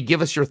maybe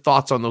give us your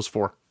thoughts on those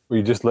 4. Well,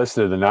 you just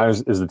listed the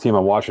Niners is the team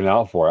I'm watching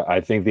out for. I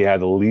think they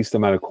had the least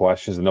amount of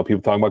questions. I know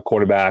people talking about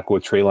quarterback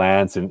with Trey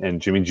Lance and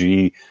Jimmy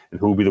G and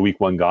who will be the week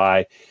 1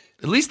 guy.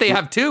 At least they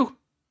have 2.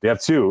 They have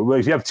 2. Well,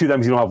 if you have 2, that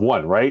means you don't have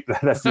 1, right?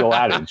 That's the old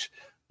adage.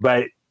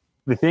 But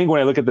the thing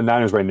when I look at the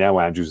Niners right now,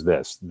 Andrew, is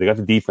this. They got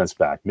the defense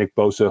back. Nick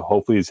Bosa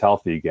hopefully is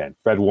healthy again.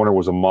 Fred Warner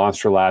was a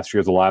monster last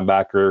year as a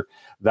linebacker.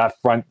 That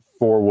front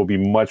 4 will be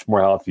much more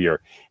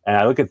healthier. And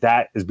I look at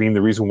that as being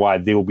the reason why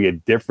they will be a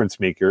difference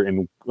maker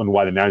and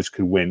why the Niners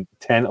could win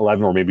 10,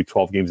 11, or maybe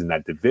 12 games in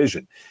that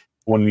division.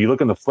 When you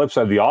look on the flip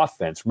side of the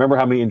offense, remember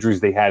how many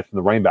injuries they had from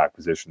the running back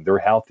position. They're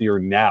healthier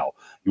now.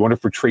 You wonder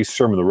for Trey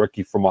Sermon, the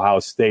rookie from Ohio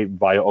State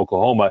via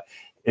Oklahoma,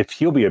 if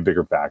he'll be a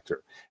bigger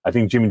factor. I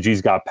think Jimmy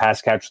G's got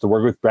pass catchers to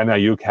work with. Brandon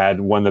Ayuk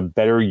had one of the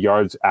better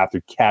yards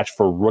after catch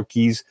for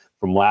rookies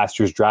from last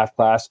year's draft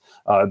class.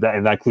 And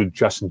that includes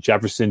Justin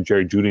Jefferson,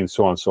 Jerry Jeudy, and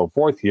so on and so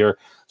forth here.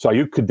 So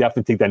you could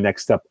definitely take that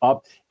next step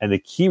up. And the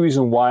key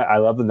reason why I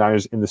love the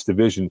Niners in this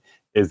division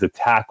is the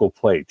tackle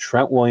play.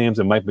 Trent Williams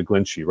and Mike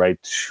McGlinchey,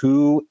 right?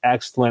 Two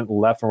excellent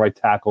left and right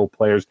tackle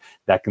players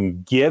that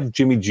can give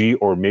Jimmy G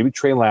or maybe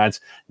Trey Lance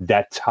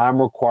that time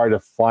required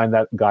to find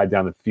that guy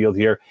down the field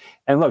here.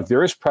 And look,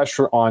 there is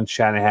pressure on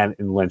Shanahan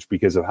and Lynch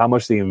because of how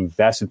much they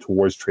invested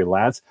towards Trey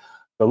Lance.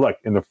 But look,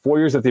 in the 4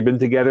 years that they've been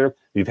together,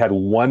 they've had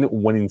one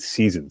winning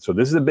season. So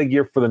this is a big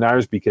year for the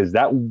Niners because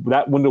that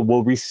window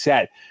will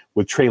reset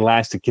with Trey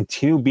Lance to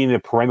continue being a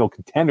perennial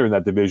contender in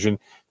that division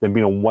than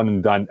being a one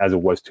and done as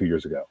it was 2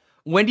 years ago.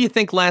 When do you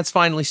think Lance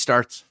finally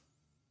starts?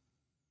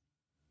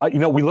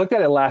 We looked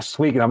at it last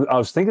week, and I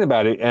was thinking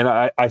about it, and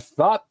I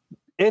thought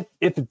if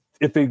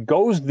it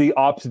goes the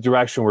opposite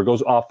direction where it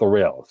goes off the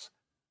rails,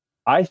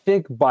 I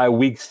think by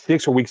week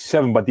 6 or week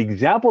 7. But the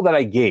example that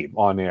I gave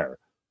on air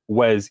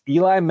was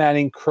Eli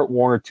Manning, Kurt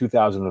Warner,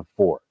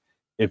 2004.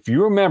 If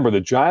you remember,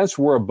 the Giants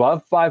were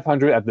above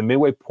 500 at the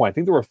midway point. I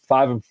think they were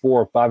 5-4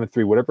 or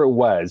 5-3, whatever it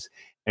was.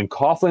 And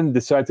Coughlin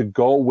decided to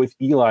go with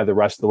Eli the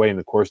rest of the way, and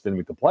of course didn't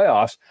make the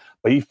playoffs,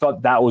 but he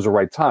felt that was the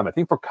right time. I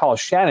think for Kyle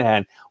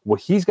Shanahan, what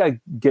he's got to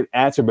get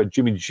answered by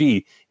Jimmy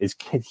G is,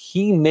 can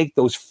he make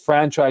those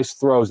franchise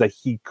throws that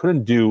he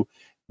couldn't do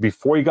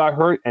before he got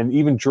hurt, and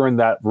even during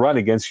that run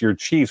against your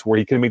Chiefs where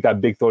he couldn't make that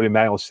big throw to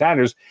Emmanuel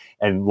Sanders,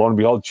 and lo and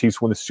behold, the Chiefs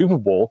win the Super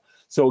Bowl.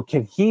 So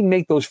can he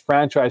make those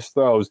franchise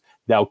throws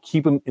that'll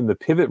keep him in the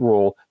pivot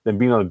role than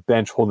being on the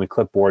bench holding a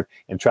clipboard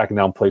and tracking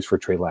down plays for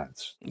Trey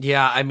Lance?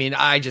 Yeah, I mean,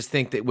 I just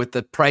think that with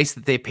the price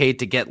that they paid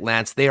to get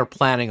Lance, they are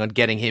planning on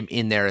getting him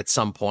in there at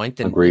some point.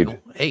 And, agreed.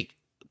 Hey,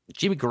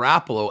 Jimmy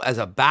Garoppolo as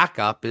a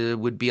backup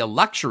would be a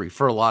luxury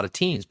for a lot of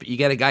teams, but you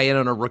get a guy in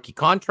on a rookie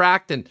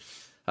contract. And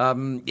I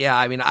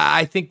mean,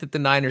 I think that the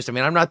Niners,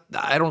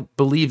 I don't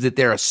believe that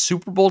they're a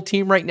Super Bowl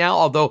team right now,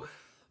 although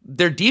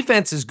their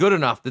defense is good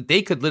enough that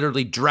they could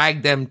literally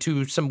drag them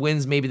to some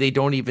wins maybe they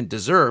don't even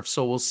deserve.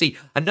 So we'll see.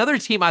 Another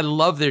team, I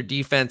love their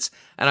defense,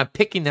 and I'm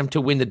picking them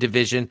to win the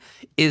division,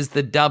 is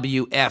the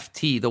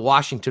WFT, the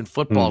Washington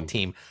football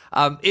team.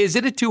 Is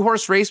it a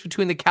two-horse race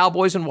between the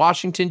Cowboys and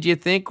Washington, do you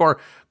think?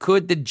 Or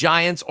could the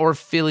Giants or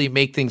Philly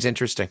make things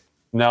interesting?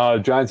 No,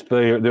 Giants,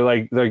 they're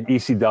like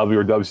ECW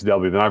or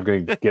WCW. They're not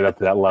going to get up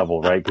to that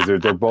level, right? Because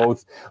they're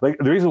both like,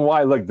 the reason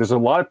why. Look, there's a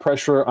lot of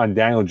pressure on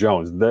Daniel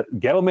Jones. The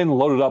Gettleman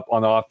loaded up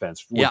on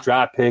offense with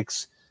draft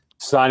picks,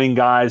 signing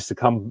guys to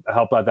come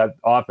help out that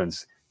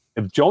offense.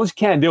 If Jones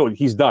can't do it,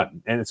 he's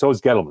done, and so is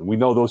Gettleman. We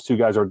know those two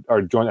guys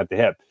are joined at the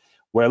hip.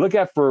 What I look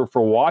at for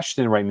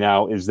Washington right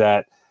now is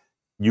that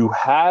you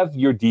have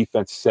your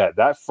defense set.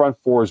 That front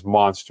four is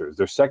monsters.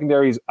 Their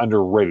secondary is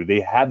underrated.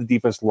 They have the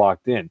defense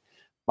locked in.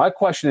 My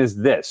question is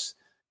this: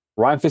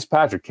 Ryan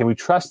Fitzpatrick, can we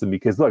trust them?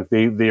 Because look,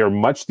 they are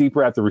much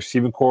deeper at the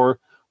receiving core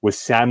with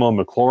Samuel and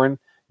McLaurin.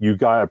 You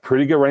got a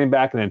pretty good running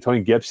back in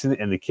Antonio Gibson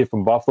and the kid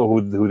from Buffalo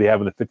who they have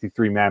in the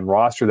 53-man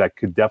roster that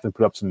could definitely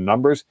put up some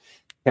numbers.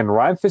 Can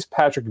Ryan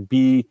Fitzpatrick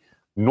be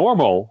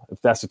normal,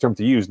 if that's the term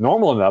to use,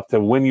 normal enough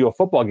to win you a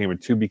football game or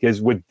two?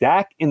 Because with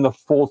Dak in the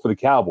fold for the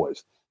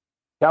Cowboys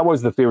are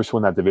the favorites to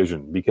win that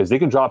division because they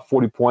can drop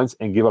 40 points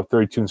and give up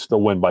 32 and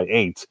still win by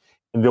 8,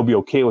 and they'll be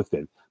okay with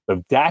it. But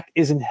if Dak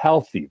isn't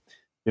healthy,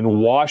 then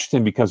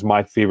Washington becomes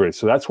my favorite.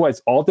 So that's why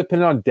it's all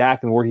dependent on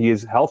Dak and where he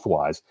is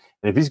health-wise.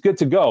 And if he's good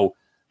to go,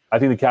 I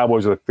think the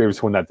Cowboys are the favorites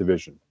to win that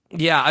division.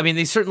 Yeah, I mean,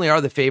 they certainly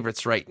are the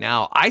favorites right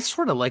now. I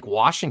sort of like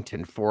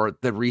Washington for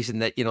the reason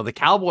that, the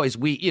Cowboys,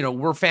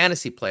 we're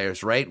fantasy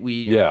players, right?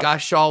 We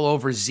gush all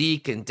over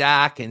Zeke and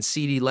Dak and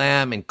CeeDee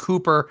Lamb and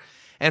Cooper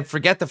and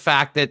forget the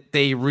fact that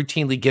they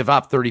routinely give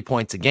up 30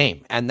 points a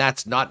game. And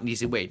that's not an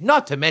easy way.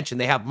 Not to mention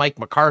they have Mike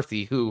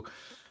McCarthy, who,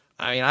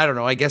 I don't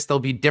know. I guess there'll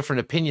be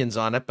different opinions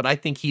on it, but I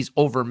think he's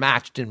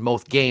overmatched in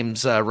most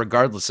games,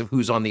 regardless of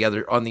who's on the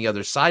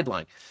other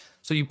sideline.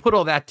 So you put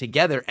all that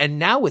together, and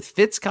now with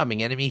Fitz coming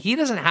in, he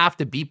doesn't have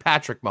to be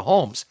Patrick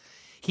Mahomes.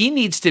 He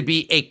needs to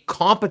be a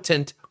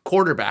competent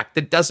quarterback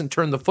that doesn't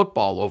turn the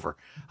football over.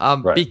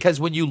 Right. Because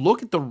when you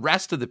look at the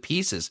rest of the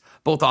pieces,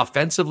 both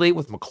offensively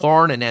with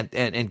McLaurin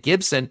and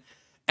Gibson,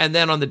 and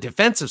then on the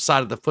defensive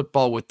side of the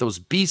football with those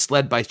beasts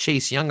led by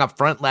Chase Young up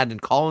front,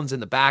 Landon Collins in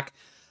the back.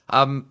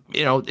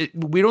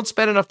 We don't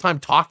spend enough time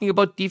talking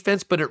about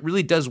defense, but it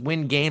really does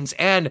win games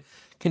and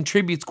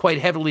contributes quite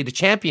heavily to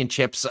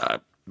championships,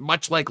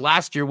 much like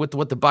last year with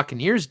what the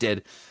Buccaneers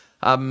did.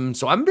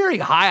 So I'm very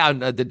high on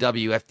the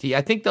WFT.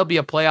 I think they'll be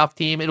a playoff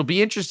team. It'll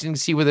be interesting to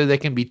see whether they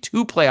can be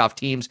two playoff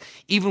teams,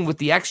 even with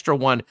the extra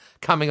one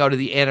coming out of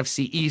the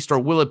NFC East, or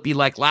will it be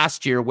like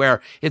last year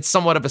where it's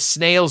somewhat of a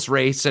snail's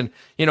race and,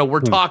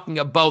 we're talking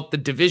about the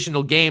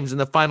divisional games in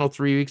the final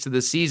 3 weeks of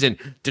the season,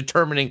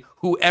 determining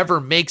whoever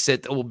makes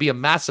it will be a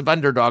massive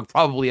underdog,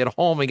 probably at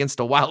home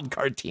against a wild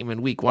card team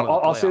in week one.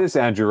 I'll say this,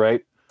 Andrew,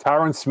 right?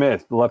 Tyron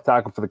Smith, the left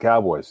tackle for the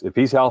Cowboys, if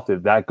he's healthy,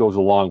 that goes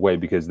a long way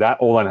because that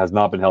O-line has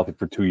not been healthy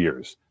for 2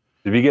 years.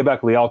 If you get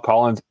back Leal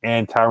Collins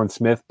and Tyron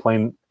Smith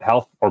playing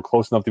health or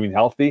close enough to being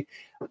healthy,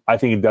 I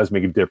think it does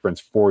make a difference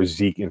for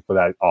Zeke and for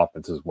that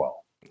offense as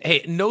well.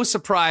 Hey, no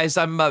surprise.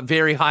 I'm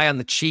very high on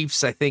the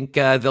Chiefs. I think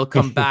they'll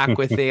come back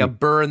with a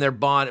burr in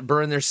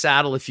their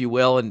saddle, if you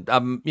will,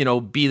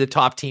 and be the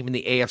top team in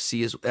the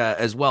AFC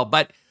as well.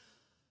 But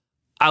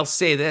I'll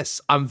say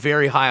this: I'm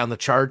very high on the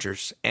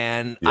Chargers,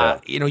 and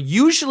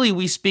usually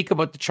we speak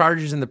about the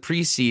Chargers in the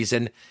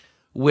preseason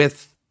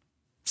with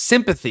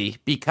sympathy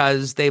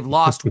because they've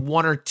lost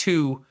one or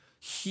two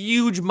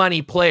huge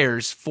money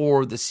players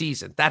for the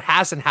season. That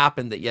hasn't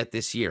happened yet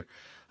this year.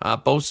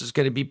 Bosa's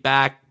going to be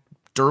back.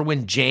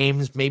 Derwin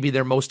James, maybe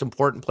their most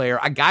important player,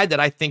 a guy that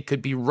I think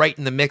could be right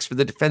in the mix for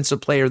the Defensive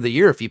Player of the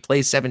Year if he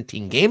plays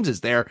 17 games is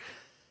there.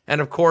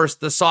 And, of course,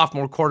 the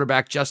sophomore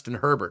quarterback, Justin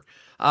Herbert.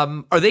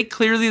 Are they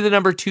clearly the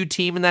number 2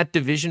 team in that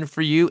division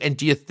for you? And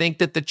do you think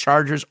that the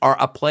Chargers are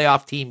a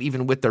playoff team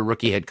even with their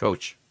rookie head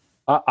coach?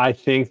 I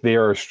think they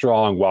are a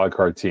strong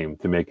wildcard team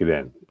to make it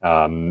in.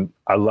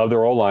 I love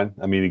their O-line.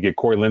 I mean, you get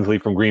Corey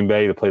Linsley from Green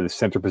Bay to play the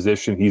center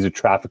position. He's a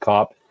traffic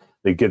cop.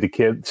 They get the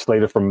kid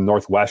Slater from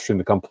Northwestern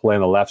to come play on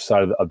the left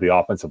side of the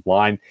offensive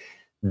line.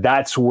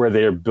 That's where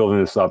they're building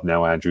this up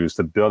now, Andrew, is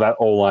to build that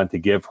O-line to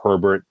give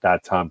Herbert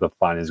that time to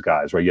find his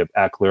guys, right? You have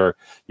Eckler,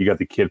 you got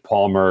the kid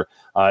Palmer.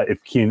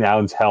 If Keenan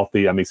Allen's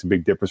healthy, that makes a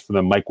big difference for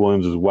them. Mike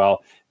Williams as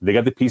well. They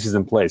got the pieces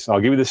in place. And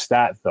I'll give you the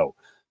stat, though.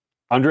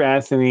 Under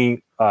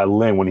Anthony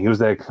Lynn, when he was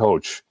the head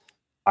coach,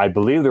 I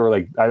believe they were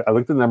I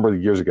looked at the number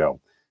years ago.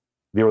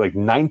 They were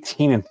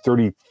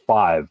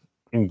 19-35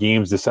 in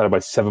games decided by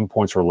 7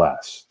 points or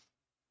less.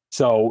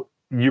 So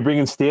you bring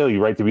in Staley,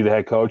 right, to be the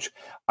head coach.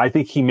 I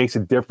think he makes a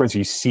difference.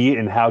 You see it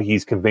in how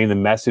he's conveying the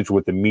message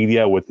with the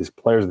media, with his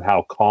players, and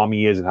how calm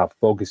he is and how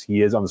focused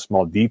he is on the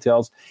small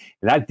details.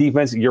 And that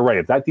defense, you're right,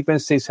 if that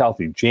defense stays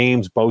healthy,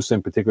 James, Bosa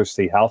in particular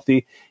stay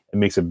healthy, it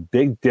makes a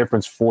big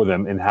difference for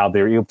them in how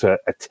they're able to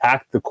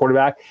attack the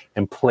quarterback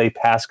and play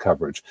pass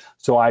coverage.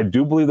 So I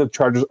do believe the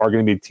Chargers are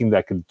going to be a team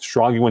that could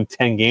strongly win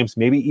 10 games,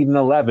 maybe even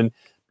 11,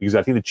 because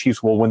I think the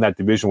Chiefs will win that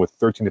division with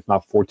 13, if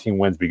not 14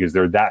 wins, because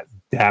they're that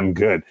damn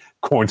good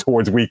going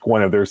towards week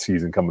 1 of their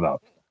season coming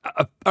up.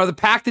 Are the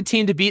Pack the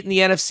team to beat in the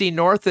NFC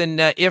North? And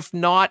if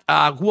not,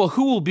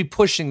 who will be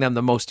pushing them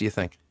the most, do you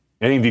think?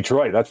 Any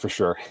Detroit, that's for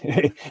sure.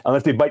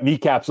 Unless they bite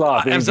kneecaps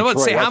off. I was about to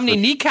say, how many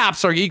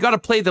kneecaps are you? You got to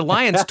play the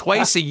Lions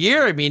twice a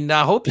year. I mean,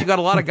 I hope you got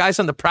a lot of guys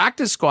on the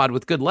practice squad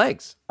with good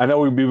legs. I know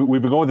we've been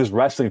going with this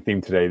wrestling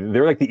theme today.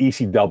 They're like the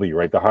ECW,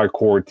 right? The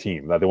hardcore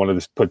team. They want to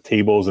just put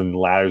tables and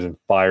ladders and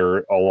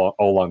fire all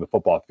along the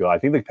football field. I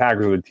think the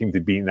Packers are the team to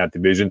beat in that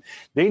division.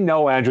 They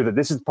know, Andrew, that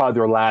this is probably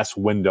their last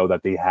window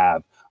that they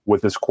have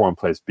with this core in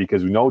place,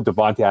 because we know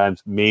Devontae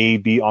Adams may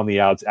be on the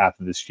outs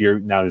after this year,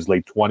 now in his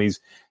late 20s.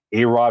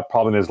 A-Rod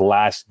probably in his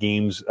last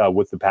games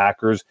with the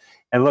Packers.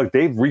 And look,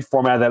 they've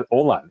reformatted that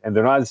O-line, and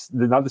they're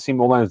not the same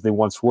O-line as they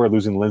once were,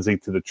 losing Lindsey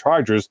to the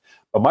Chargers.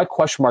 But my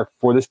question mark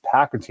for this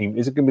Packer team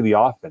isn't going to be the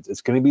offense.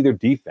 It's going to be their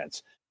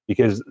defense,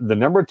 because the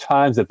number of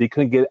times that they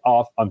couldn't get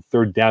off on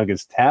third down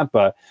against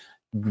Tampa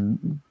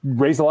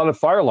raised a lot of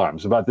fire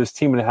alarms about this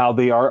team and how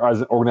they are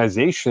as an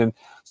organization.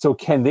 So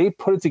can they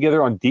put it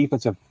together on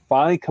defense and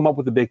finally come up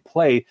with a big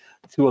play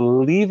to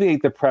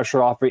alleviate the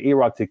pressure off of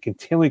A-Rod to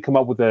continually come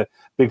up with a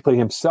big play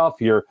himself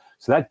here?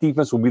 So that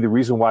defense will be the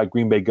reason why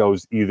Green Bay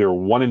goes either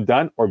one and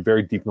done or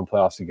very deep in the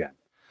playoffs again.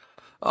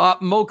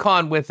 Mo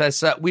Khan with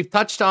us. We've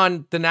touched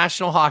on the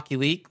National Hockey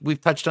League. We've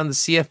touched on the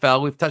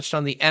CFL. We've touched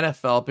on the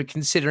NFL. But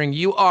considering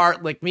you are,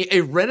 like me,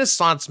 a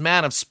renaissance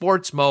man of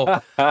sports,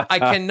 Mo, I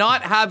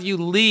cannot have you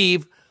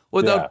leave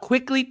without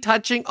quickly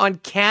touching on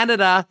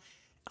Canada,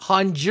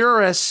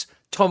 Honduras,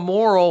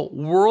 tomorrow,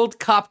 World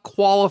Cup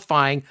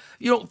qualifying.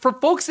 You know, for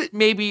folks that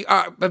maybe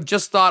have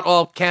just thought,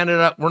 oh,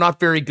 Canada, we're not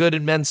very good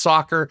in men's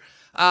soccer.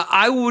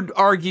 I would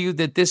argue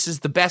that this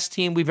is the best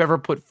team we've ever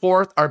put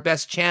forth, our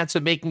best chance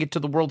of making it to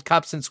the World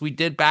Cup since we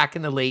did back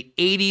in the late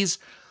 80s.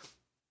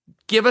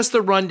 Give us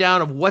the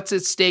rundown of what's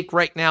at stake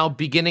right now,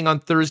 beginning on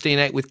Thursday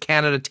night with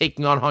Canada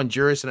taking on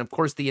Honduras, and of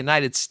course the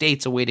United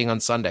States awaiting on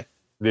Sunday.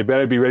 They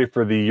better be ready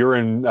for the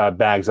urine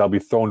bags I'll be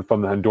throwing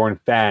from the Honduran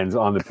fans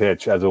on the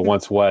pitch, as it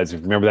once was.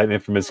 Remember that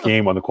infamous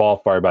game on the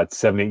qualifier about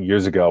 7-8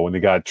 years ago when they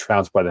got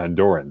trounced by the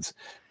Hondurans?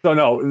 So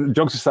no,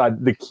 jokes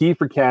aside, the key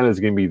for Canada is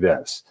going to be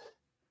this.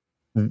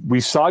 We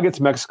saw against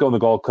Mexico in the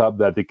Gold Cup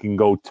that they can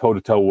go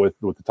toe-to-toe with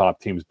the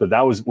top teams, but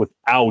that was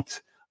without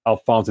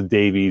Alphonso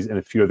Davies and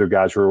a few other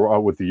guys who were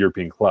with the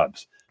European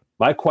clubs.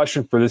 My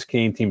question for this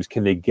Canadian team is,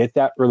 can they get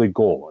that early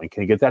goal and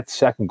can they get that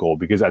second goal?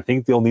 Because I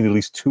think they'll need at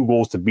least 2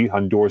 goals to beat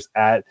Honduras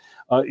at,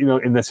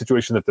 in the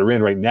situation that they're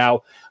in right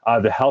now.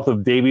 The health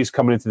of Davies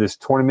coming into this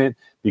tournament,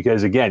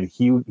 because again,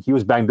 he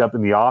was banged up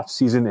in the off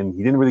season and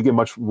he didn't really get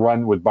much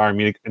run with Bayern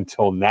Munich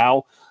until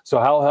now. So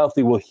how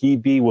healthy will he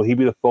be? Will he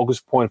be the focus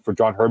point for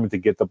John Herdman to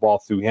get the ball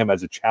through him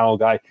as a channel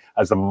guy,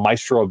 as the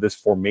maestro of this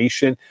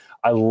formation?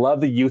 I love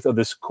the youth of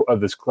this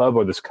club,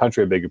 or this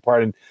country, I beg your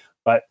pardon.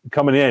 But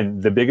coming in,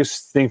 the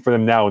biggest thing for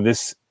them now in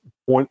this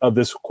point of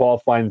this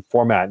qualifying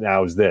format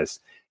now is this.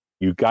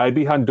 You got to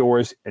beat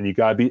Honduras and you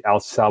got to beat El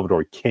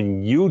Salvador.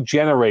 Can you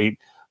generate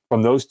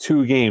from those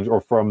 2 games,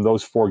 or from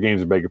those 4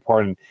 games, I beg your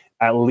pardon,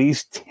 at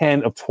least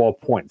 10 of 12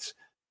 points?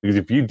 Because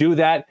if you do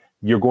that,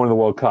 you're going to the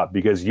World Cup,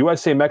 because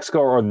USA,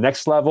 Mexico are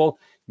next level.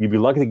 You'd be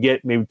lucky to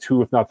get maybe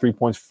 2, if not 3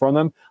 points from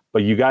them,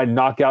 but you got to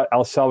knock out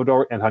El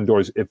Salvador and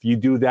Honduras. If you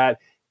do that,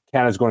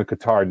 Canada's going to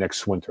Qatar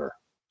next winter.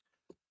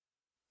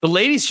 The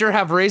ladies sure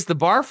have raised the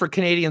bar for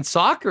Canadian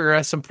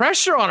soccer. Some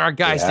pressure on our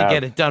guys to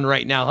get it done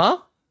right now, huh?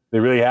 They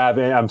really have,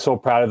 and I'm so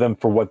proud of them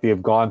for what they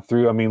have gone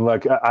through. I mean,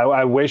 look,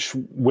 I wish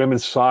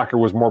women's soccer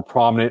was more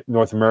prominent in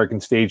North American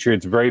stage here.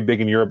 It's very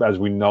big in Europe, as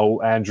we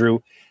know, Andrew.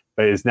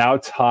 But it's now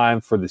time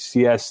for the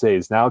CSA.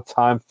 It's now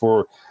time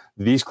for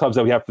these clubs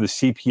that we have for the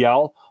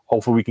CPL.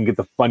 Hopefully we can get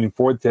the funding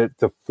for it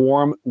to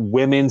form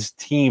women's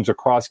teams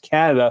across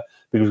Canada,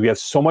 because we have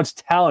so much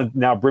talent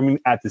now brimming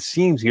at the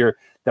seams here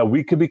that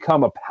we could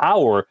become a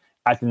power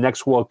at the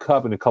next World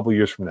Cup in a couple of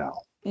years from now.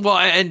 Well,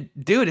 and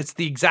dude, it's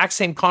the exact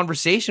same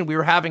conversation we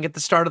were having at the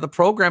start of the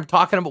program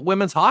talking about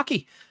women's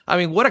hockey. I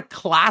mean, what a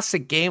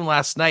classic game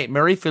last night.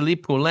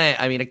 Marie-Philippe Poulin,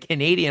 I mean, a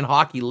Canadian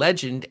hockey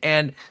legend.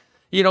 And,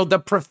 you know, the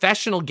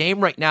professional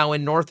game right now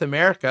in North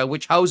America,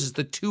 which houses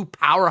the 2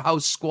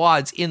 powerhouse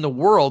squads in the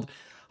world,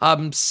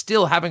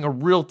 still having a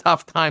real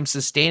tough time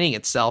sustaining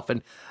itself.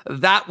 And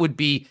that would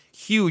be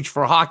huge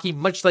for hockey,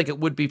 much like it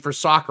would be for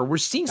soccer. We're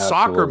seeing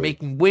soccer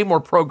making way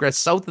more progress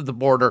south of the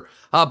border,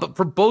 but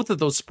for both of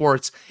those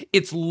sports,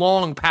 it's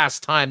long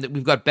past time that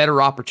we've got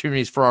better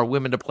opportunities for our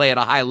women to play at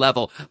a high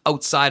level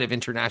outside of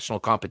international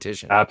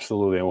competition.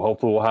 Absolutely, and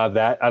hopefully we'll have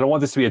that. I don't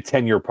want this to be a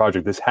 10-year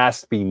project. This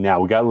has to be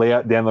now. We got to lay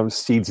out down those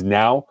seeds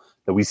now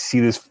that we see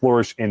this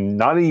flourish in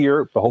not a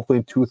year, but hopefully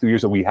in 2 or 3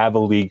 years that we have a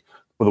league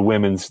for the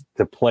women's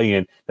to play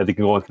in, that they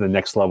can go into the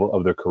next level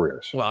of their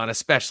careers. Well, and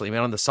especially,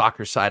 man, on the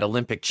soccer side,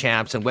 Olympic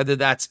champs, and whether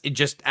that's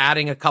just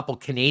adding a couple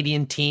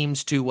Canadian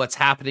teams to what's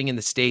happening in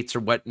the States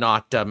or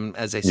whatnot,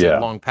 as I said,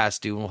 long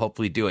past due, we'll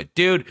hopefully do it.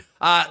 Dude,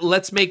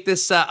 let's make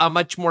this a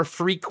much more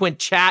frequent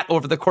chat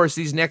over the course of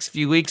these next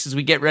few weeks as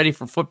we get ready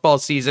for football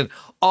season.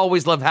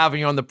 Always love having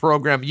you on the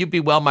program. You be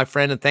well, my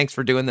friend, and thanks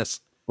for doing this.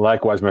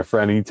 Likewise, my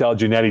friend. And you tell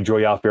Janetti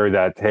Joy Alfieri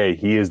that, hey,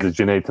 he is the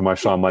Janetti to my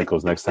Shawn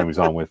Michaels next time he's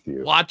on with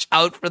you. Watch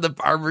out for the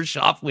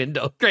barbershop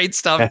window. Great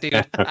stuff, dude.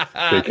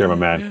 Take care, my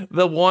man.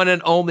 The one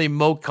and only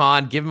Mo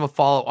Khan. Give him a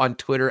follow on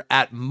Twitter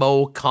at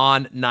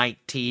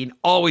MoKhan19.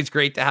 Always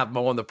great to have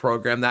Mo on the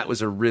program. That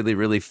was a really,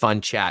 really fun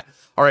chat.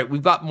 All right,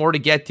 we've got more to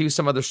get to,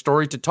 some other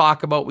stories to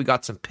talk about. We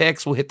got some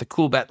picks. We'll hit the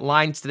cool bet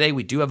lines today.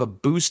 We do have a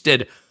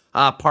boosted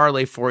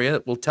parlay for you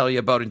that we'll tell you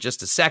about in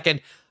just a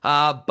second.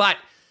 But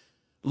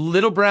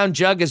Little Brown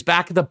Jug is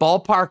back at the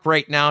ballpark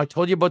right now. I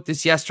told you about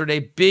this yesterday.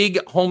 Big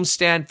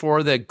homestand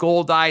for the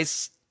Gold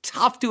Eyes.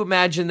 Tough to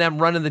imagine them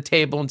running the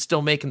table and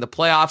still making the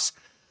playoffs.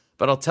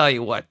 But I'll tell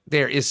you what,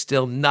 there is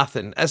still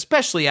nothing,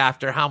 especially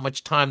after how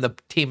much time the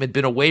team had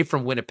been away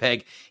from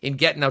Winnipeg in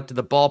getting out to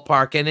the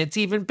ballpark. And it's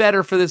even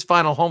better for this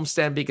final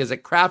homestand because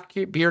at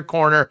Craft Beer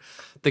Corner,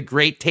 the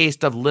great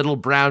taste of Little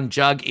Brown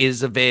Jug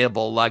is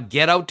available.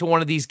 Get out to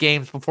one of these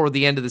games before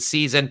the end of the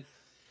season.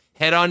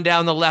 Head on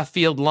down the left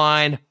field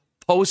line.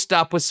 Post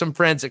up with some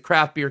friends at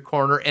Craft Beer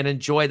Corner and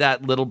enjoy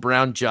that Little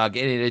Brown Jug.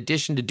 And in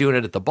addition to doing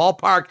it at the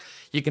ballpark,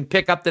 you can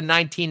pick up the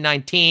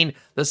 1919,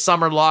 the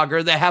Summer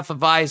Lager, the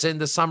Hefeweizen,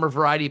 the Summer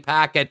Variety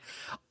Packet,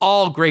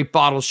 all great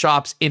bottle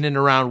shops in and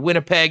around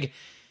Winnipeg.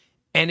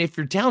 And if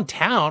you're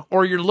downtown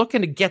or you're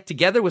looking to get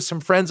together with some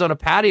friends on a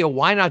patio,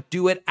 why not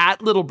do it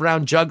at Little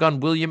Brown Jug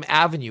on William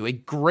Avenue? A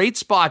great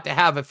spot to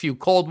have a few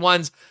cold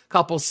ones,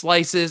 couple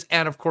slices,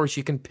 and of course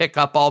you can pick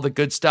up all the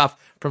good stuff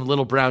from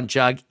Little Brown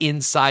Jug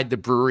inside the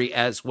brewery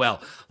as well.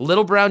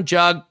 Little Brown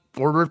Jug,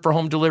 order it for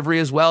home delivery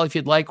as well if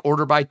you'd like.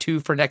 Order by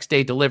 2 for next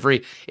day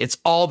delivery. It's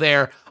all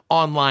there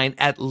online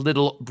at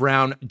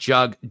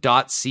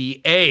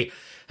littlebrownjug.ca.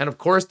 And of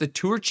course, the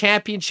Tour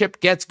Championship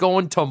gets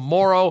going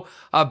tomorrow.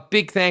 A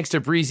big thanks to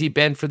Breezy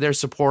Bend for their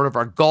support of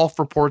our golf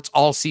reports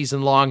all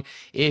season long.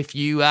 If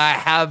you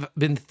have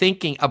been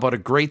thinking about a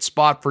great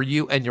spot for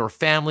you and your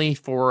family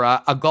for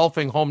a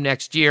golfing home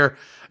next year,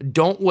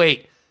 don't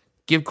wait.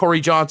 Give Corey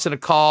Johnson a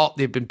call.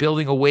 They've been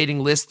building a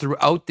waiting list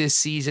throughout this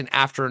season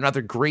after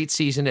another great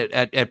season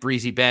at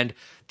Breezy Bend.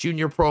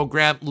 Junior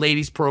program,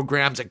 ladies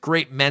programs, a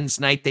great men's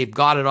night. They've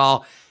got it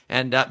all.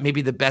 And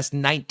maybe the best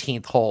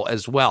 19th hole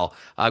as well.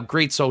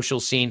 Great social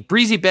scene.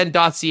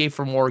 BreezyBend.ca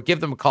for more. Give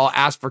them a call,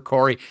 ask for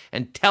Corey,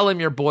 and tell him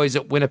your boys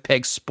at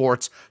Winnipeg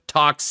Sports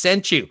Talk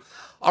sent you.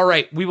 All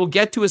right, we will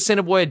get to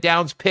Assiniboia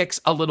Downs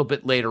picks a little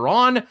bit later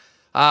on.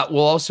 We'll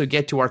also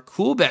get to our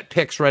cool bet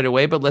picks right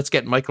away, but let's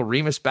get Michael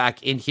Remus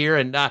back in here.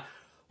 And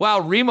wow,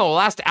 Remo,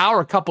 last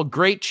hour, a couple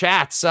great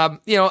chats.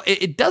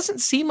 It doesn't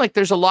seem like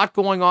there's a lot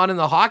going on in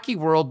the hockey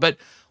world, but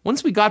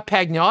once we got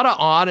Pagnotta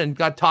on and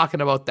got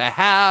talking about the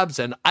Habs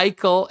and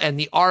Eichel and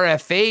the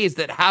RFAs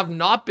that have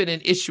not been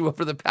an issue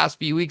over the past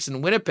few weeks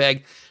in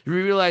Winnipeg, we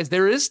realized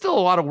there is still a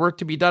lot of work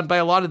to be done by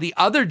a lot of the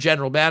other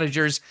general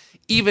managers,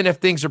 even if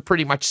things are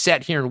pretty much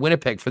set here in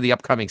Winnipeg for the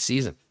upcoming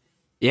season.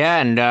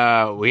 Yeah,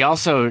 and we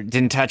also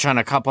didn't touch on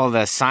a couple of the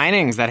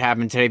signings that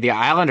happened today. The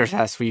Islanders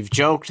has. We've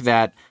joked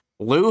that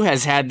Lou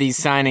has had these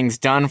signings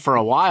done for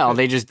a while.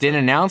 They just didn't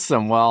announce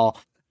them. Well,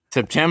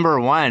 September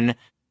 1,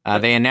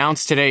 they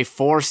announced today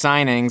 4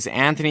 signings.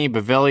 Anthony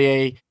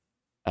Beauvillier,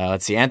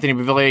 Let's see, Anthony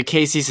Beauvillier,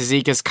 Casey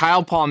Cizikas,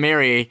 Kyle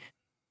Palmieri,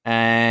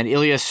 and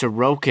Ilya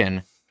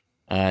Sorokin.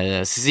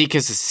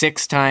 Cizikas is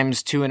 6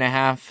 times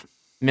 $2.5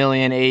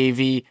 million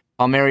AAV.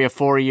 Palmieri a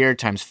 4-year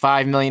times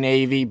 $5 million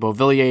AAV.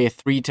 Beauvillier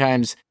 3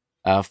 times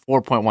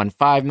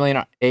 $4.15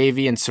 million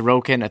AAV, and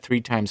Sorokin a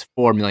 3 times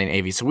 $4 million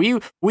AAV.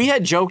 So we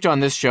had joked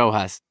on this show,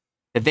 Huss,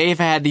 that they've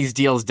had these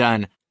deals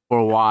done for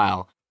a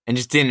while and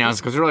just didn't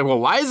announce because we were like, well,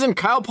 why isn't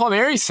Kyle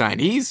Palmieri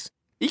signed?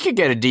 He could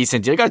get a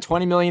decent deal. He got a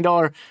 $20 million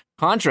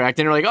contract,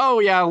 and they're like, oh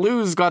yeah,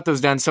 Lou's got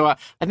those done. So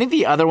I think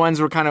the other ones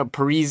were kind of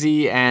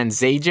Parisi and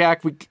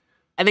Zajac.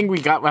 I think we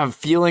have a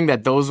feeling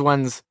that those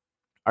ones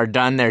are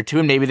done there too,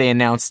 and maybe they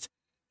announced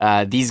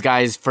these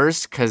guys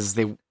first because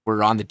they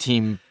were on the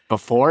team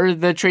before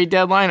the trade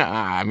deadline.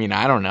 I mean,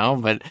 I don't know,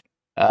 but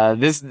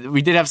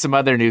we did have some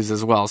other news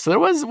as well, so there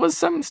was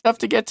some stuff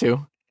to get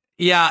to.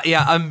 Yeah,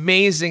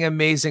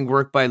 amazing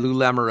work by Lou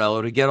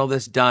Lamoriello to get all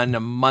this done a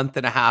month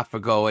and a half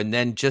ago and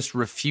then just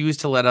refuse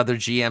to let other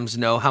GMs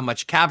know how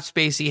much cap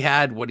space he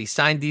had, what he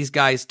signed these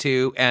guys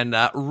to, and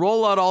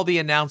roll out all the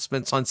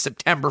announcements on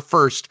September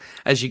 1st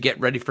as you get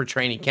ready for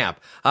training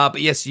camp.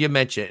 But yes, you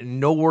mentioned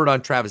no word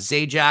on Travis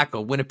Zajac, a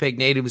Winnipeg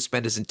native who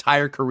spent his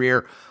entire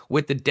career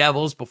with the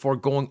Devils before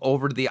going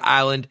over to the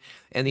Island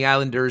and the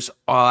Islanders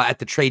at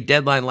the trade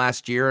deadline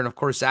last year. And of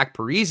course, Zach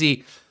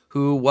Parise,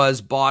 who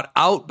was bought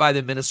out by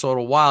the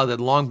Minnesota Wild, had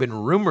long been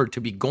rumored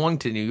to be going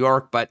to New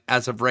York, but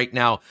as of right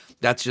now,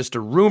 that's just a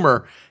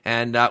rumor,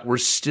 and we're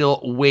still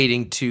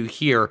waiting to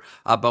hear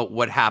about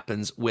what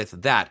happens with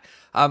that.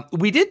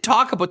 We did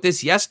talk about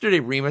this yesterday,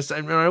 Remus.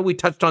 I know we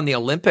touched on the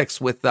Olympics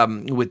with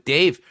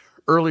Dave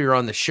earlier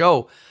on the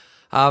show,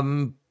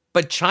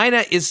 but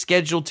China is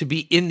scheduled to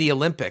be in the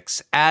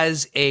Olympics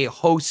as a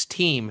host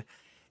team,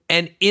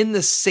 and in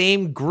the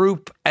same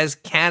group as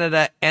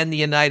Canada and the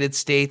United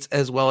States,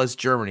 as well as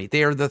Germany.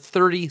 They are the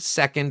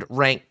 32nd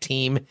ranked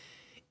team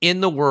in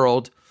the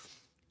world.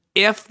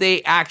 If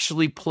they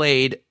actually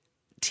played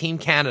Team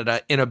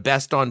Canada in a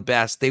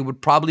best-on-best, they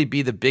would probably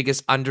be the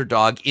biggest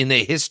underdog in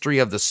the history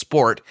of the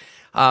sport.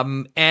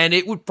 And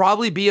it would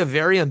probably be a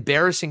very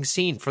embarrassing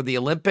scene for the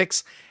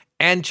Olympics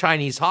and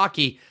Chinese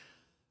hockey.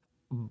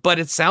 But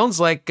it sounds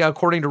like,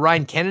 according to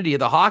Ryan Kennedy of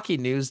the Hockey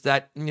News,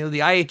 that the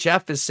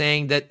IHF is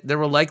saying that there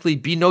will likely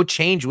be no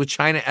change with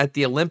China at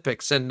the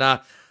Olympics, and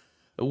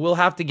we'll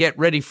have to get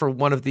ready for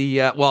one of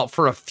the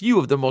for a few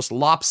of the most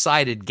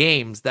lopsided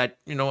games that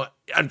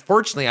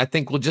unfortunately I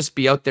think we'll just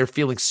be out there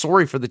feeling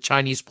sorry for the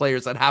Chinese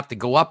players that have to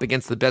go up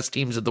against the best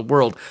teams of the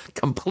world,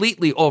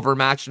 completely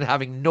overmatched and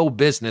having no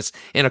business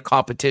in a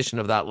competition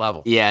of that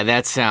level. Yeah,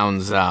 that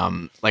sounds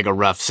like a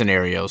rough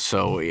scenario.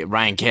 So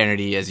Ryan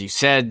Kennedy, as you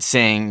said,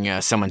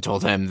 saying someone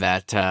told him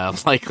that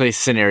likely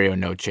scenario,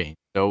 no change.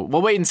 So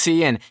we'll wait and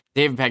see. And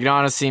David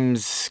Pagnotta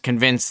seems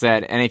convinced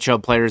that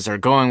NHL players are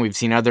going. We've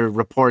seen other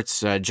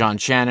reports, John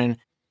Shannon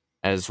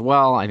as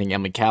well. I think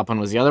Emily Kaplan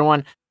was the other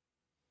one.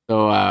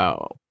 So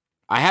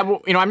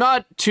I'm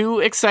not too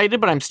excited,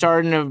 but I'm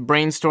starting to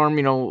brainstorm,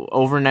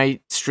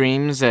 overnight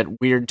streams at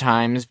weird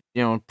times,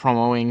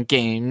 promoting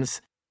games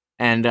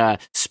and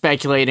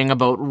speculating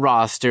about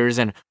rosters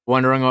and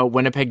wondering what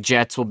Winnipeg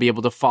Jets will be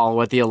able to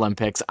follow at the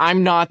Olympics.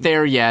 I'm not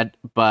there yet,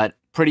 but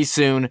pretty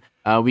soon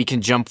we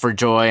can jump for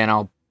joy, and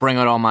I'll bring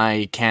out all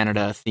my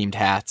Canada-themed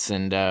hats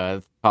and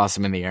toss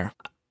them in the air.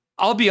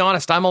 I'll be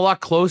honest, I'm a lot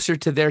closer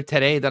to there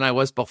today than I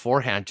was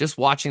beforehand. Just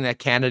watching that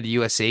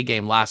Canada-USA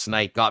game last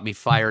night got me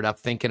fired up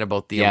thinking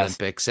about the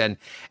Olympics. And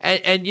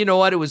you know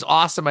what? It was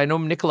awesome. I know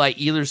Nikolai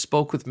Ehlers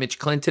spoke with Mitch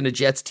Clinton of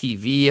Jets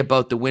TV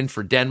about the win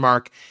for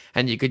Denmark,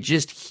 and you could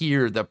just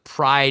hear the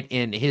pride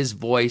in his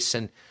voice.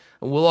 And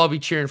we'll all be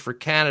cheering for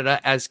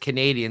Canada as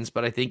Canadians,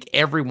 but I think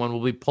everyone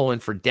will be pulling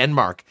for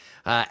Denmark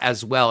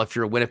as well if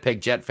you're a Winnipeg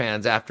Jet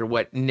fans after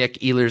what Nick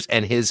Ehlers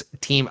and his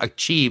team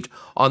achieved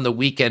on the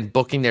weekend,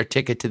 booking their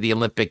ticket to the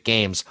Olympic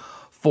Games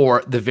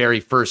for the very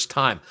first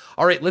time.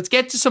 All right, let's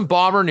get to some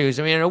Bomber news.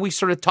 I know we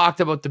sort of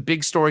talked about the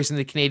big stories in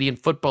the Canadian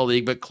Football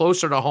League, but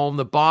closer to home,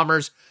 the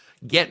Bombers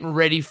getting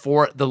ready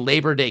for the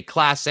Labor Day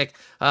Classic.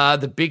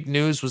 The big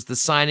news was the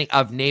signing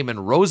of Naaman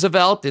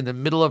Roosevelt in the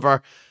middle of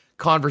our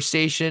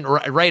conversation, or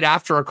right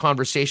after our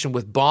conversation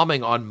with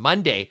Bombing on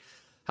Monday.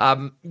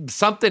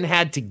 Something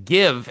had to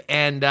give,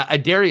 and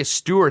Adarius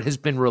Stewart has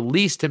been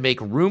released to make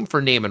room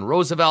for Naaman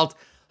Roosevelt.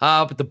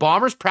 But the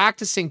Bombers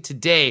practicing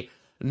today.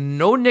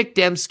 No Nick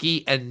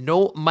Dembski and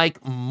no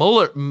Mike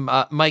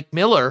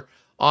Miller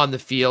on the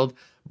field.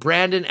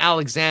 Brandon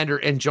Alexander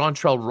and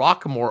Jontrell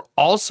Rockamore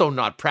also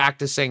not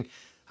practicing.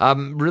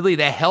 Really,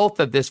 the health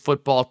of this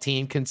football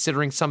team,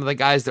 considering some of the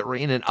guys that were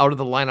in and out of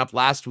the lineup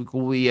last week,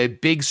 will be a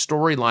big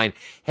storyline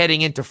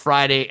heading into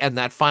Friday and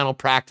that final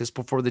practice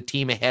before the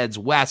team heads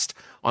west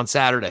on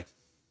Saturday.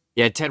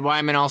 Yeah, Ted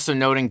Wyman also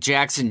noting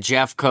Jackson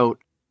Jeffcoat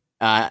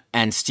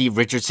and Steve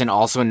Richardson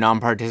also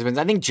non-participants.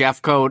 I think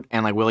Jeffcoat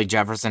and Willie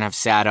Jefferson have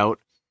sat out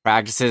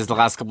practices the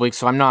last couple weeks,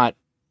 so I'm not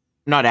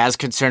as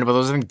concerned about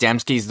those. I think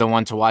Dembski's the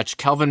one to watch.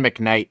 Kelvin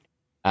McKnight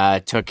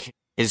took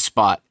his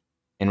spot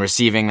in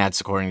receiving.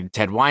 That's according to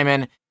Ted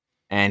Wyman,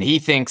 and he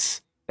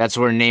thinks that's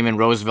where Naaman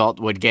Roosevelt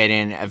would get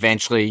in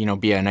eventually,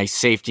 be a nice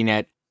safety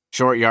net,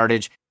 short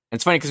yardage. And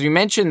it's funny because we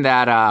mentioned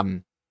that,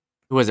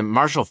 who was it,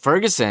 Marshall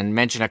Ferguson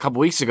mentioned a couple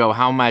weeks ago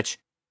how much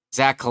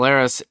Zach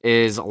Collaros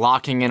is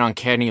locking in on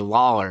Kenny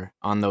Lawler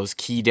on those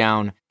key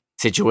down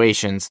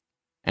situations.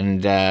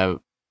 And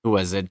who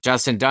was it?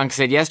 Justin Dunk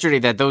said yesterday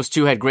that those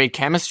two had great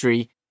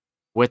chemistry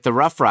with the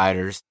Rough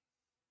Riders.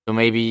 So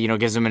maybe,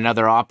 gives him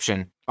another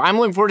option. I'm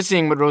looking forward to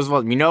seeing what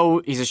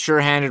Roosevelt, he's a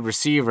sure-handed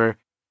receiver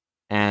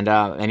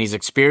and he's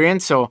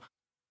experienced. So,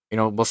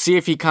 we'll see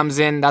if he comes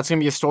in. That's going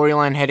to be a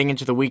storyline heading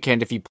into the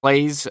weekend if he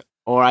plays,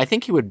 or I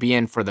think he would be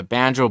in for the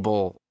Banjo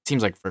Bowl.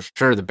 Seems like for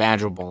sure the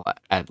Banjo Bowl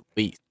at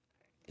least.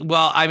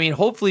 Well,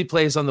 hopefully he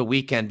plays on the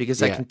weekend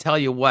because I can tell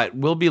you what,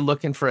 we'll be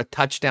looking for a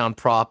touchdown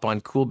prop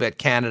on CoolBet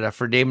Canada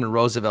for Naaman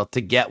Roosevelt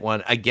to get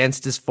one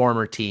against his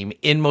former team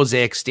in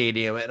Mosaic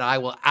Stadium, and I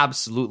will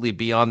absolutely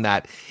be on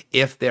that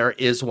if there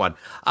is one.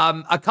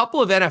 A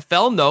couple of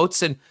NFL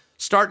notes, and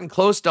starting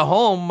close to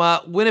home,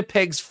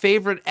 Winnipeg's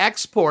favorite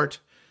export,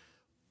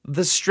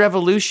 the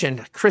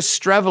Strevolution. Chris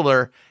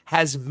Streveler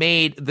has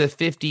made the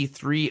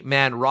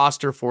 53-man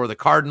roster for the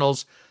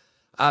Cardinals.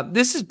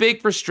 This is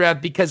big for Strev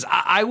because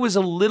I was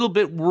a little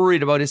bit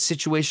worried about his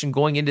situation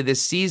going into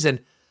this season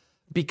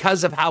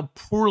because of how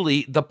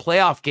poorly the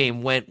playoff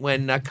game went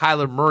when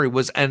Kyler Murray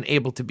was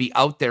unable to be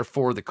out there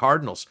for the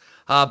Cardinals.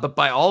 But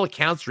by all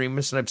accounts,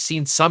 Remus, and I've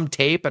seen some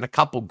tape and a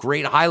couple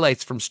great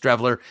highlights from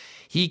Streveler,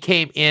 he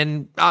came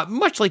in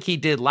much like he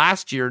did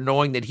last year,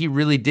 knowing that he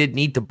really did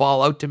need to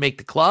ball out to make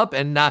the club,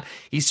 and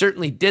he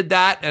certainly did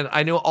that. And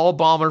I know all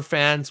Bomber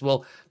fans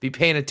will be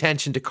paying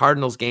attention to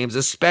Cardinals games,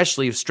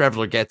 especially if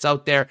Streveler gets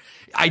out there.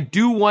 I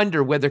do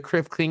wonder whether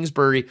Cliff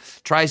Kingsbury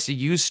tries to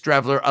use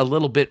Streveler a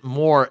little bit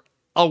more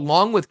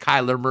along with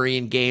Kyler Murray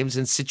in games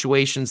and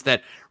situations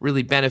that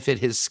really benefit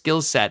his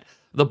skill set.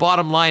 The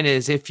bottom line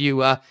is if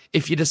you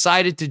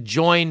decided to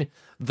join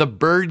the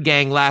Bird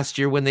Gang last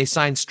year when they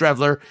signed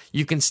Streveler,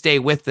 you can stay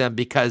with them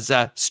because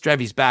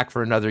Strevy's back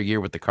for another year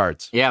with the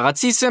Cards. Yeah, let's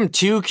see some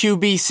 2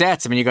 QB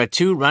sets. You got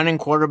 2 running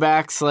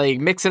quarterbacks,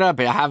 mix it up,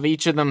 have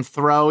each of them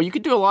throw. You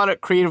could do a lot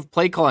of creative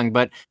play calling,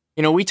 but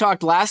we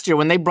talked last year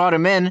when they brought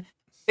him in,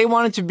 they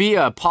wanted to be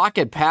a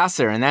pocket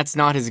passer, and that's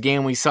not his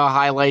game. We saw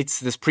highlights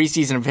this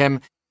preseason of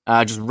him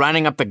just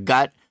running up the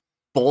gut,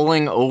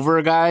 bowling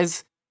over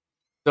guys.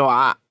 So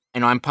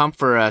I'm pumped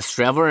for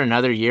Streveler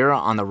another year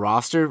on the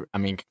roster.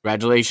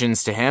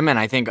 Congratulations to him. And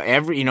I think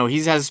he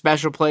has a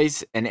special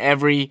place in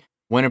every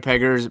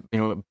Winnipegger's,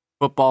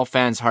 football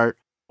fan's heart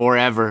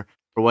forever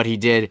for what he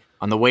did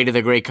on the way to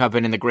the Grey Cup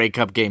and in the Grey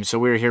Cup game. So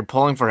we were here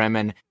pulling for him,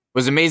 and it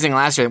was amazing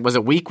last year. Was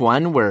it week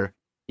 1 where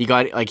he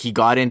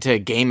got into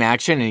game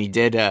action and he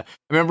did, I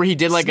remember he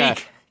did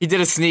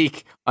a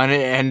sneak on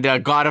it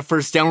and got a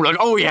first down. We're like,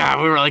 oh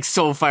yeah, we were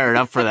so fired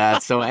up for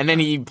that. So, and then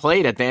he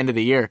played at the end of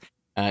the year.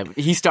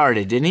 He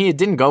started, didn't he? It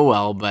didn't go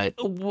well, but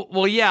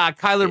well, yeah.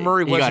 Kyler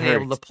Murray wasn't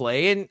able to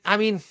play,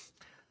 and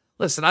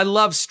listen, I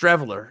love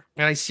Streveler,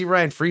 and I see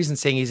Ryan Friesen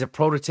saying he's a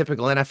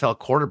prototypical NFL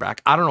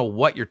quarterback. I don't know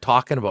what you're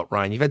talking about,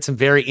 Ryan. You've had some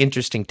very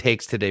interesting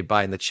takes today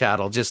by in the chat.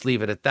 I'll just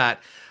leave it at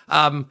that.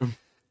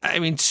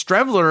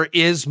 Streveler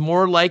is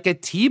more like a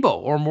Tebow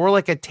or more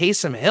like a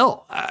Taysom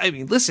Hill.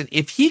 Listen,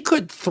 if he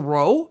could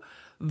throw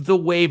the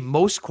way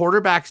most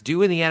quarterbacks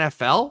do in the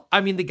NFL,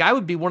 the guy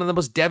would be one of the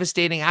most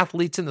devastating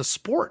athletes in the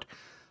sport.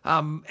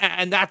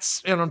 And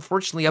that's,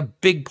 unfortunately, a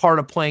big part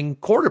of playing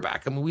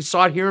quarterback. We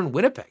saw it here in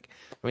Winnipeg.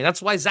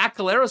 That's why Zach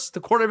Collaros is the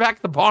quarterback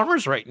of the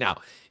Bombers right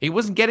now. He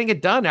wasn't getting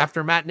it done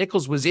after Matt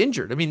Nichols was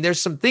injured. There's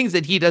some things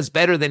that he does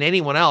better than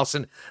anyone else,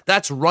 and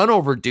that's run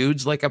over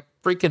dudes like a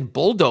freaking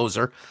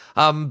bulldozer.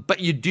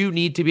 But you do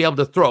need to be able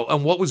to throw.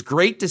 And what was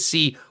great to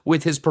see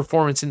with his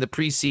performance in the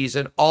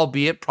preseason,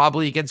 albeit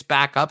probably against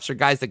backups or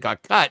guys that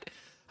got cut,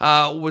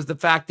 was the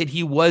fact that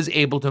he was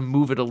able to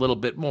move it a little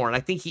bit more. And I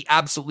think he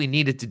absolutely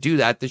needed to do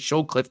that to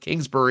show Cliff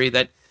Kingsbury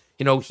that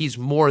he's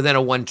more than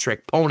a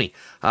one-trick pony.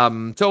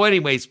 So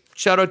anyways,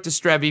 shout out to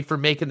Strevy for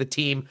making the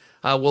team.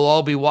 We'll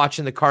all be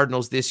watching the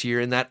Cardinals this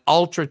year in that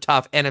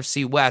ultra-tough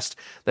NFC West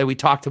that we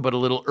talked about a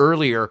little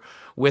earlier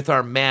with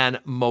our man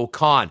Mo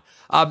Khan.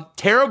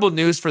 Terrible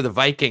news for the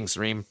Vikings,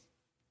 Reem.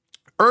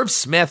 Irv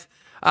Smith,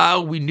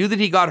 we knew that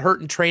he got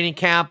hurt in training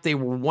camp. They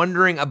were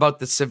wondering about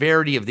the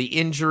severity of the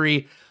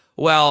injury.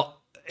 Well,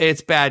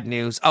 it's bad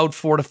news. Out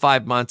 4 to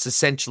 5 months,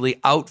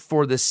 essentially out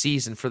for the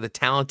season for the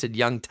talented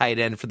young tight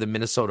end for the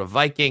Minnesota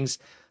Vikings.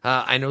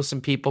 I know some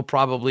people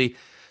probably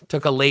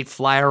took a late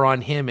flyer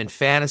on him in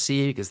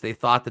fantasy because they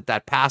thought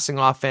that passing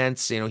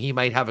offense, he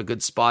might have a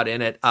good spot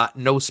in it.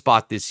 No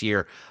spot this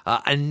year.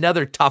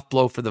 Another tough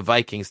blow for the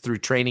Vikings through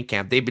training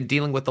camp. They've been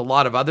dealing with a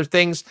lot of other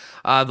things.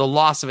 The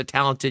loss of a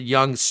talented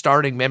young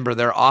starting member of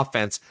their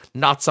offense,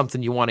 not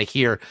something you want to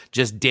hear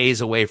just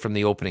days away from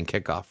the opening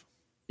kickoff.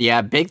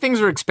 Yeah, big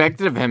things were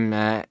expected of him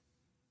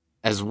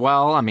as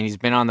well. He's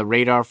been on the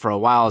radar for a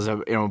while as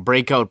a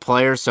breakout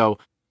player. So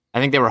I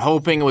think they were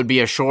hoping it would be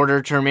a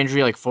shorter term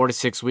injury, like 4 to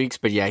 6 weeks.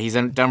 But yeah, he's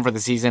done for the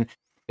season.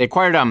 They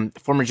acquired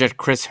former Jet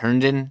Chris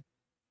Herndon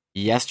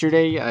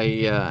yesterday.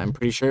 I'm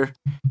pretty sure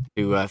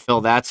to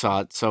fill that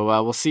slot. So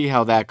we'll see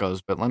how that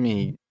goes. But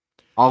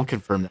I'll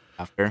confirm that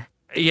after.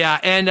 Yeah,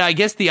 and I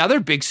guess the other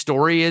big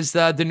story is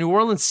the New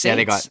Orleans Saints.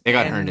 Yeah, they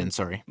got Herndon.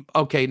 Sorry.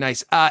 Okay,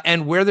 nice.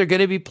 And where they're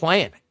going to be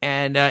playing,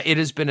 and it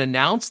has been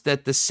announced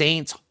that the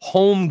Saints'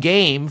 home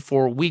game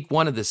for Week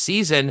 1 of the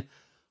season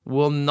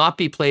will not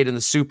be played in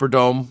the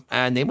Superdome,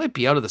 and they might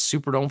be out of the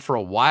Superdome for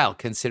a while,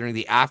 considering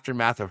the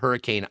aftermath of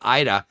Hurricane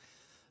Ida.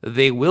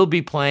 They will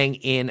be playing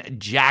in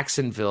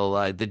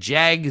Jacksonville. The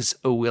Jags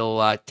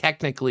will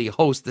technically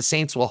host. The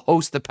Saints will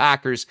host the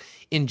Packers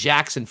in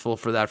Jacksonville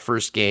for that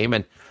first game,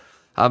 and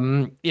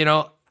I'm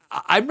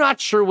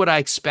not sure what I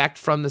expect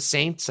from the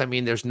Saints. I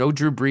mean, there's no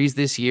Drew Brees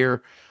this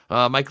year.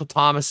 Michael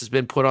Thomas has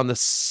been put on the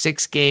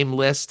 6-game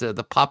list,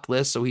 the PUP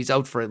list, so he's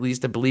out for at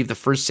least, I believe, the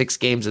first 6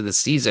 games of the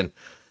season.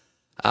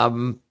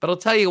 But I'll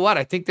tell you what,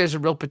 I think there's a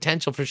real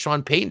potential for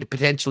Sean Payton to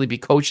potentially be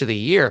coach of the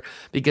year,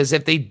 because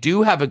if they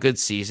do have a good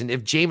season,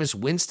 if Jameis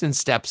Winston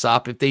steps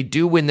up, if they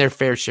do win their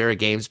fair share of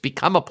games,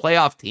 become a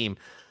playoff team,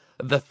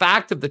 the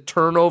fact of the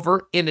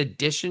turnover, in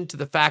addition to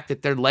the fact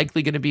that they're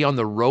likely going to be on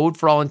the road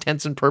for all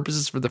intents and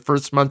purposes for the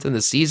first month in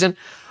the season,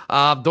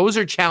 those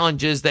are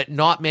challenges that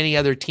not many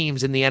other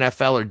teams in the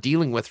NFL are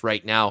dealing with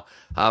right now.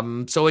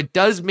 So it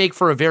does make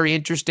for a very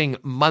interesting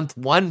month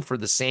 1 for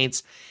the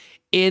Saints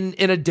in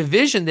a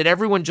division that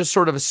everyone just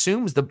sort of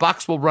assumes the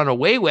Bucs will run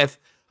away with,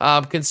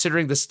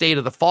 considering the state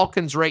of the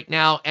Falcons right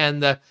now,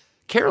 and the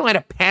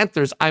Carolina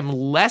Panthers, I'm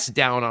less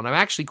down on. I'm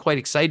actually quite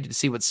excited to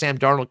see what Sam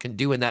Darnold can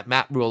do in that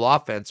Matt Rule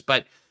offense.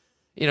 But,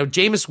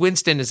 Jameis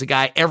Winston is a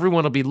guy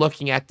everyone will be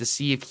looking at to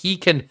see if he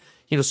can,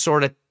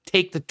 sort of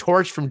take the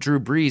torch from Drew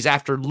Brees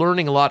after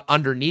learning a lot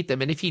underneath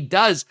him. And if he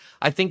does,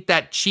 I think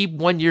that cheap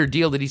 1-year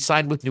deal that he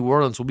signed with New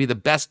Orleans will be the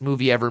best move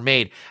he ever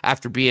made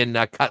after being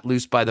cut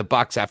loose by the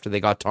Bucs after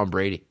they got Tom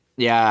Brady.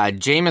 Yeah,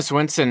 Jameis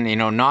Winston,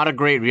 not a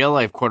great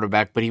real-life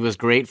quarterback, but he was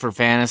great for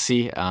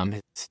fantasy.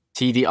 His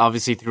TD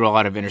obviously threw a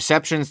lot of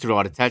interceptions, threw a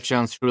lot of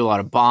touchdowns, threw a lot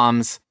of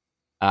bombs.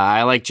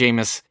 I like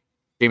Jameis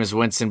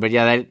Winston, but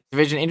yeah, that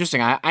division,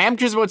 interesting. I am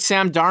curious about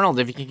Sam Darnold,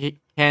 if he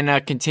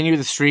can continue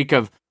the streak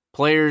of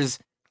players,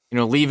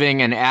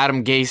 leaving an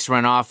Adam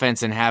Gase-run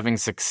offense and having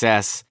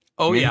success.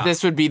 Yeah.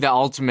 This would be the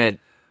ultimate.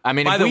 I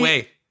mean, by the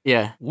way,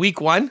 yeah,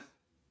 Week 1,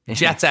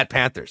 Jets at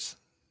Panthers.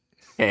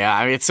 Yeah,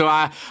 I mean, so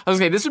I was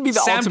saying this would be the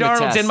Sam ultimate Darnold's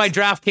test. in my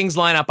DraftKings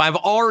lineup. I've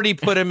already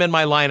put him in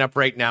my lineup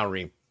right now,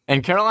 Reem.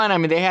 And Carolina, I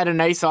mean, they had a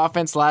nice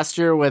offense last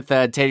year with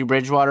Teddy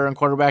Bridgewater on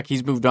quarterback.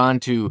 He's moved on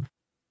to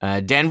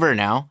Denver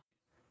now,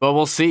 but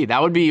we'll see.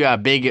 That would be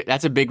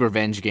that's a big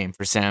revenge game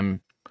for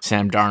Sam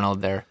Darnold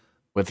there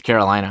with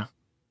Carolina.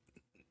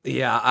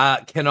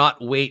 Yeah,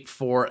 cannot wait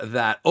for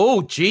that.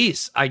 Oh,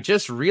 geez. I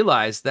just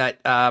realized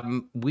that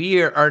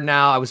we are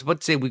now, I was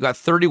about to say, we got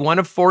 31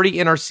 of 40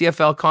 in our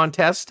CFL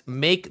contest.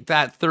 Make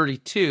that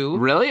 32.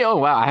 Really? Oh,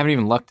 wow. I haven't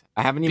even looked.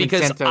 I haven't even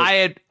because sent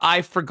out.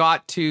 I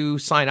forgot to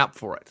sign up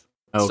for it.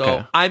 Okay.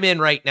 So I'm in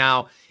right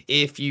now.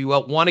 If you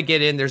want to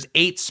get in, there's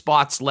 8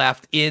 spots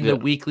left in the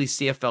weekly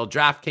CFL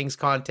DraftKings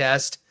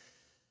contest.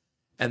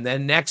 And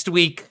then next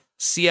week,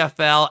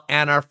 CFL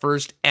and our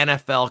first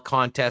NFL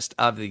contest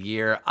of the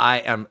year. I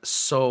am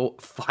so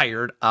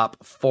fired up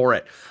for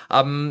it.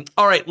 All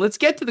right, let's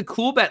get to the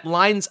Cool Bet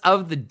lines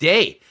of the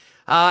day.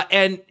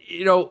 Should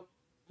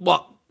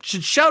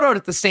shout out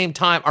at the same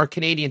time our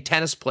Canadian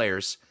tennis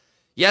players.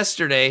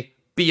 Yesterday,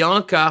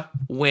 Bianca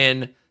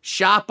win,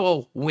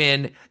 Shapo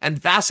win,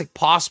 and Vasek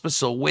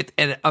Pospisil with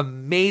an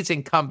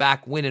amazing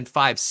comeback win in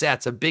 5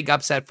 sets. A big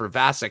upset for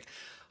Vasek.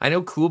 I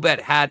know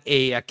Coolbet had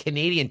a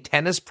Canadian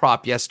tennis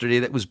prop yesterday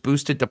that was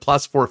boosted to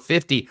plus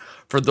 450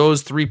 for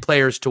those 3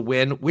 players to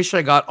win. Wish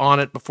I got on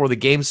it before the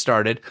game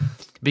started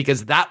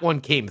because that one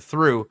came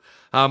through.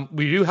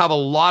 We do have a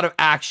lot of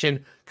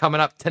action coming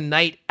up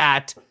tonight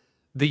at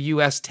the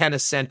U.S.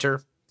 Tennis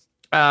Center.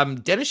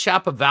 Denis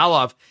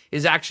Shapovalov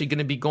is actually going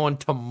to be going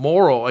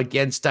tomorrow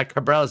against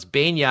Cabrales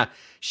Baena.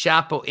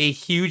 Shapo, a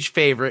huge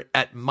favorite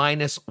at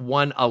minus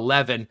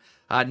 111.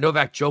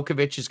 Novak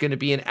Djokovic is going to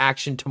be in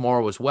action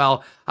tomorrow as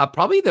well.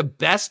 Probably the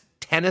best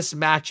tennis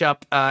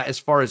matchup as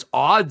far as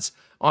odds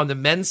on the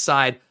men's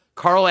side.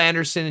 Carl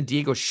Anderson and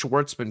Diego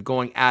Schwartzman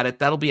going at it.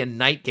 That'll be a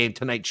night game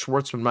tonight.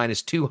 Schwartzman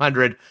minus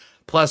 200,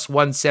 plus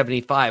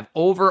 175.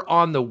 Over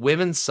on the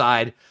women's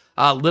side,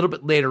 a little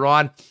bit later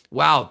on,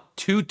 wow,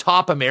 2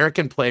 top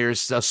American players,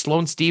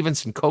 Sloane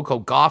Stephens and Coco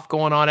Gauff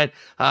going on it.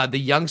 The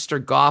youngster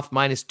Gauff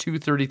minus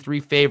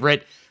 233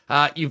 favorite.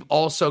 You've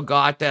also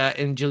got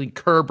Angelique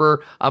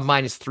Kerber, a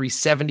minus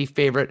 370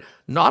 favorite.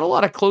 Not a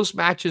lot of close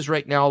matches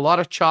right now, a lot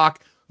of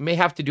chalk. We may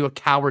have to do a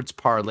coward's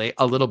parlay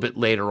a little bit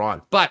later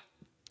on. But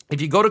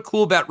if you go to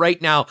Coolbet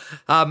right now,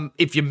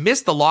 if you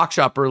missed the lock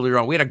shop earlier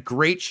on, we had a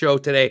great show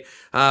today.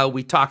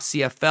 We talked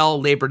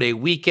CFL, Labor Day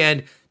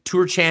weekend,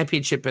 Tour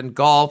Championship in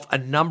golf, a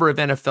number of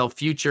NFL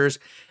futures,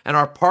 and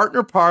our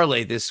partner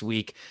parlay this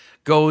week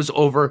goes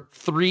over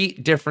 3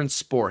 different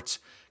sports.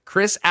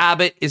 Chris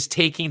Abbott is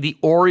taking the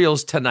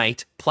Orioles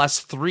tonight,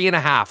 plus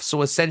 3.5.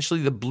 So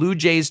essentially the Blue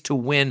Jays to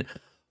win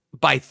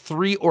by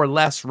 3 or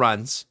less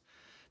runs.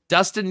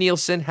 Dustin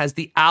Nielsen has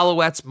the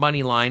Alouettes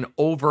money line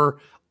over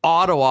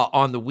Ottawa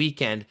on the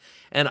weekend.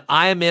 And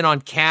I am in on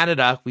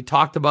Canada. We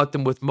talked about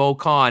them with Mo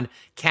Khan.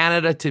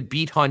 Canada to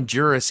beat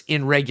Honduras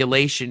in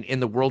regulation in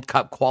the World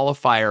Cup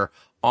qualifier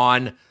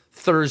on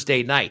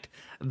Thursday night.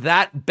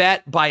 That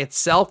bet by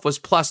itself was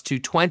plus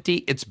 220.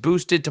 It's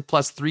boosted to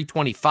plus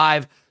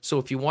 325. So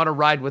if you want to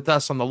ride with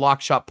us on the Lock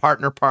Shop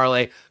Partner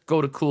Parlay,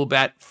 go to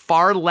Coolbet.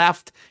 Far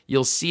left,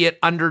 you'll see it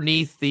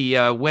underneath the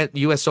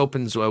U.S.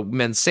 Open's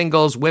men's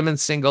singles,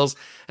 women's singles,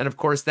 and of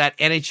course that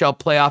NHL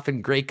playoff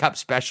and Grey Cup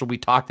special we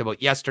talked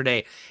about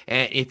yesterday.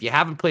 And if you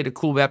haven't played a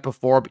Coolbet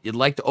before, but you'd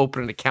like to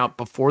open an account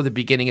before the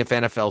beginning of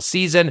NFL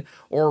season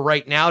or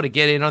right now to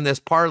get in on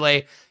this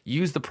parlay,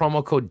 use the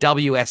promo code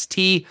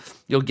WST.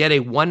 You'll get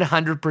a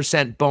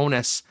 100%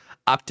 bonus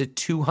up to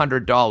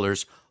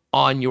 $200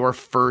 on your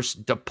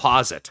first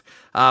deposit.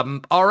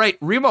 All right,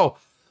 Remo,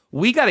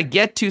 we got to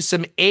get to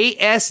some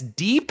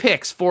ASD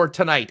picks for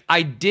tonight.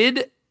 I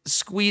did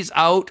squeeze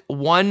out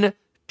one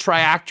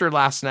triactor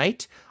last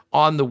night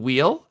on the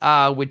wheel,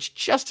 which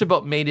just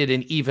about made it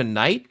an even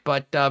night,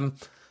 but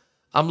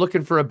I'm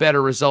looking for a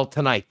better result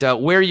tonight.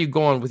 Where are you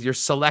going with your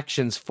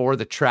selections for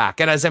the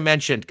track? And as I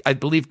mentioned, I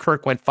believe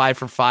Kirk went 5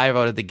 for 5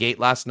 out of the gate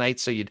last night,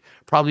 so you'd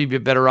probably be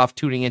better off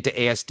tuning into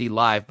ASD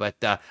Live, but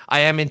I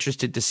am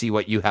interested to see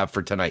what you have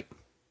for tonight.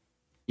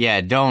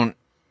 Yeah, don't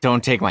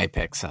take my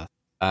picks.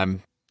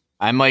 I'm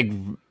like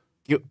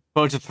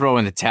about to throw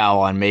in the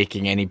towel on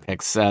making any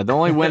picks. The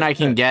only win I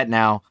can get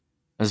now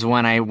is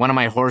when one of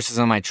my horses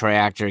on my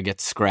triactor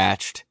gets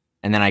scratched,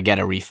 and then I get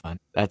a refund.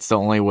 That's the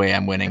only way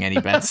I'm winning any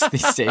bets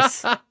these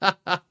days.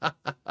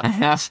 I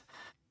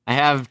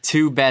have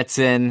three bets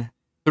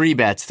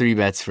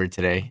for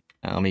today.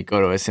 Let me go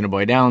to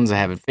Assiniboia Downs. I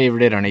have it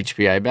favorited on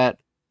HPI Bet.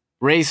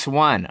 Race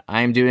 1,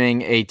 I'm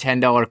doing a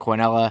 $10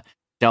 Quinella,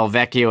 Del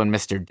Vecchio, and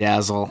Mr.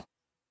 Dazzle.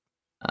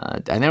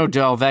 I know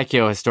Del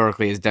Vecchio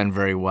historically has done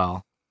very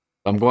well.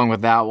 So I'm going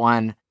with that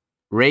one.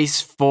 Race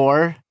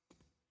 4,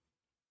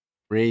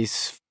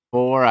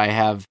 I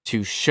have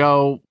to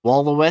show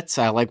Wolowitz.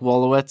 I like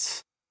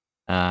Wolowitz.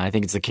 I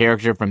think it's a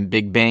character from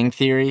Big Bang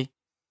Theory.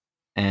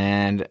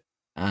 And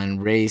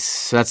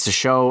so that's the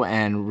show.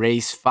 And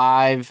race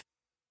 5,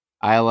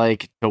 I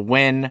like to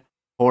win.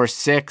 Horse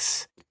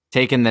 6,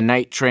 taking the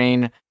Night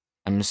Train.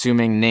 I'm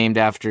assuming named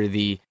after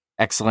the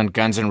excellent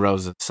Guns N'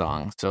 Roses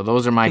song. So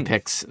those are my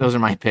picks. Those are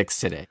my picks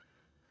today.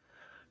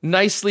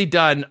 Nicely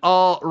done.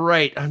 All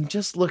right. I'm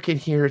just looking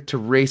here to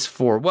race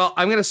 4. Well,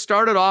 I'm going to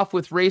start it off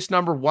with race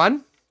number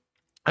 1.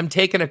 I'm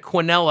taking a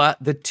Quinella,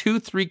 the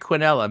 2-3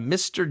 Quinella,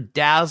 Mr.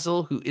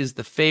 Dazzle, who is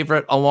the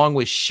favorite, along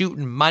with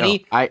Shootin'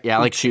 Money. I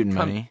like Shootin'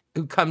 Money.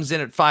 Who comes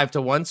in at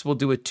 5-1. So we'll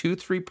do a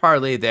 2-3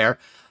 parlay there.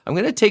 I'm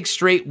going to take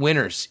straight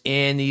winners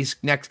in these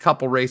next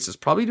couple races.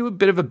 Probably do a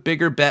bit of a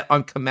bigger bet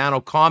on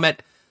Camano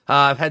Comet.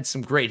 I've had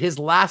some his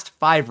last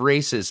 5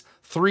 races,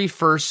 3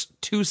 firsts,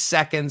 2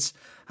 seconds.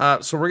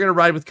 So we're going to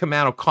ride with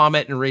Camano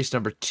Comet in race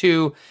number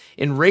 2.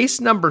 In race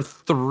number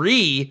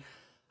 3,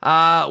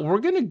 we're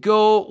going to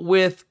go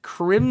with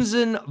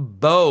Crimson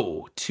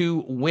Bow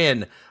to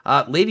win.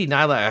 Lady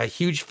Nyla, a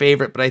huge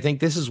favorite, but I think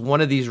this is one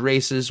of these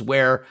races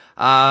where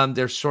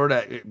they're sort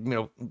of,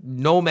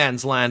 no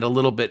man's land a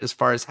little bit as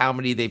far as how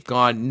many they've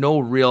gone. No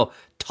real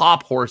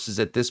top horses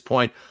at this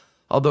point.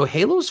 Although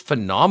Halo's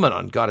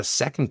Phenomenon got a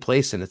second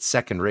place in its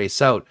second race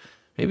out.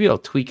 Maybe I'll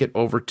tweak it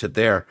over to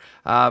there.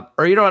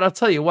 Or you know what? I'll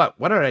tell you what.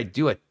 Why don't I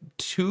do a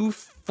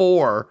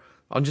 2-4?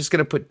 I'm just going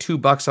to put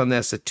 $2 on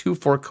this, a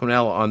 2-4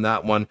 Quinella on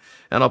that one,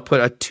 and I'll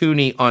put a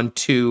toonie on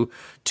 2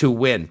 to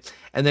win.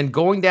 And then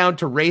going down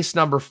to race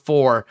number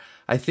 4,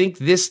 I think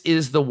this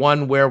is the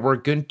one where we're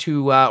going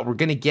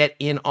to get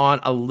in on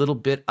a little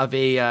bit of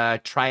a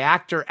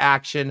triactor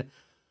action.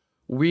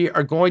 We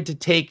are going to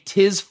take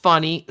Tis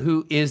Funny,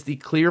 who is the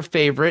clear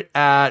favorite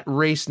at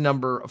race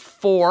number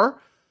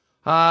 4.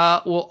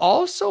 We'll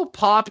also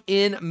pop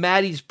in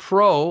Maddie's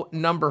Pro,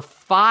 number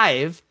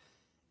 5.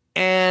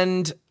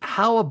 And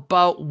how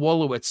about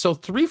Wolowitz? So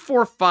 3,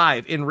 4,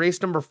 5 in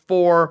race number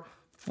 4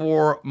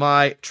 for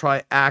my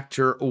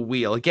triactor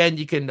wheel. Again,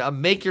 you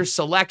can make your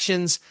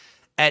selections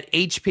at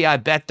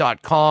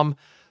hpibet.com.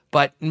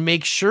 But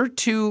make sure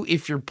to,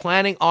 if you're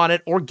planning on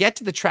it, or get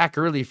to the track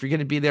early if you're going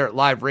to be there at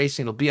live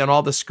racing. It'll be on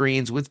all the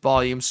screens with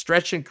volume.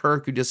 Stretch and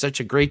Kirk, who does such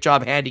a great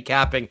job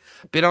handicapping,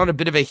 been on a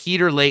bit of a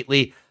heater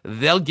lately.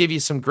 They'll give you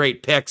some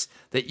great picks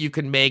that you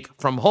can make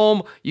from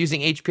home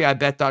using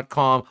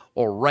hpibet.com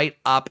or right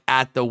up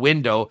at the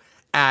window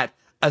at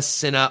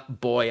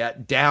Assiniboia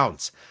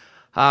Downs.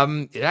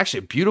 It's actually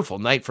a beautiful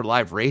night for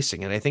live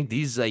racing, and I think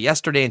these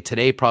yesterday and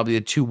today probably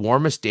the 2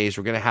 warmest days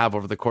we're going to have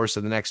over the course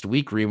of the next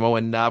week, Remo.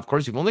 And of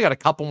course, we've only got a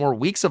couple more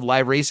weeks of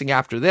live racing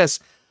after this.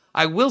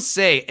 I will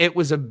say it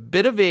was a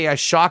bit of a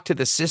shock to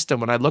the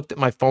system when I looked at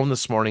my phone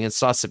this morning and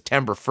saw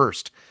September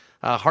 1st.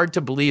 Hard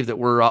to believe that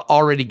we're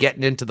already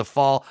getting into the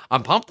fall.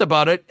 I'm pumped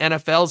about it.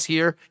 NFL's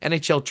here,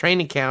 NHL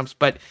training camps,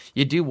 but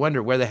you do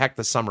wonder where the heck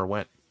the summer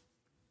went.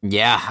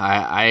 Yeah,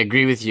 I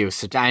agree with you.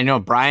 So I know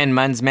Brian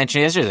Munns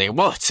mentioned yesterday,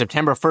 well, it's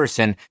September 1st,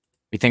 and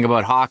we think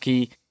about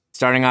hockey,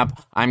 starting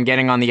up. I'm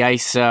getting on the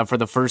ice for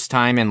the first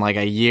time in like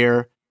a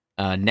year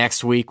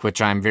next week,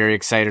 which I'm very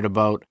excited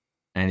about.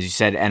 And as you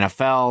said,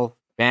 NFL,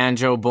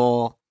 Banjo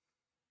Bowl,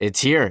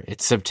 it's here.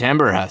 It's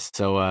September, Huss.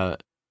 So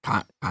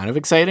kind of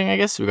exciting, I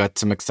guess. We got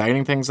some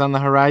exciting things on the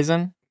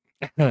horizon.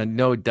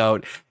 No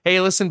doubt.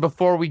 Hey, listen,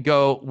 before we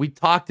go, we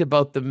talked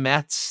about the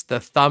Mets, the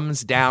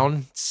thumbs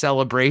down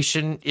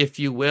celebration, if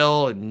you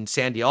will, and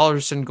Sandy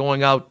Alderson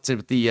going out to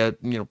the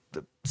the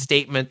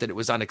statement that it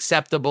was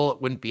unacceptable.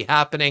 It wouldn't be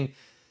happening.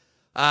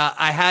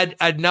 I had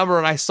a number,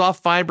 and I saw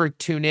Feinberg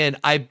tune in.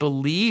 I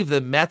believe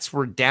the Mets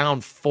were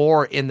down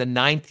 4 in the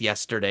 9th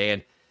yesterday,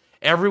 and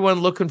everyone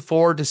looking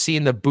forward to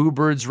seeing the Boo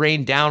Birds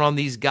rain down on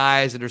these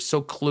guys that are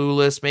so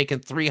clueless, making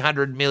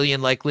 $300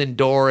 million like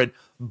Lindor and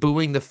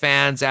booing the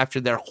fans after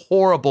their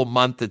horrible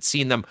month that's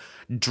seen them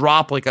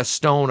drop like a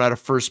stone out of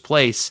first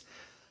place.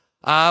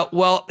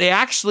 Well, they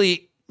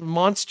actually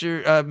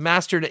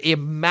mastered a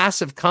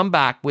massive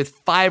comeback with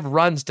 5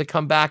 runs to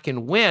come back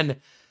and win.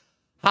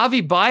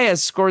 Javi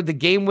Baez scored the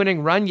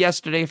game-winning run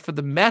yesterday for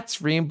the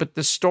Mets, Reem, but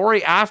the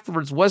story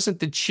afterwards wasn't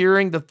the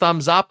cheering, the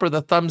thumbs up, or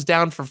the thumbs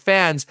down for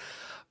fans,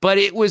 but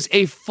it was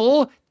a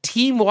full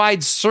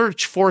team-wide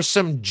search for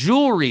some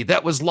jewelry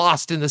that was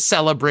lost in the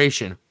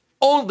celebration.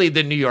 Only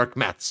the New York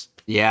Mets.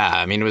 Yeah,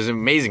 I mean, it was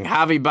amazing.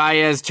 Javi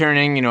Baez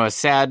turning, a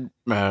sad,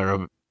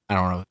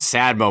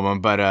 sad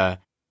moment, but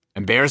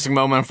embarrassing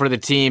moment for the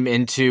team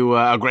into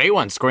a great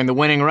one, scoring the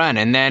winning run.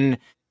 And then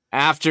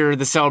after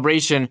the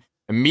celebration,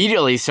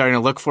 immediately starting to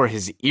look for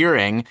his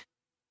earring.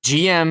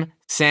 GM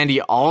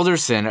Sandy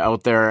Alderson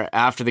out there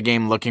after the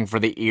game looking for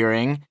the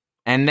earring.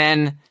 And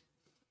then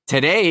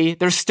today,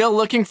 they're still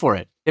looking for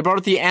it. They brought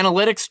out the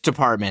analytics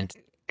department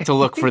to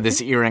look for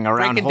this earring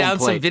around breaking home down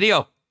plate. Some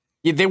video.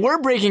 Yeah, they were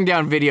breaking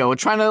down video,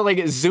 trying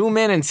to zoom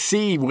in and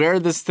see where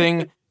this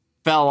thing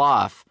fell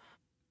off.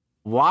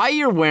 Why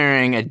you're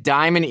wearing a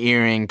diamond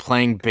earring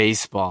playing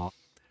baseball?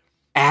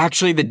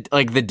 Actually,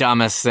 the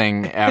dumbest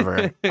thing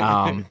ever.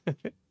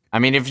 I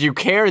mean, if you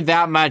care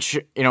that much,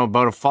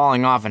 about it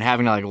falling off and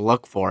having to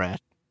look for it,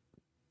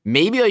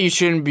 maybe you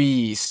shouldn't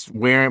be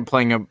wearing it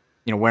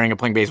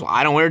playing baseball.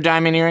 I don't wear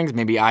diamond earrings.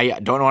 Maybe I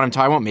don't know what I'm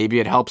talking about. Maybe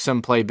it helps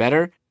him play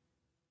better.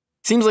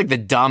 Seems like the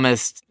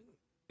dumbest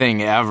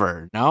thing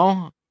ever.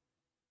 No,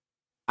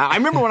 I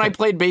remember when I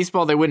played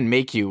baseball, they wouldn't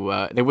make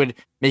you. They would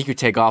make you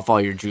take off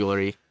all your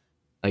jewelry,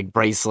 like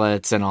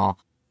bracelets and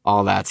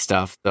all that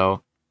stuff.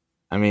 So,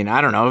 I mean, I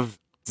don't know if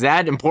it's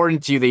that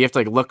important to you that you have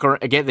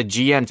to get the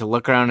GM to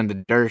look around in the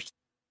dirt,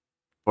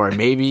 or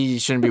maybe you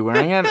shouldn't be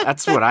wearing it.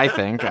 That's what I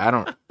think. I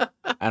don't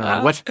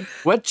know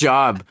what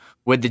job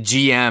would the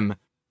GM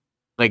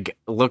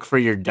look for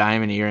your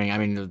diamond earring? I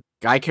mean, the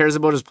guy cares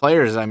about his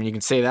players. I mean, you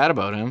can say that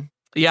about him.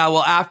 Yeah,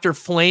 well, after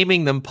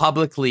flaming them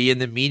publicly in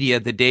the media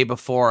the day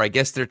before, I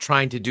guess they're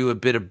trying to do a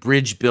bit of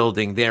bridge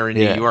building there in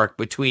New York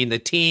between the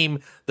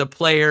team, the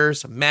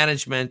players,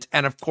 management,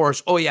 and of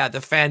course,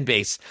 the fan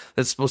base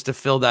that's supposed to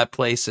fill that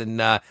place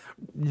and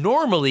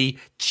normally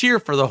cheer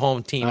for the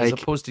home team as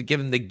opposed to give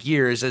them the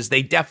gears as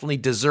they definitely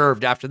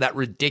deserved after that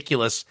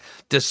ridiculous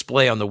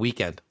display on the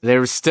weekend.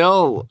 They're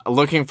still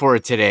looking for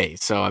it today.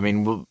 So, I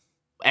mean,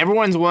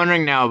 everyone's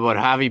wondering now about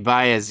Javi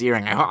Baez's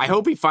earring. I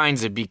hope he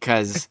finds it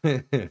because,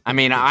 I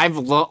mean, I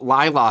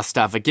lost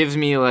stuff. It gives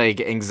me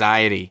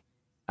anxiety,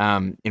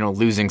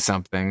 losing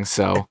something.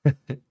 So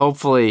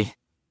hopefully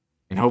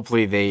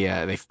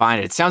they find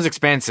it. It sounds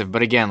expensive,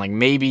 but again,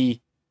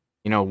 maybe,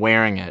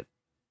 wearing it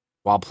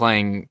while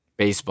playing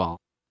baseball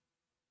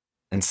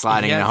and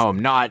sliding it home.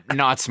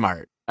 Not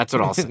smart. That's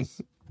what I'll say.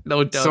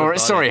 No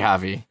doubt. Sorry,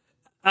 Javi.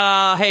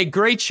 Hey,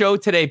 great show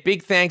today.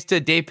 Big thanks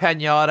to Dave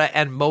Pagnotta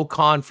and Mo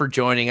Khan for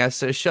joining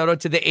us. A shout out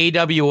to the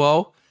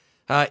AWO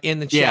in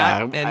the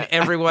chat and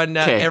everyone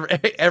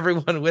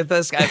everyone with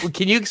us.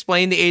 Can you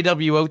explain the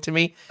AWO to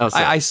me?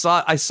 I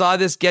saw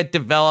this get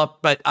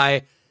developed, but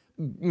I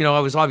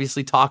was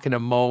obviously talking to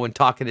Mo and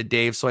talking to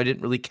Dave, so I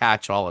didn't really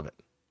catch all of it.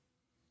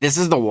 This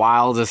is the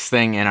wildest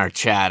thing in our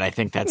chat. I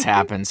think that's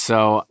happened.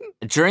 So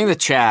during the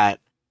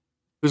chat,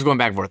 who's going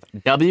back and forth?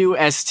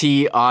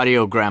 WST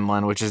Audio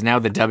Gremlin, which is now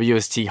the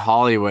WST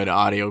Hollywood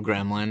Audio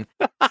Gremlin.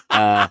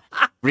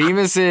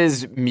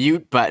 Remus's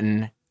mute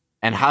button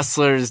and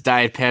Hustler's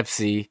Diet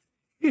Pepsi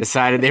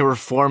decided they were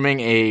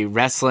forming a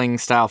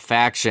wrestling-style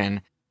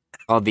faction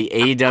called the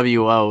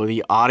AWO,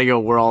 the Audio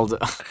World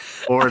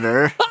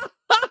Order.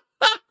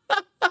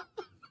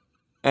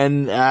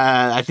 And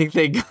I think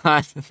they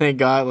got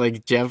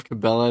Jeff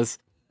Cabela's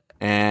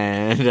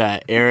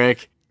and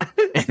Eric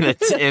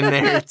in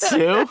there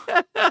too.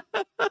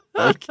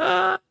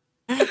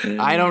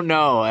 I don't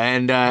know.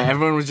 And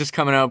everyone was just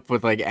coming up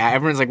with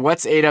everyone's like,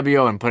 "What's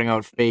AWO?" and putting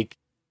out fake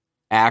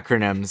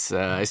acronyms.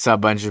 I saw a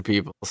bunch of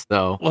people.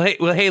 So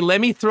hey, let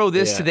me throw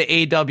this to the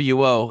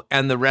AWO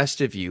and the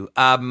rest of you.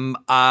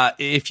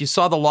 If you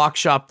saw the Lock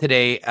Shop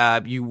today,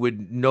 you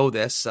would know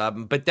this.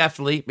 But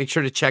definitely make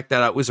sure to check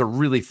that out. It was a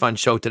really fun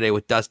show today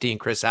with Dusty and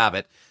Chris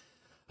Abbott.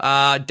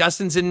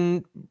 Dustin's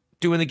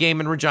doing the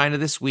game in Regina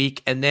this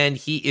week, and then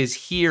he is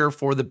here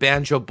for the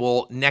Banjo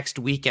Bowl next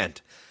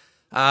weekend.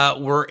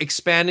 We're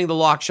expanding the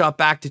lock shop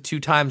back to 2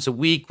 times a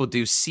week. We'll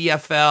do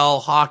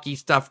CFL, hockey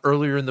stuff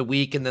earlier in the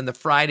week, and then the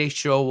Friday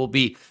show will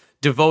be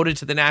devoted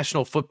to the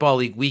National Football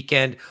League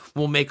weekend.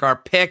 We'll make our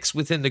picks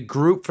within the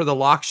group for the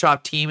lock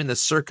shop team in the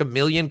Circa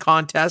Million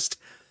contest,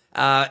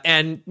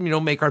 and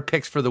make our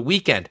picks for the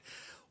weekend.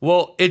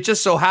 Well, it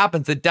just so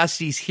happens that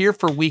Dusty's here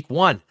for week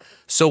 1.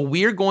 So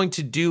we're going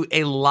to do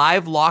a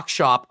live lock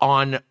shop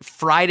on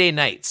Friday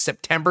night,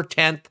 September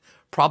 10th,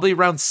 probably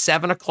around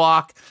 7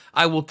 o'clock.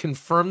 I will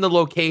confirm the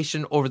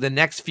location over the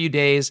next few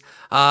days,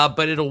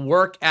 but it'll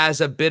work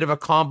as a bit of a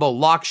combo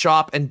lock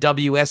shop and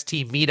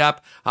WST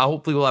meetup.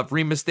 Hopefully we'll have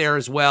Remus there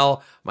as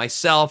well,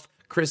 myself,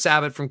 Chris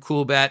Abbott from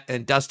Coolbet,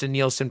 and Dustin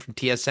Nielsen from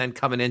TSN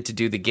coming in to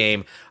do the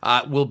game.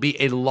 Will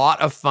be a lot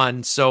of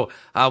fun. So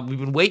we've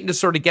been waiting to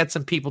sort of get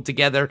some people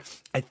together.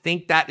 I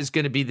think that is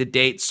going to be the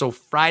date. So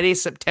Friday,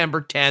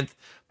 September 10th,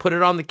 put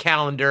it on the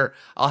calendar.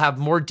 I'll have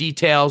more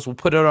details. We'll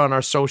put it on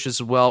our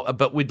socials as well.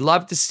 But we'd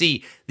love to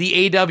see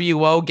the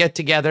AWO get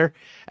together,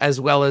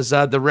 as well as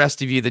the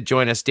rest of you that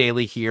join us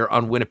daily here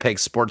on Winnipeg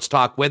Sports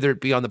Talk, whether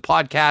it be on the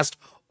podcast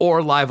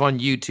or live on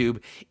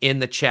YouTube in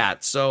the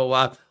chat.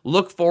 So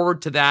look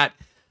forward to that.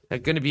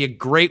 It's going to be a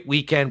great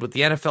weekend with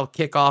the NFL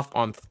kickoff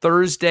on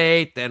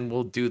Thursday. Then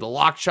we'll do the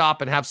lock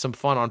shop and have some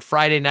fun on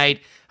Friday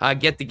night.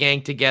 Get the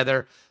gang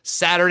together.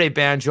 Saturday,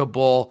 Banjo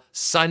Bowl.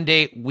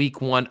 Sunday,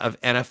 week 1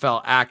 of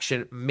NFL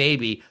action.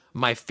 Maybe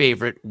my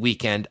favorite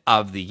weekend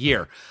of the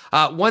year.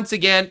 Once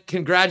again,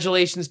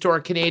 congratulations to our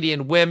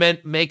Canadian women,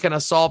 making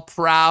us all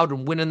proud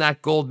and winning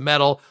that gold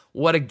medal.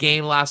 What a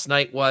game last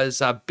night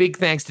was. Big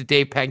thanks to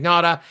Dave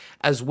Pagnotta,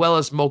 as well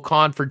as Mo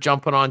Khan for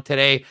jumping on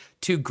today.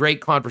 2 great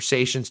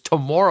conversations.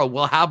 Tomorrow,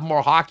 we'll have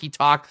more hockey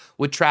talk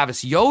with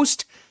Travis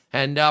Yost,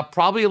 and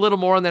probably a little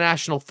more on the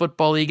National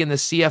Football League and the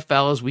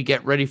CFL as we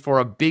get ready for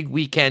a big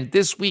weekend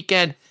this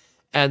weekend.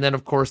 And then,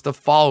 of course, the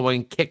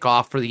following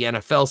kickoff for the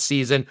NFL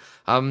season,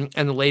 and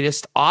the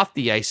latest off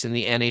the ice in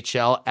the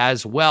NHL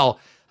as well.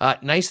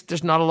 Nice that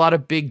there's not a lot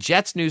of big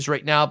Jets news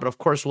right now, but of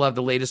course we'll have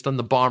the latest on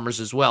the Bombers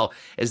as well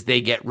as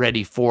they get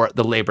ready for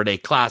the Labor Day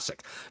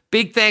Classic.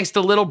 Big thanks to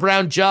Little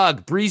Brown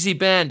Jug, Breezy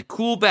Bend,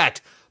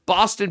 Coolbet,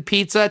 Boston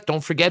Pizza.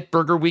 Don't forget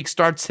Burger Week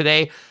starts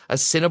today.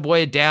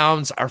 Assiniboia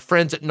Downs, our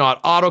friends at Knott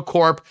Auto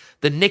Corp,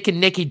 the Nick and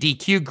Nicky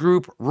DQ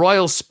Group,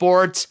 Royal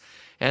Sports,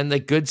 and the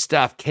good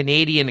stuff,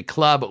 Canadian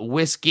Club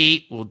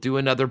Whiskey. We'll do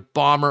another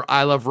Bomber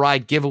I Love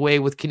Ride giveaway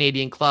with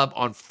Canadian Club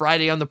on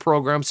Friday on the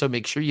program, so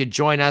make sure you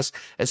join us,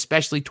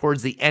 especially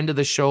towards the end of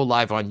the show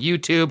live on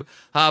YouTube.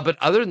 But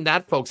other than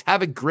that, folks,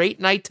 have a great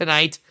night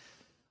tonight.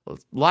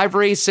 Live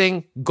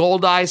racing,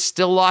 Gold Eyes,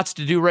 still lots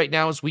to do right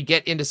now as we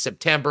get into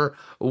September.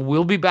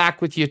 We'll be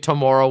back with you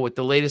tomorrow with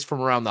the latest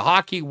from around the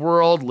hockey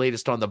world,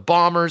 latest on the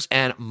Bombers,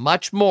 and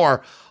much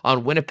more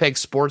on Winnipeg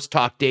Sports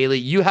Talk Daily.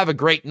 You have a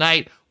great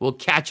night. We'll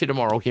catch you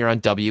tomorrow here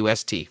on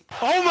WST.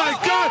 Oh my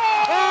God!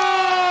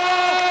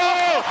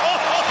 Oh!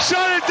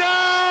 Shut it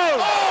down!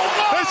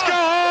 Let's go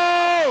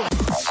home!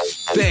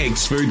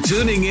 Thanks for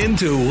tuning in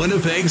to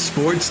Winnipeg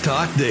Sports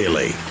Talk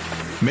Daily.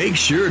 Make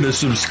sure to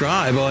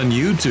subscribe on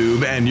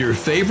YouTube and your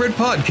favorite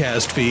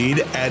podcast feed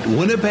at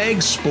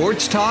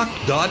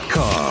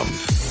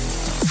winnipegsportstalk.com.